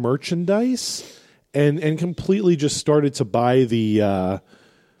from the merchandise and completely just started to buy the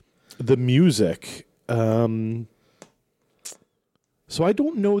music. So I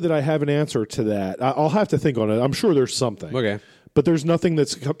don't know that I have an answer to that. I'll have to think on it. I'm sure there's something. Okay. But there's nothing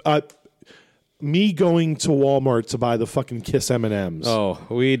that's me going to Walmart to buy the fucking Kiss M&Ms. Oh,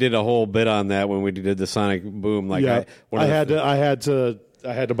 we did a whole bit on that when we did the Sonic Boom. Like, yeah, I had to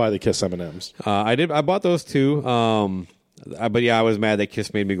buy the Kiss M&Ms. I bought those too. But yeah, I was mad that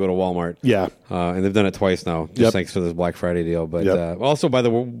Kiss made me go to Walmart. Yeah. And they've done it twice now, just thanks to this Black Friday deal. But also, by the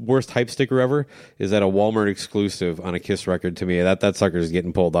worst hype sticker ever is that a Walmart exclusive on a Kiss record to me. That sucker is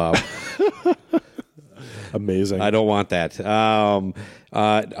getting pulled off. Amazing. I don't want that.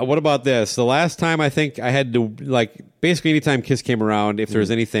 What about this? The last time I think I had to, basically anytime Kiss came around, if there was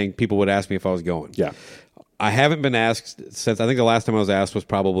anything, people would ask me if I was going. Yeah. I haven't been asked since. I think the last time I was asked was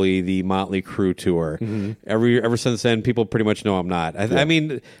probably the Motley Crue tour. Mm-hmm. Ever since then, people pretty much know I'm not. I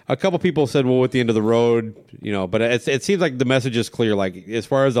mean, a couple people said, "Well, at the end of the road," but it seems like the message is clear. Like as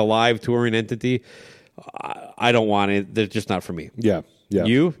far as a live touring entity, I don't want it. They're just not for me. Yeah, yeah.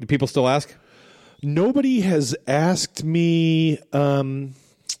 You? Do people still ask? Nobody has asked me.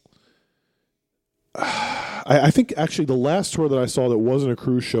 I think actually the last tour that I saw that wasn't a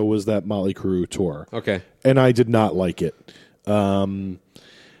cruise show was that Motley Crue tour. Okay. And I did not like it. Nobody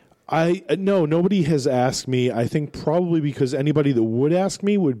has asked me. I think probably because anybody that would ask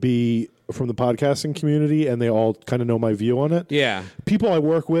me would be from the podcasting community, and they all kind of know my view on it. Yeah. People I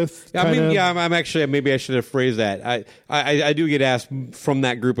work with. I'm actually, maybe I should have phrased that. I do get asked from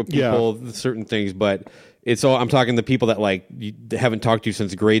that group of people certain things, but it's all, I'm talking the people that haven't talked to you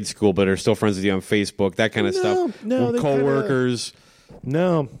since grade school, but are still friends with you on Facebook, that kind of stuff. No, coworkers.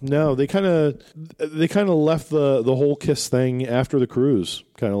 No, they kind of left the whole Kiss thing after the cruise.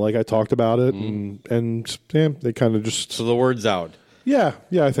 Kind of like I talked about it, and they kind of just. So the word's out. Yeah,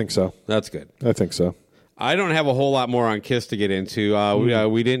 I think so. That's good. I think so. I don't have a whole lot more on Kiss to get into.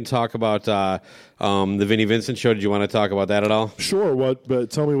 We didn't talk about the Vinnie Vincent show. Did you want to talk about that at all? Sure. But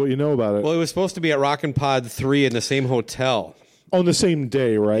tell me what you know about it. Well, it was supposed to be at Rockin' Pod 3 in the same hotel. On the same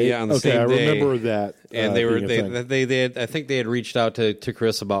day, right? Yeah, on the same day. I remember that. And they had, I think they had reached out to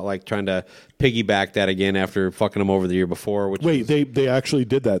Chris about trying to piggyback that again after fucking him over the year before. They actually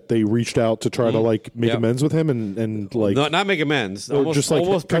did that. They reached out to try to make amends with him and no, not make amends.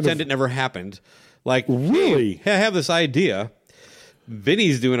 Almost pretend it never happened. Really? Hey, I have this idea.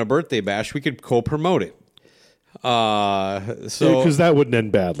 Vinny's doing a birthday bash. We could co-promote it. Because that wouldn't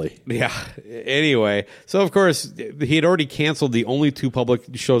end badly. Yeah. Anyway, so of course he had already canceled the only 2 public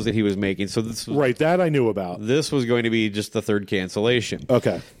shows that he was making. So this was, right, that I knew about. This was going to be just the 3rd cancellation.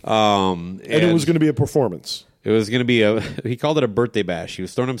 Okay. And it was going to be a performance. It was going to be he called it a birthday bash. He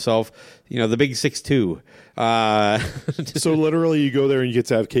was throwing himself, the big 6'2". So literally you go there and you get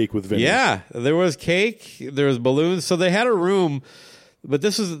to have cake with Vinny. Yeah, there was cake, there was balloons. So they had a room, but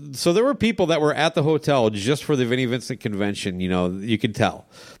there were people that were at the hotel just for the Vinnie Vincent convention. You could tell.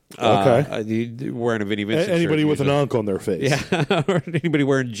 Okay. Wearing a Vinnie Vincent shirt. Anybody with an ankh on their face. Yeah, or anybody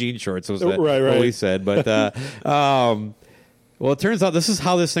wearing jean shorts was right. what he said. But, well, it turns out this is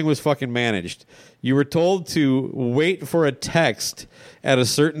how this thing was fucking managed. You were told to wait for a text at a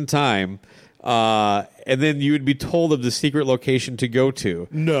certain time And then you would be told of the secret location to go to.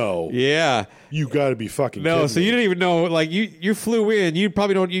 No. Yeah. You got to be fucking No, kidding so me. you didn't even know. Like, you flew in. You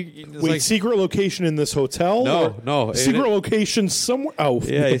probably don't. Wait, secret location in this hotel? No. Secret location somewhere. Oh,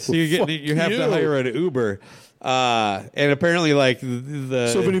 yeah. So you have to hire an Uber. And apparently, like,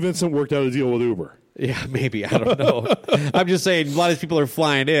 So Vinnie Vincent worked out a deal with Uber. Yeah, maybe. I don't know. I'm just saying, a lot of these people are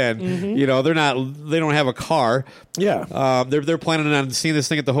flying in. Mm-hmm. You know, they don't have a car. Yeah. They're planning on seeing this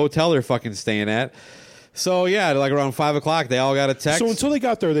thing at the hotel they're fucking staying at. So, yeah, like around 5 o'clock, they all got a text. So until they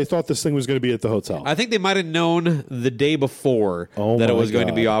got there, they thought this thing was going to be at the hotel. I think they might have known the day before that it was going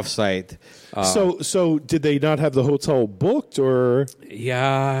to be off-site. So did they not have the hotel booked, or?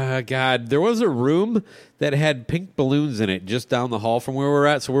 Yeah, God. There was a room that had pink balloons in it just down the hall from where we're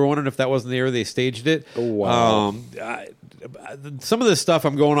at, so we're wondering if that wasn't the area they staged it. Oh, wow. Some of this stuff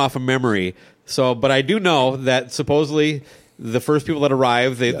I'm going off of memory, but I do know that supposedly the first people that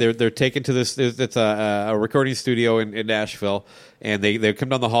arrive, they're taken to this. It's a recording studio in Nashville, and they come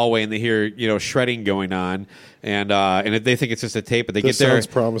down the hallway and they hear shredding going on, and they think it's just a tape, but they This get there. sounds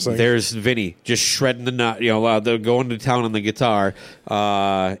promising. There's Vinny just shredding the nut. They're going to town on the guitar,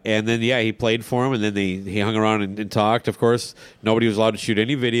 and then he played for him, and then he hung around and talked. Of course, nobody was allowed to shoot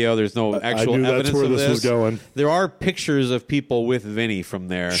any video. There's no actual I knew evidence that's where of this was going. There are pictures of people with Vinny from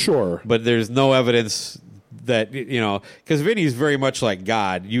there, Sure, but there's no evidence that because Vinny's very much like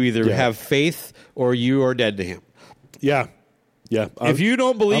God. You either have faith or you are dead to him. Yeah. If you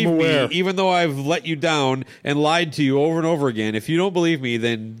don't believe I'm me, aware. even though I've let you down and lied to you over and over again, if you don't believe me,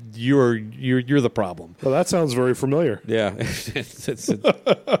 then you're the problem. Well, that sounds very familiar. Yeah.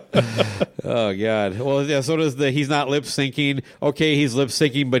 Oh God. Well, yeah. So does he's not lip syncing. Okay, he's lip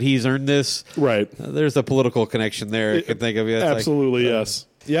syncing, but he's earned this. Right. There's a political connection there. I can think of it. Absolutely, yes.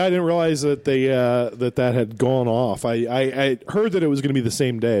 Yeah, I didn't realize that they that had gone off. I heard that it was going to be the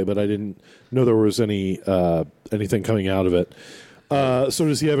same day, but I didn't know there was anything coming out of it. So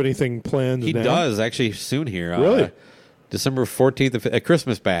does he have anything planned? He now? does actually soon here. Really? December 14th, a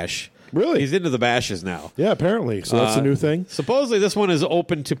Christmas bash. Really? He's into the bashes now. Yeah, apparently. So that's a new thing. Supposedly, this one is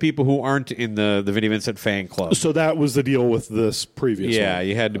open to people who aren't in the Vinnie Vincent fan club. So that was the deal with this previous one. Yeah,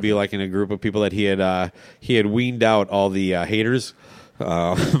 you had to be like in a group of people that he had weaned out all the haters.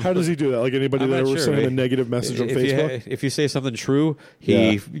 How does he do that? Like anybody that ever sent him a negative message on Facebook? If you say something true,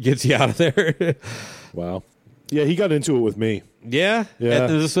 he gets you out of there. Wow. Yeah, he got into it with me. Yeah? Yeah.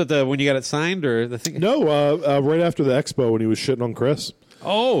 Is this when you got it signed? Or the thing? No, right after the expo when he was shitting on Chris.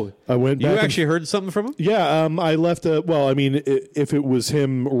 Oh. I went back. You actually heard something from him? Yeah, I left if it was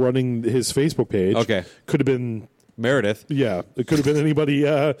him running his Facebook page, okay, could have been Meredith. Yeah, it could have been anybody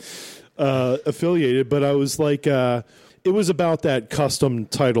affiliated, but I was like, it was about that custom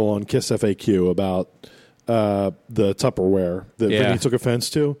title on Kiss FAQ about the Tupperware that Vinny took offense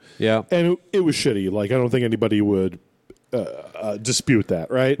to. Yeah. And it was shitty. Like, I don't think anybody would dispute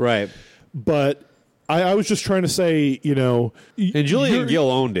that, right? Right. But I was just trying to say, and Julian Gill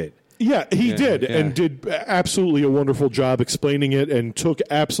owned it. Yeah, he did, and did absolutely a wonderful job explaining it and took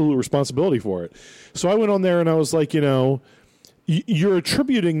absolute responsibility for it. So I went on there and I was like, you're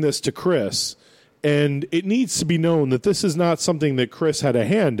attributing this to Chris, and it needs to be known that this is not something that Chris had a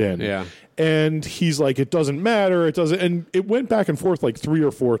hand in. Yeah. And he's like, it doesn't matter. It doesn't. And it went back and forth like 3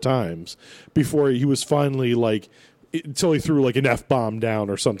 or 4 times before he was finally like, until he threw like an F-bomb down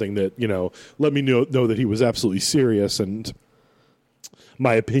or something that, let me know that he was absolutely serious and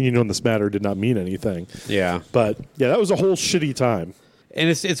my opinion on this matter did not mean anything. Yeah. But yeah, that was a whole shitty time. And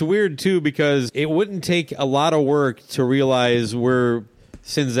it's weird too because it wouldn't take a lot of work to realize where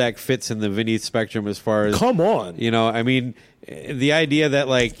Czynszak fits in the Vinny spectrum as far as come on. I mean, the idea that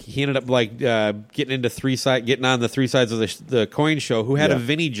like he ended up like getting on the 3 sides of the coin show, who had a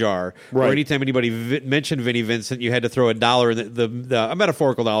Vinny jar, right. Or anytime anybody mentioned Vinnie Vincent, you had to throw $1 in a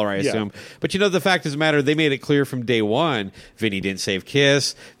metaphorical dollar, I assume. But the fact is, matter, they made it clear from day one, Vinny didn't save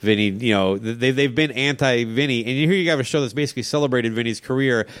Kiss. Vinny, they've been anti-Vinny, and here you have a show that's basically celebrated Vinny's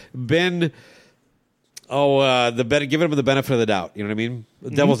career. Giving him the benefit of the doubt. You know what I mean?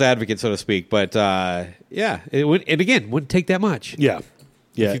 Devil's advocate, so to speak. But it wouldn't take that much. Yeah.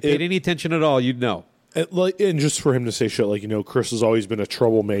 If you paid any attention at all, you'd know. And just for him to say shit like, Chris has always been a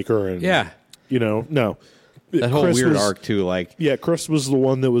troublemaker, and no, that whole Chris weird was, arc too. Like, Chris was the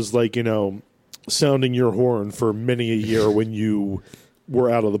one that was like, sounding your horn for many a year when you were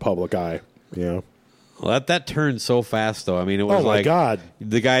out of the public eye. Yeah. Well, that turned so fast, though. I mean, it was my God.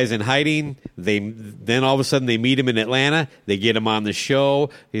 The guy's in hiding. Then all of a sudden they meet him in Atlanta. They get him on the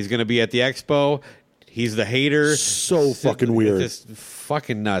show. He's going to be at the expo. He's the hater. So fucking weird. It's just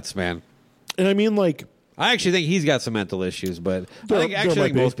fucking nuts, man. And I mean, like, I actually think he's got some mental issues, but I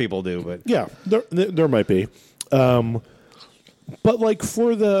think most people do. But yeah, there might be. But like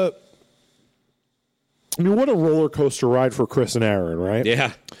for the, I mean, what a roller coaster ride for Chris and Aaron, right?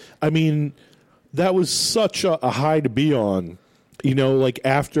 Yeah. I mean, that was such a high to be on, you know, like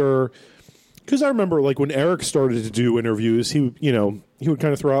after, because I remember like when Eric started to do interviews, he would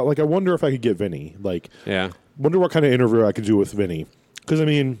kind of throw out like, I wonder if I could get Vinny, like, wonder what kind of interview I could do with Vinny. Because I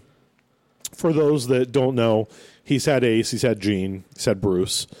mean, for those that don't know, he's had Ace, he's had Gene, he's had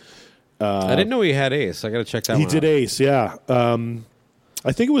Bruce. I didn't know he had Ace. I got to check that one out. He did Ace, yeah.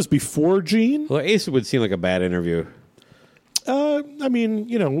 I think it was before Gene. Well, Ace would seem like a bad interview. I mean,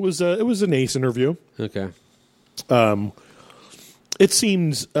 you know, it was an Ace interview. Okay. It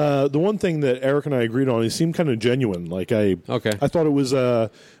seems the one thing that Eric and I agreed on, it seemed kind of genuine. Like I thought it was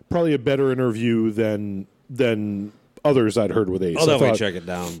probably a better interview than others I'd heard with Ace. I'll definitely check it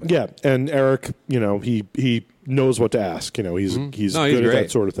down. But. Yeah, and Eric, you know, he knows what to ask. You know, he's good at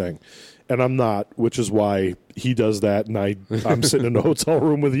that sort of thing. And I'm not, which is why he does that, and I'm sitting in a hotel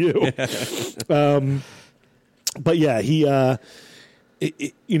room with you. But yeah, he,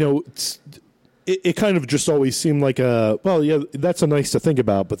 you know, it kind of just always seemed like that's a nice to think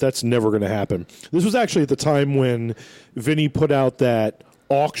about, but that's never going to happen. This was actually at the time when Vinny put out that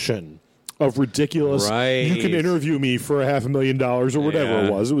auction of ridiculous, you can interview me for $500,000 or whatever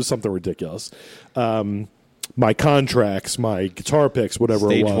it was. It was something ridiculous. My contracts, my guitar picks,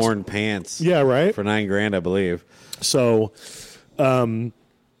 whatever it was. Stage worn pants. Yeah, right? For $9,000, I believe. So,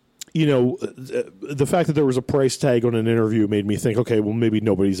 you know, the fact that there was a price tag on an interview made me think, okay, well, maybe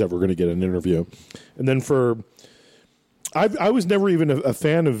nobody's ever going to get an interview. And then I was never even a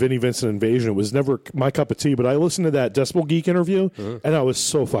fan of Vinnie Vincent Invasion. It was never my cup of tea, but I listened to that Decibel Geek interview, and I was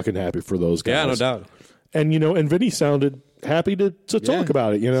so fucking happy for those guys. Yeah, no doubt. And, you know, and Vinny sounded happy to talk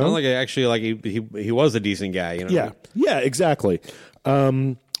about it, you know? Sounded like actually like he was a decent guy, you know? Yeah, yeah, exactly.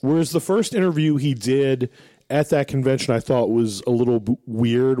 Whereas the first interview he did at that convention I thought was a little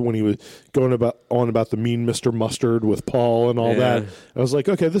weird when he was going on about the mean Mr. Mustard with Paul and all that. I was like,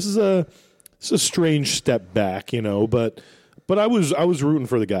 okay, this is a strange step back, you know, but I was rooting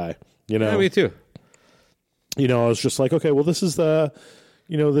for the guy, you know. Yeah, me too. You know, I was just like, okay, well, this is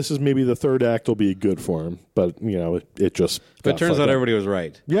maybe the third act will be good for him, but you know, it just. But it turns out everybody was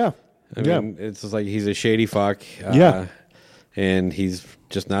right. Yeah, I mean, it's just like he's a shady fuck. And he's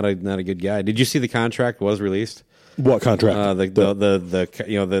just not a good guy. Did you see the contract was released? What contract?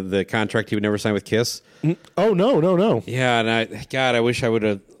 The contract he would never sign with Kiss. Oh no. Yeah, and I wish I would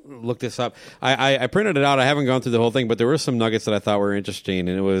have looked this up. I printed it out. I haven't gone through the whole thing, but there were some nuggets that I thought were interesting,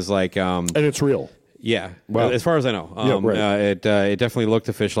 and it was like, and it's real. Yeah, wow. As far as I know, it definitely looked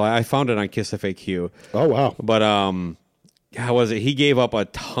official. I found it on Kiss FAQ. Oh wow! But how was it? He gave up a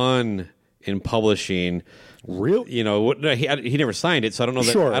ton in publishing. Real? You know, he never signed it, so I don't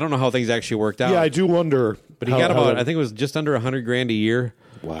know. I don't know how things actually worked out. Yeah, I do wonder. But he got about, I think it was just under $100,000 a year.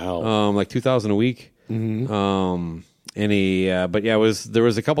 Wow. Like $2,000 a week. Mm-hmm. And he, but yeah, there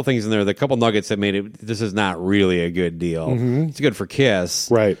was a couple things in there, the couple nuggets that made it. This is not really a good deal. Mm-hmm. It's good for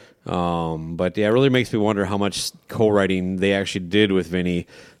Kiss, right? But yeah, it really makes me wonder how much co-writing they actually did with Vinny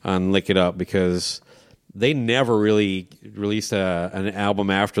on Lick It Up, because they never really released an album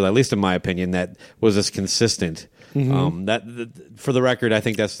after that, at least in my opinion, that was as consistent. Mm-hmm. For the record, I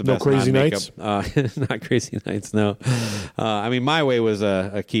think that's the best. No Crazy Nights? Not Crazy Nights, no. I mean, My Way was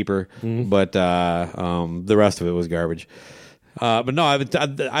a keeper, but the rest of it was garbage. But no, I think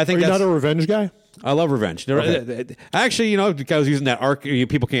Are you not a Revenge guy? I love Revenge. Okay. Actually, you know, because I was using that arc,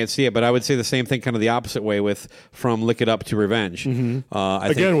 people can't see it, but I would say the same thing kind of the opposite way from Lick It Up to Revenge. Mm-hmm.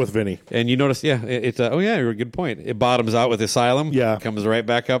 I think with Vinny. And you notice, it's a good point. It bottoms out with Asylum. Yeah. Comes right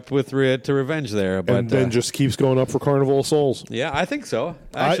back up to Revenge there. But, and then just keeps going up for Carnival of Souls. Yeah, I think so.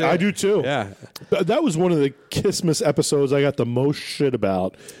 Actually, I do too. Yeah. That was one of the Kissmas episodes I got the most shit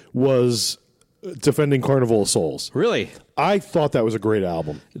about, was defending Carnival of Souls. Really? I thought that was a great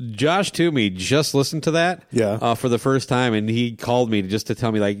album. Josh Toomey just listened to that for the first time, and he called me just to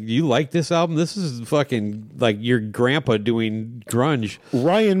tell me, like, you like this album? This is fucking like your grandpa doing grunge.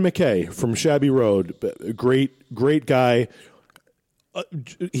 Ryan McKay from Shabby Road, great guy.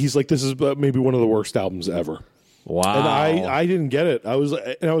 He's like, this is maybe one of the worst albums ever. Wow. And I didn't get it. I was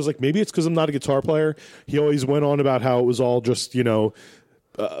like, maybe it's because I'm not a guitar player. He always went on about how it was all just, you know,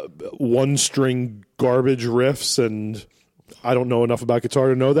 one string garbage riffs, and I don't know enough about guitar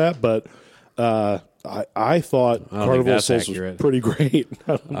to know that, but I thought Carnival that's Souls accurate. was pretty great.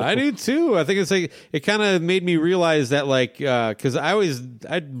 I do too. I think it's like it kind of made me realize that because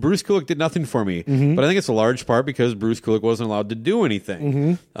Bruce Kulick did nothing for me, but I think it's a large part because Bruce Kulick wasn't allowed to do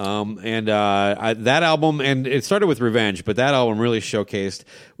anything. That album, and it started with Revenge, but that album really showcased.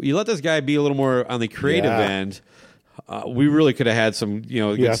 You let this guy be a little more on the creative end. We really could have had some,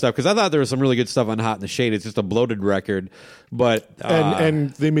 good stuff because I thought there was some really good stuff on Hot in the Shade. It's just a bloated record, but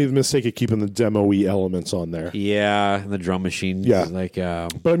and they made the mistake of keeping the demo-y elements on there. Yeah, and the drum machine. Yeah,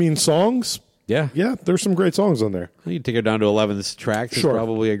 but I mean songs. Yeah, there's some great songs on there. You take it down to 11 tracks. It's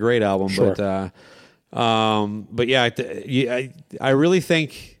probably a great album, but yeah, I really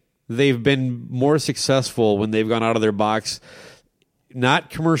think they've been more successful when they've gone out of their box. Not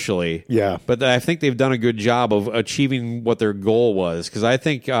commercially, but I think they've done a good job of achieving what their goal was. Because I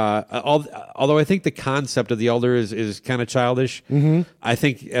think, although I think the concept of The Elder is kind of childish, I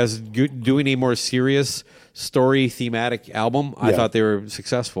think as doing a more serious story thematic album, I thought they were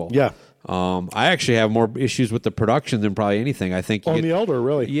successful. Yeah. I actually have more issues with the production than probably anything. I think The Elder,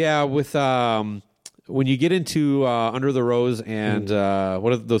 really. Yeah, with when you get into Under the Rose and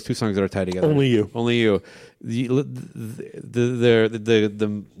what are those two songs that are tied together? Only You. The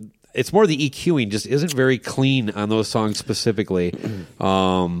it's more the EQing just isn't very clean on those songs specifically.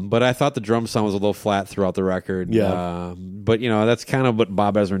 But I thought the drum sound was a little flat throughout the record. Yeah. But that's kind of what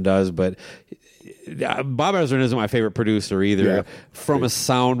Bob Ezrin does. But Bob Ezrin isn't my favorite producer either from a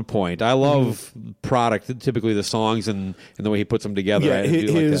sound point. I love product, typically the songs and the way he puts them together. Yeah, I do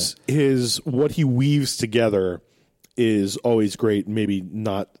like that. his what he weaves together is always great. Maybe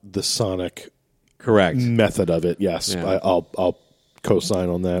not the sonic correct method of it. Yes, I'll co-sign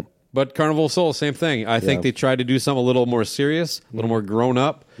on that. But Carnival Soul, same thing. I think they tried to do something a little more serious, a little more grown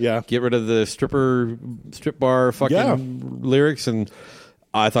up. Yeah, get rid of the strip bar fucking lyrics, and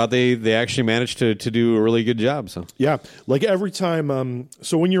I thought they actually managed to do a really good job. So yeah, like every time.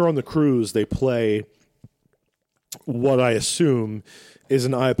 So when you're on the cruise, they play what I assume is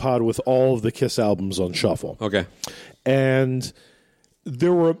an iPod with all of the Kiss albums on shuffle. Okay, and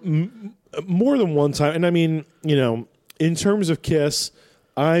there were more than one time, and I mean, in terms of Kiss,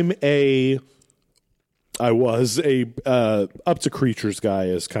 I was a Up to Creatures guy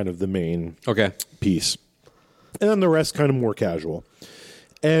as kind of the main piece, and then the rest kind of more casual.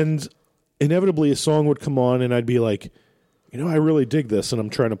 And inevitably, a song would come on, and I'd be like, I really dig this, and I'm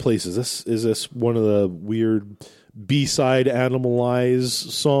trying to place is this one of the weird B-side Animalize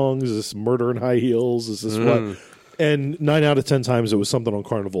songs? Is this Murder in High Heels? Is this what? And 9 out of 10 times, it was something on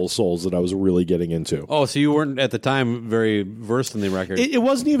Carnival of Souls that I was really getting into. Oh, so you weren't at the time very versed in the record? It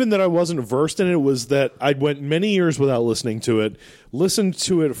wasn't even that I wasn't versed in it. It was that I went many years without listening to it, listened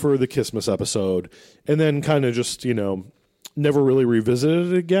to it for the Kissmas episode, and then kind of just, never really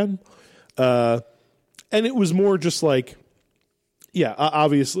revisited it again. And it was more just like,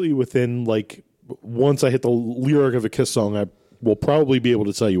 obviously within once I hit the lyric of a Kiss song, I will probably be able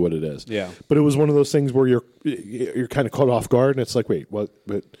to tell you what it is. Yeah. But it was one of those things where you're kind of caught off guard, and it's like, wait, what?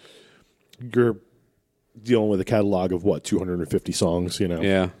 But you're dealing with a catalog of 250 songs,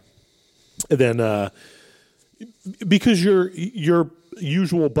 Yeah. And then because your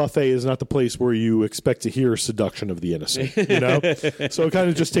usual buffet is not the place where you expect to hear Seduction of the Innocent, so it kind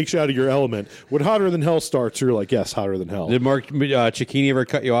of just takes you out of your element. When Hotter Than Hell starts, you're like, yes, Hotter Than Hell. Did Mark Cicchini ever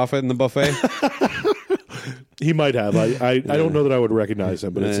cut you off in the buffet? He might have. I don't know that I would recognize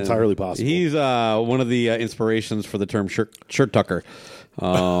him, but it's entirely possible. He's one of the inspirations for the term shirt tucker.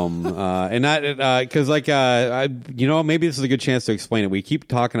 And not because maybe this is a good chance to explain it. We keep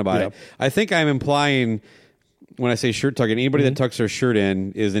talking about it. I think I'm implying when I say shirt tucking, anybody that tucks their shirt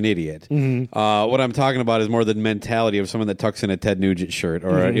in is an idiot. What I'm talking about is more the mentality of someone that tucks in a Ted Nugent shirt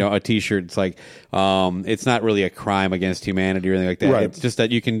or a T-shirt. It's like it's not really a crime against humanity or anything like that. Right. It's just that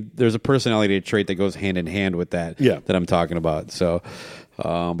there's a personality trait that goes hand in hand with that. That I'm talking about. So.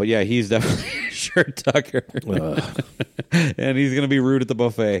 But yeah, he's definitely a shirt tucker, and he's going to be rude at the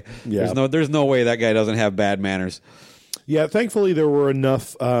buffet. Yeah. There's no way that guy doesn't have bad manners. Yeah, thankfully there were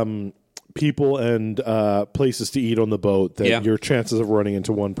enough people and places to eat on the boat that your chances of running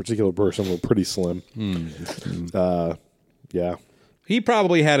into one particular person were pretty slim. Yeah. He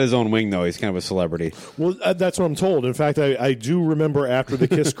probably had his own wing, though. He's kind of a celebrity. Well, that's what I'm told. In fact, I do remember after the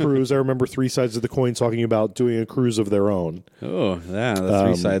Kiss cruise, I remember Three Sides of the Coin talking about doing a cruise of their own. Oh, yeah, the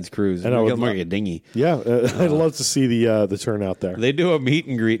Three Sides cruise. And I would like a dinghy. Yeah, I'd love to see the turnout there. They do a meet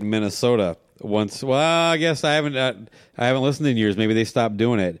and greet in Minnesota once. Well, I guess I haven't listened in years. Maybe they stopped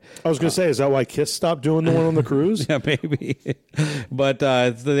doing it. I was going to say, is that why Kiss stopped doing the one on the cruise? Yeah, maybe. But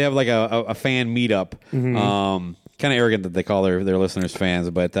they have like a fan meetup. Kind of arrogant that they call their listeners fans,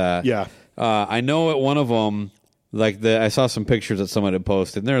 but I know at one of them, like I saw some pictures that someone had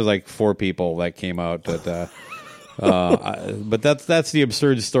posted, and there was like 4 people that came out. But that's the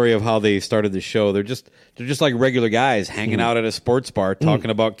absurd story of how they started the show. They're just like regular guys hanging out at a sports bar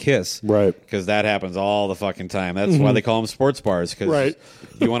talking about Kiss, right? Because that happens all the fucking time. That's why they call them sports bars. Because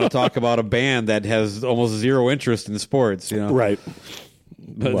you want to talk about a band that has almost zero interest in sports, right?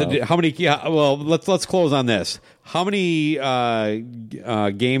 But how many? Yeah, well, let's close on this. How many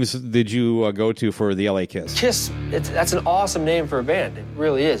games did you go to for the LA Kiss? Kiss. That's an awesome name for a band. It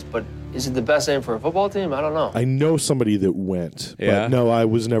really is. But is it the best name for a football team? I don't know. I know somebody that went, Yeah. but no, I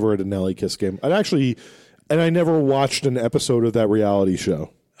was never at an LA Kiss game. I never watched an episode of that reality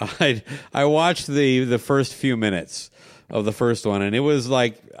show. I watched the first few minutes of the first one, and it was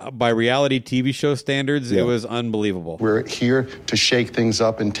like, by reality TV show standards, it was unbelievable. We're here to shake things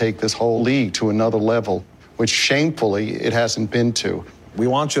up and take this whole league to another level, which shamefully it hasn't been to. We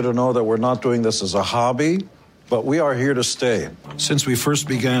want you to know that we're not doing this as a hobby, but we are here to stay. Since we first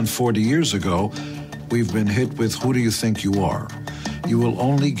began 40 years ago, we've been hit with who do you think you are? You will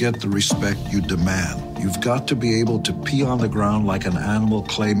only get the respect you demand. You've got to be able to pee on the ground like an animal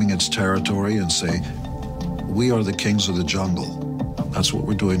claiming its territory and say, we are the kings of the jungle. That's what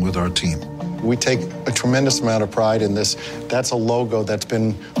we're doing with our team. We take a tremendous amount of pride in this. That's a logo that's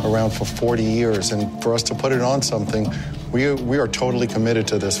been around for 40 years, and for us to put it on something, we are totally committed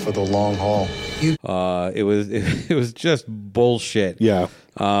to this for the long haul. It was just bullshit. Yeah.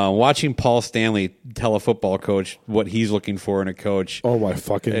 Watching Paul Stanley tell a football coach what he's looking for in a coach. Oh my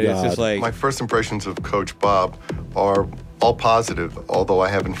fucking God! It's just like, my first impressions of Coach Bob are all positive, although I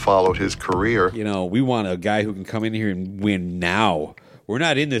haven't followed his career. We want a guy who can come in here and win now. We're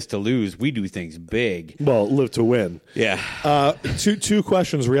not in this to lose. We do things big. Well, live to win. Yeah. Two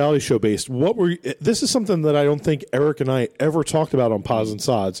questions, reality show based. This is something that I don't think Eric and I ever talked about on Pods and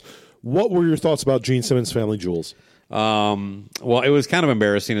Sods. What were your thoughts about Gene Simmons' Family Jewels? Well, it was kind of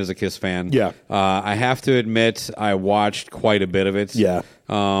embarrassing as a Kiss fan. Yeah. I have to admit, I watched quite a bit of it. Yeah.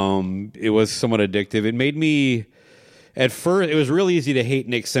 It was somewhat addictive. It made me... At first, it was really easy to hate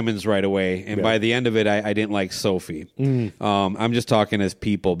Nick Simmons right away, and by the end of it, I didn't like Sophie. I'm just talking as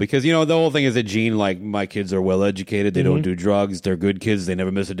people, because the whole thing is that Gene, like, my kids are well educated, they don't do drugs, they're good kids, they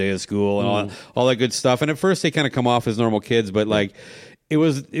never miss a day of school, and all that good stuff. And at first, they kind of come off as normal kids, but like, it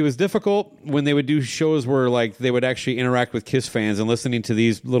was difficult when they would do shows where like they would actually interact with Kiss fans, and listening to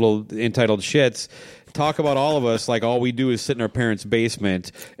these little entitled shits talk about all of us like all we do is sit in our parents'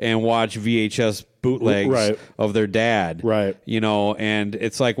 basement and watch VHS bootlegs of their dad, right? And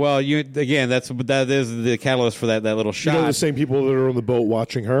it's like, well, that is the catalyst for that little shot. The same people that are on the boat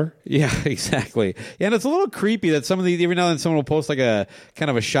watching her. Yeah, exactly. Yeah, and it's a little creepy that some of these, every now and then someone will post like a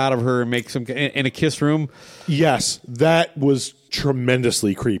kind of a shot of her and make some in a Kiss room. Yes, that was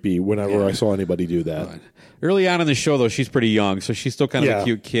tremendously creepy whenever I saw anybody do that. Early on in the show, though, she's pretty young, so she's still kind of a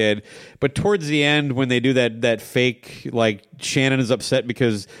cute kid. But towards the end, when they do that fake, like, Shannon is upset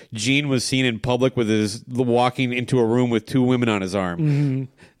because Gene was seen in public with walking into a room with 2 women on his arm.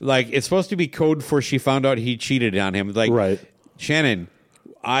 Like, it's supposed to be code for she found out he cheated on him. Like, Shannon,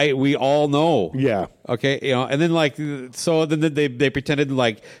 we all know. Yeah. Okay, and then like, so then they pretended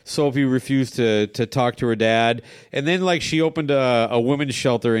like Sophie refused to talk to her dad, and then like she opened a women's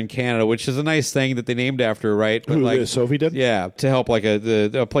shelter in Canada, which is a nice thing that they named after her, right? But like Sophie did, yeah, to help like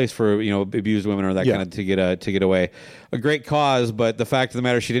a place for abused women or that kind of to get away. A great cause, but the fact of the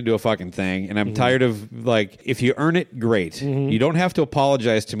matter, she didn't do a fucking thing, and I'm tired of like, if you earn it, great. You don't have to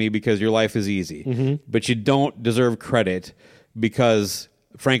apologize to me because your life is easy, but you don't deserve credit because.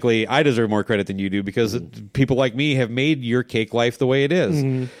 Frankly, I deserve more credit than you do because people like me have made your cake life the way it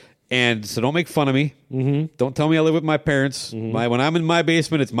is. And so don't make fun of me. Don't tell me I live with my parents. When I'm in my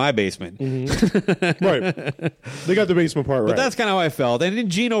basement, it's my basement. Right. They got the basement part right. But that's kind of how I felt. And in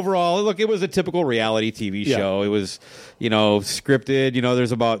Gene overall, look, it was a typical reality TV show. It was, scripted.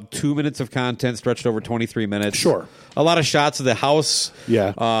 There's about 2 minutes of content stretched over 23 minutes. Sure. A lot of shots of the house.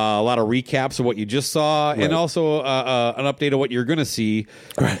 Yeah. A lot of recaps of what you just saw. And also an update of what you're going to see.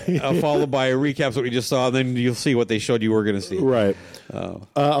 Followed by recaps of what you just saw. And then you'll see what they showed you were going to see. Right.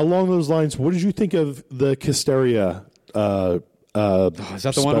 Along those lines, what did you think of the Kisteria? Is that the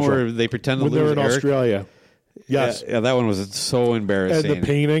special? one where they pretend to when lose they're in Eric? Australia? Yes. Yeah, that one was so embarrassing. And the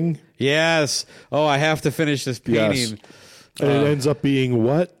painting? Yes. Oh, I have to finish this painting. Yes. And it ends up being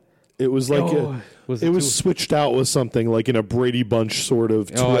what? It was like it was switched out with something like in a Brady Bunch sort of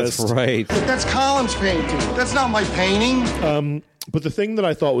twist. Oh, that's right. But that's Colin's painting. That's not my painting. But the thing that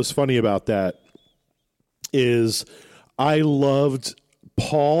I thought was funny about that is I loved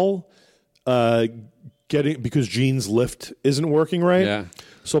Paul because Gene's lift isn't working right. Yeah.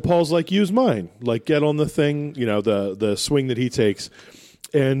 So Paul's like, use mine. Like, get on the thing, the swing that he takes.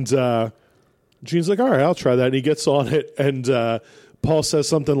 And Gene's like, all right, I'll try that. And he gets on it. And Paul says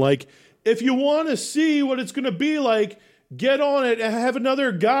something like, if you want to see what it's going to be like, get on it and have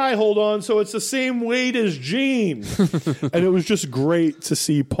another guy hold on so it's the same weight as Gene. And it was just great to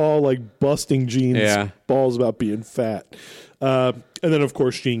see Paul like busting Gene's balls about being fat. And then, of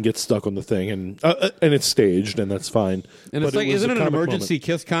course, Gene gets stuck on the thing, and it's staged, and that's fine. And it's like, isn't it an emergency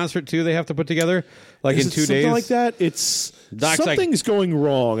Kiss concert, too, they have to put together? Like in 2 days? Something like that? Something's going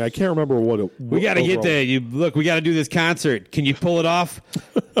wrong. I can't remember what we got to get there. We got to do this concert. Can you pull it off?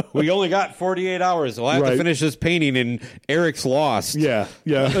 We only got 48 hours. We'll have to finish this painting, and Eric's lost. Yeah.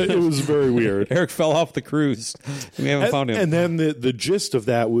 It was very weird. Eric fell off the cruise. We haven't found him. And then the gist of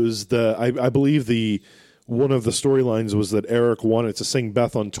that was I believe one of the storylines was that Eric wanted to sing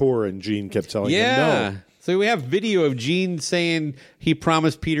Beth on tour, and Gene kept telling him no. So we have video of Gene saying he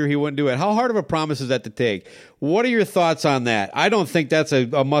promised Peter he wouldn't do it. How hard of a promise is that to take? What are your thoughts on that? I don't think that's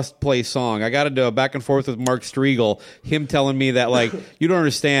a must-play song. I got into a back and forth with Mark Striegel, him telling me that, like, you don't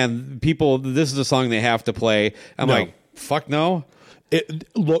understand, people, this is a song they have to play. I'm like, fuck no.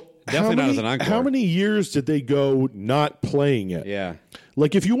 Look, definitely not as an encore. How many years did they go not playing it? Yeah.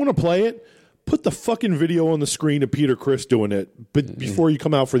 Like, if you want to play it, put the fucking video on the screen of Peter Criss doing it before you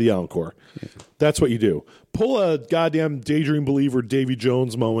come out for the encore. That's what you do. Pull a goddamn Daydream Believer Davy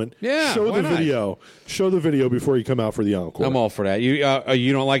Jones moment. Yeah, Show the video. Show the video before you come out for the encore. I'm all for that. You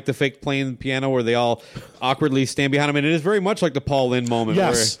don't like the fake playing piano where they all awkwardly stand behind him? And it is very much like the Paul Lynde moment.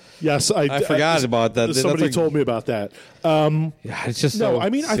 Yes. I forgot about that. Somebody told me about that. It's just so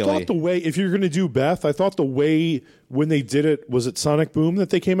silly. I thought the way, if you're going to do Beth, I thought the way when they did it, was it Sonic Boom that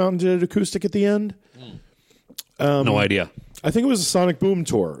they came out and did it acoustic at the end? No idea. I think it was a Sonic Boom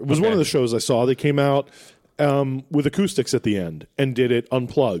tour. It was one of the shows I saw. They came out with acoustics at the end and did it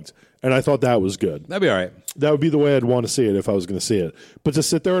unplugged. And I thought that was good. That'd be all right. That would be the way I'd want to see it if I was going to see it. But to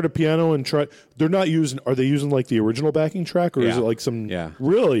sit there at a piano and try, are they using like the original backing track, or is it like some? Yeah,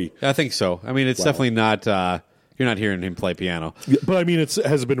 really? I think so. I mean, it's definitely not. You're not hearing him play piano. Yeah, but I mean, has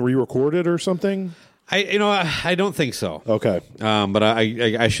it been re-recorded or something? I don't think so. Okay, but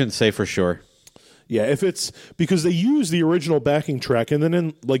I shouldn't say for sure. Yeah, if it's because they use the original backing track, and then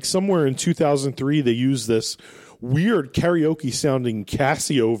in like somewhere in 2003 they used this weird karaoke sounding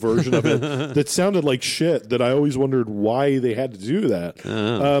Casio version of it that sounded like shit, that I always wondered why they had to do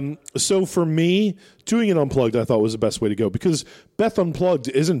that. So for me, doing it unplugged I thought was the best way to go, because Beth Unplugged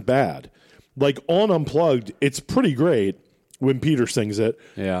isn't bad. Like on Unplugged, it's pretty great when Peter sings it.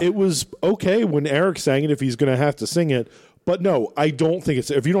 Yeah. It was okay when Eric sang it if he's going to have to sing it. But no, I don't think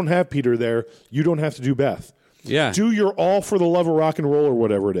if you don't have Peter there, you don't have to do Beth. Yeah. Do your All for the Love of Rock and Roll or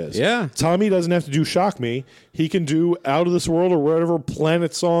whatever it is. Yeah. Tommy doesn't have to do Shock Me. He can do Out of This World or whatever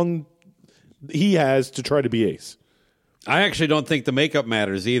Planet song he has to try to be Ace. I actually don't think the makeup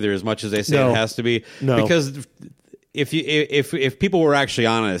matters either as much as they say it has to be. No. Because if people were actually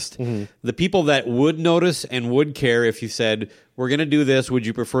honest, the people that would notice and would care if you said, we're going to do this, would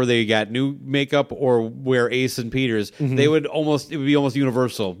you prefer they got new makeup or wear Ace and Peter's? It would be almost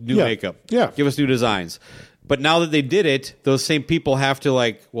universal, new makeup. Yeah. Give us new designs. But now that they did it, those same people have to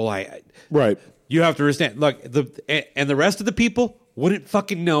right. You have to understand. Look, the rest of the people wouldn't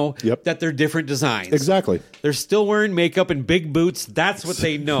fucking know that they're different designs. Exactly. They're still wearing makeup and big boots. That's what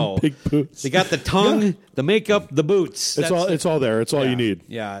they know. Big boots. They got the tongue, the makeup, the boots. It's all there. It's all you need.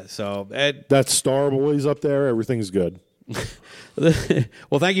 Yeah. So that Star Boys up there, everything's good.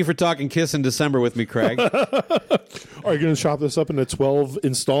 Well, thank you for talking Kiss in December with me, Craig. Are you going to chop this up into 12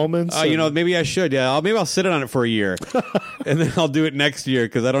 installments? Maybe I should. Yeah, maybe I'll sit on it for a year, and then I'll do it next year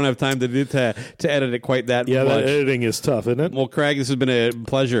because I don't have time to edit it quite that much. Yeah, that editing is tough, isn't it? Well, Craig, this has been a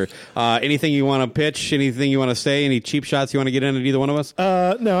pleasure. Anything you want to pitch? Anything you want to say? Any cheap shots you want to get in at either one of us?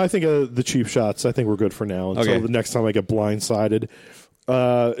 No, I think the cheap shots, I think we're good for now until the next time I get blindsided.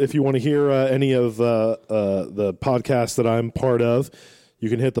 If you want to hear any of the podcasts that I'm part of, you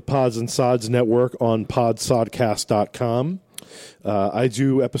can hit the Pods and Sods network on podsodcast.com. I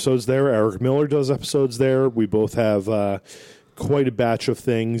do episodes there. Eric Miller does episodes there. We both have quite a batch of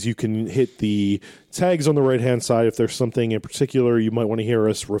things. You can hit the tags on the right-hand side if there's something in particular you might want to hear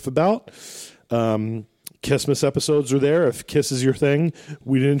us riff about. Kissmas episodes are there. If Kiss is your thing,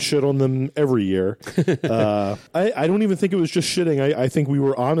 we didn't shit on them every year. I don't even think it was just shitting. I think we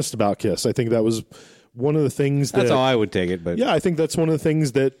were honest about Kiss. I think that was one of the things that's how I would take it. But yeah, I think that's one of the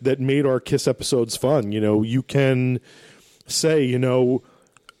things that made our Kiss episodes fun. You can say,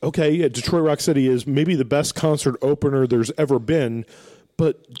 okay, Detroit Rock City is maybe the best concert opener there's ever been,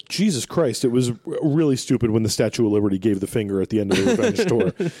 But Jesus Christ, it was really stupid when the Statue of Liberty gave the finger at the end of the Revenge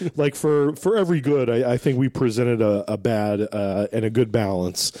tour. Like for every good, I think we presented a bad and a good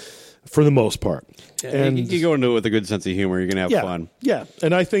balance for the most part. And you go into it with a good sense of humor. You're going to have fun. Yeah,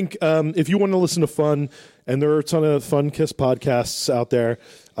 and I think if you want to listen to fun, and there are a ton of fun Kiss podcasts out there,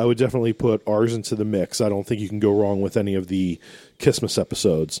 I would definitely put ours into the mix. I don't think you can go wrong with any of the Kissmas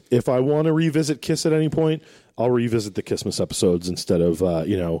episodes. If I want to revisit Kiss at any point, I'll revisit the Kissmas episodes instead of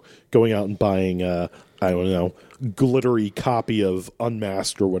going out and buying glittery copy of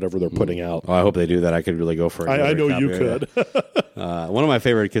Unmasked or whatever they're putting out. Oh, I hope they do that. I could really go for it. I know you could. One of my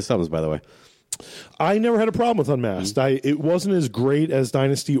favorite Kiss albums, by the way. I never had a problem with Unmasked. It wasn't as great as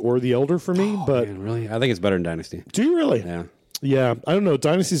Dynasty or The Elder for me, but man, really, I think it's better than Dynasty. Do you really? Yeah. Yeah, I don't know.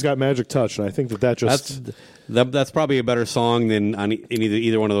 Dynasty's got magic touch, and I think that just that's probably a better song than on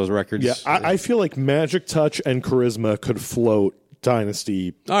either one of those records. Yeah, I feel like magic touch and charisma could float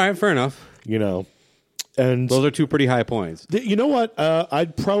Dynasty. All right, fair enough. And those are two pretty high points. You know what?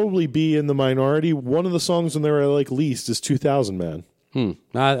 I'd probably be in the minority. One of the songs in there I like least is 2000 Man.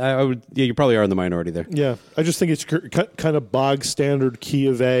 I would. Yeah, you probably are in the minority there. Yeah, I just think it's kind of bog standard key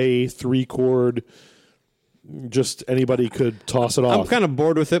of A, 3-chord. Just anybody could toss it off. I'm kind of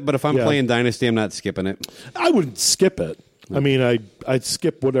bored with it, but if I'm playing Dynasty, I'm not skipping it. I wouldn't skip it. I mean, I'd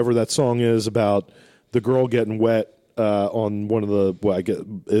skip whatever that song is about the girl getting wet on one of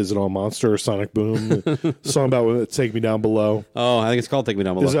the, is it on Monster or Sonic Boom? Song about Take Me Down Below. Oh, I think it's called Take Me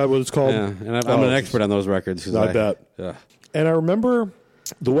Down Below. Is that what it's called? Yeah, and I'm an expert on those records. I bet. And I remember,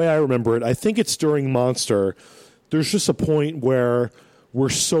 the way I remember it, I think it's during Monster, there's just a point where we're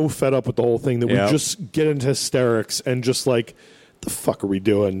so fed up with the whole thing that we just get into hysterics and just like, the fuck are we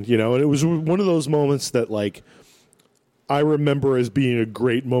doing? And it was one of those moments that like I remember as being a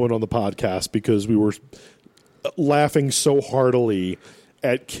great moment on the podcast because we were laughing so heartily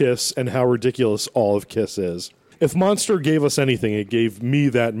at Kiss and how ridiculous all of Kiss is. If Monster gave us anything, it gave me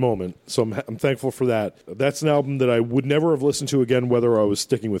that moment. So I'm thankful for that. That's an album that I would never have listened to again, whether I was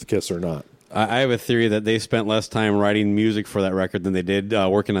sticking with Kiss or not. I have a theory that they spent less time writing music for that record than they did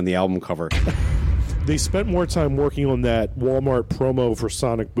working on the album cover. They spent more time working on that Walmart promo for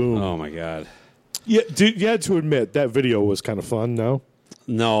Sonic Boom. Oh, my God. Yeah, you had to admit, that video was kind of fun, no?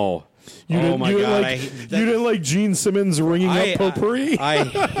 No. You didn't like Gene Simmons ringing up Potpourri? I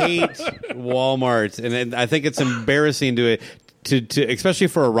hate Walmart, and I think it's embarrassing to especially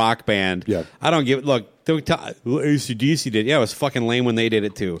for a rock band. Yeah. I don't give... Look, AC/DC did. Yeah, it was fucking lame when they did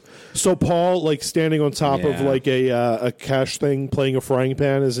it too. So Paul, like standing on top of like a cash thing, playing a frying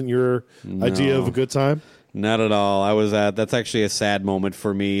pan, isn't your idea of a good time? Not at all. That's actually a sad moment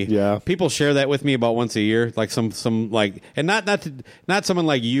for me. Yeah. People share that with me about once a year, like some like, and not someone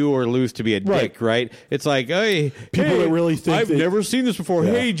like you or Luce to be a dick, right? It's like, hey, people that really think I've never seen this before.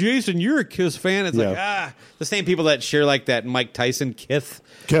 Yeah. Hey, Jason, you're a Kiss fan. It's like, the same people that share like that Mike Tyson Kith,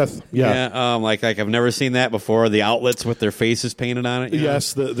 yeah. Like I've never seen that before. The outlets with their faces painted on it.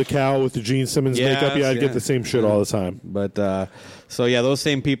 Yes, the cow with the Gene Simmons makeup. Yeah, I'd get the same shit all the time. But so yeah, those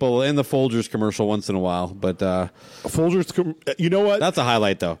same people in the Folgers commercial once in a while. But Folgers, you know what? That's a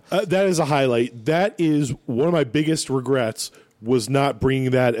highlight, though. That is a highlight. That is one of my biggest regrets. Was not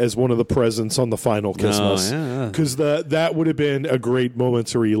bringing that as one of the presents on the final Kissmas, because that would have been a great moment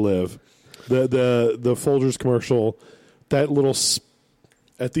to relive. The Folgers commercial, that little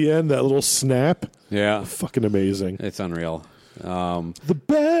at the end, that little snap, fucking amazing. It's unreal. The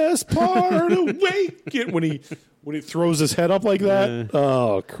best part of waking when he throws his head up like that.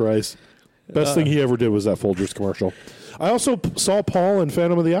 Oh Christ! Best thing he ever did was that Folgers commercial. I also saw Paul in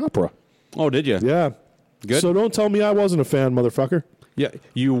Phantom of the Opera. Oh, did you? Yeah. Good. So don't tell me I wasn't a fan, motherfucker. Yeah,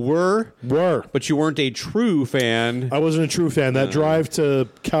 you were, but you weren't a true fan. I wasn't a true fan. That drive to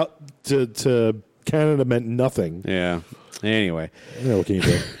Canada meant nothing. Yeah. Anyway, what can you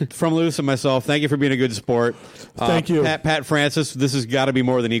do? From Luce and myself, thank you for being a good sport. Thank you, Pat Francis. This has got to be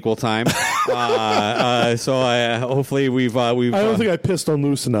more than equal time. So hopefully we've. I don't think I pissed on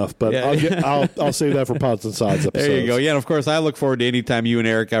Luce enough, but I'll save that for Pods and Sides episodes. There you go. Yeah, and of course I look forward to any time you and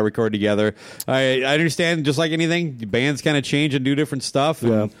Eric record together. I understand, just like anything, bands kind of change and do different stuff.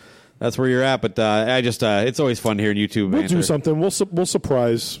 Yeah. And that's where you're at. But it's always fun hearing you two. We'll do something. We'll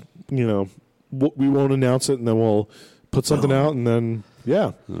surprise. We won't announce it, and then we'll put something out, and then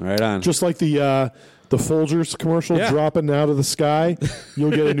right on. Just like the Folgers commercial dropping out of the sky,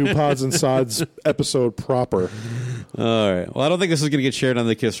 you'll get a new Pods and Sods episode proper. All right. Well, I don't think this is going to get shared on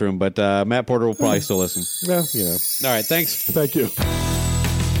the Kiss Room, but Matt Porter will probably still listen. Yeah, All right. Thanks. Thank you.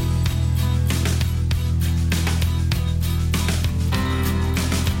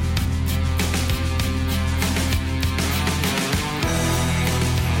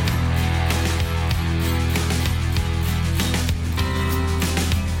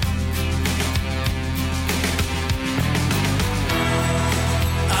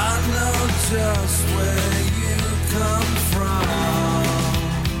 just where you come from.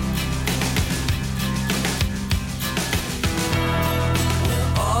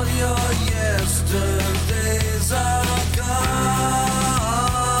 Where all your yesterdays are gone.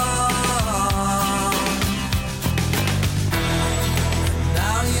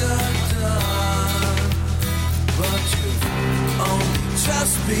 Now you're done, but you've only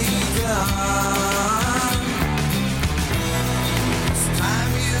just begun. It's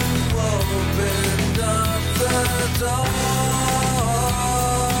time you opened up the door,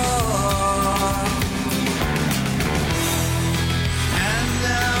 and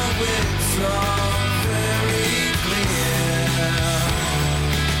now it's all very clear.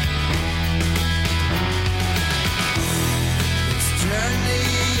 This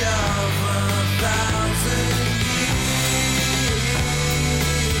journey of 1,000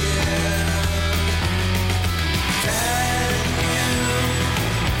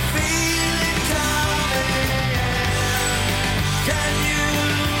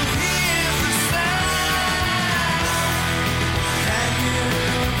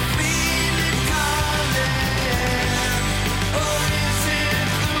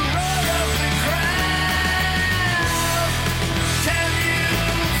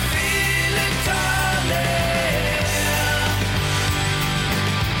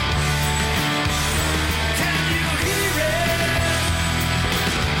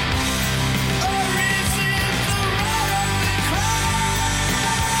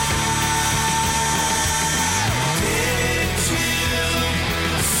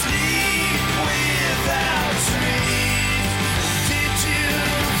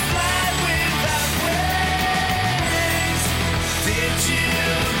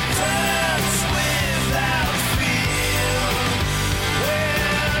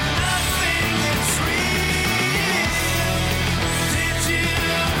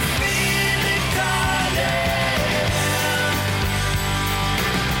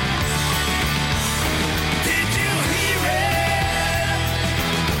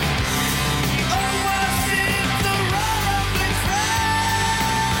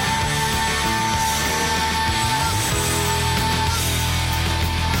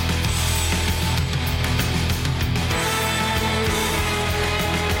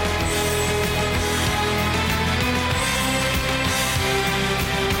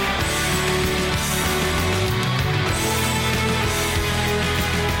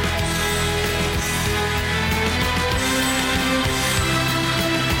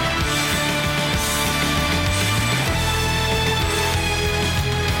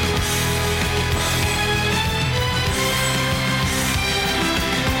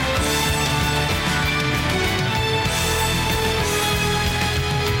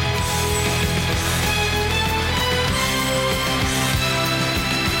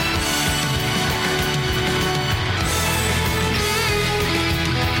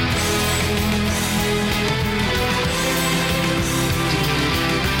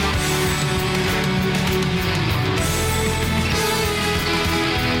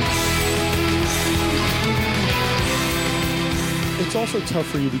 It's also tough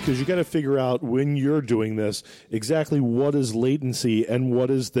for you because you got to figure out when you're doing this exactly what is latency and what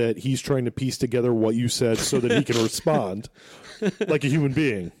is that he's trying to piece together what you said so that he can respond like a human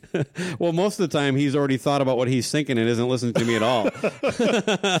being. Well, most of the time he's already thought about what he's thinking and isn't listening to me at all.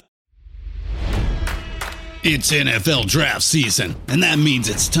 It's NFL draft season, and that means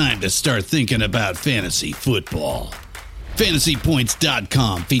it's time to start thinking about fantasy football.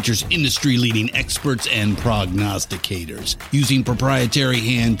 FantasyPoints.com features industry-leading experts and prognosticators using proprietary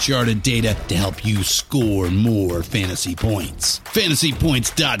hand-charted data to help you score more fantasy points.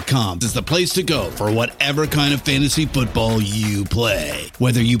 FantasyPoints.com is the place to go for whatever kind of fantasy football you play.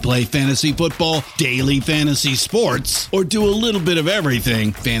 Whether you play fantasy football, daily fantasy sports, or do a little bit of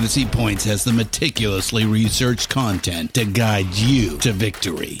everything, Fantasy Points has the meticulously researched content to guide you to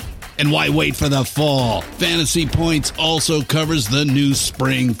victory. And why wait for the fall? Fantasy Points also covers the new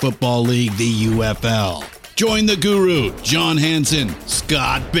spring football league, the UFL. Join the guru, John Hansen,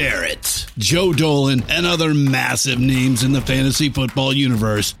 Scott Barrett, Joe Dolan, and other massive names in the fantasy football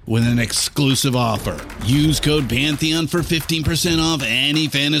universe with an exclusive offer. Use code Pantheon for 15% off any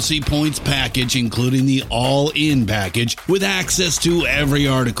Fantasy Points package, including the all-in package, with access to every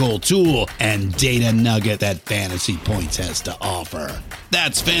article, tool, and data nugget that Fantasy Points has to offer.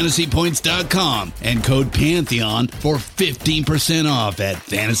 That's FantasyPoints.com and code Pantheon for 15% off at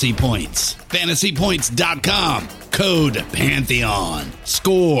Fantasy Points. FantasyPoints.com, code Pantheon.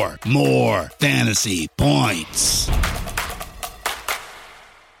 Score more fantasy points.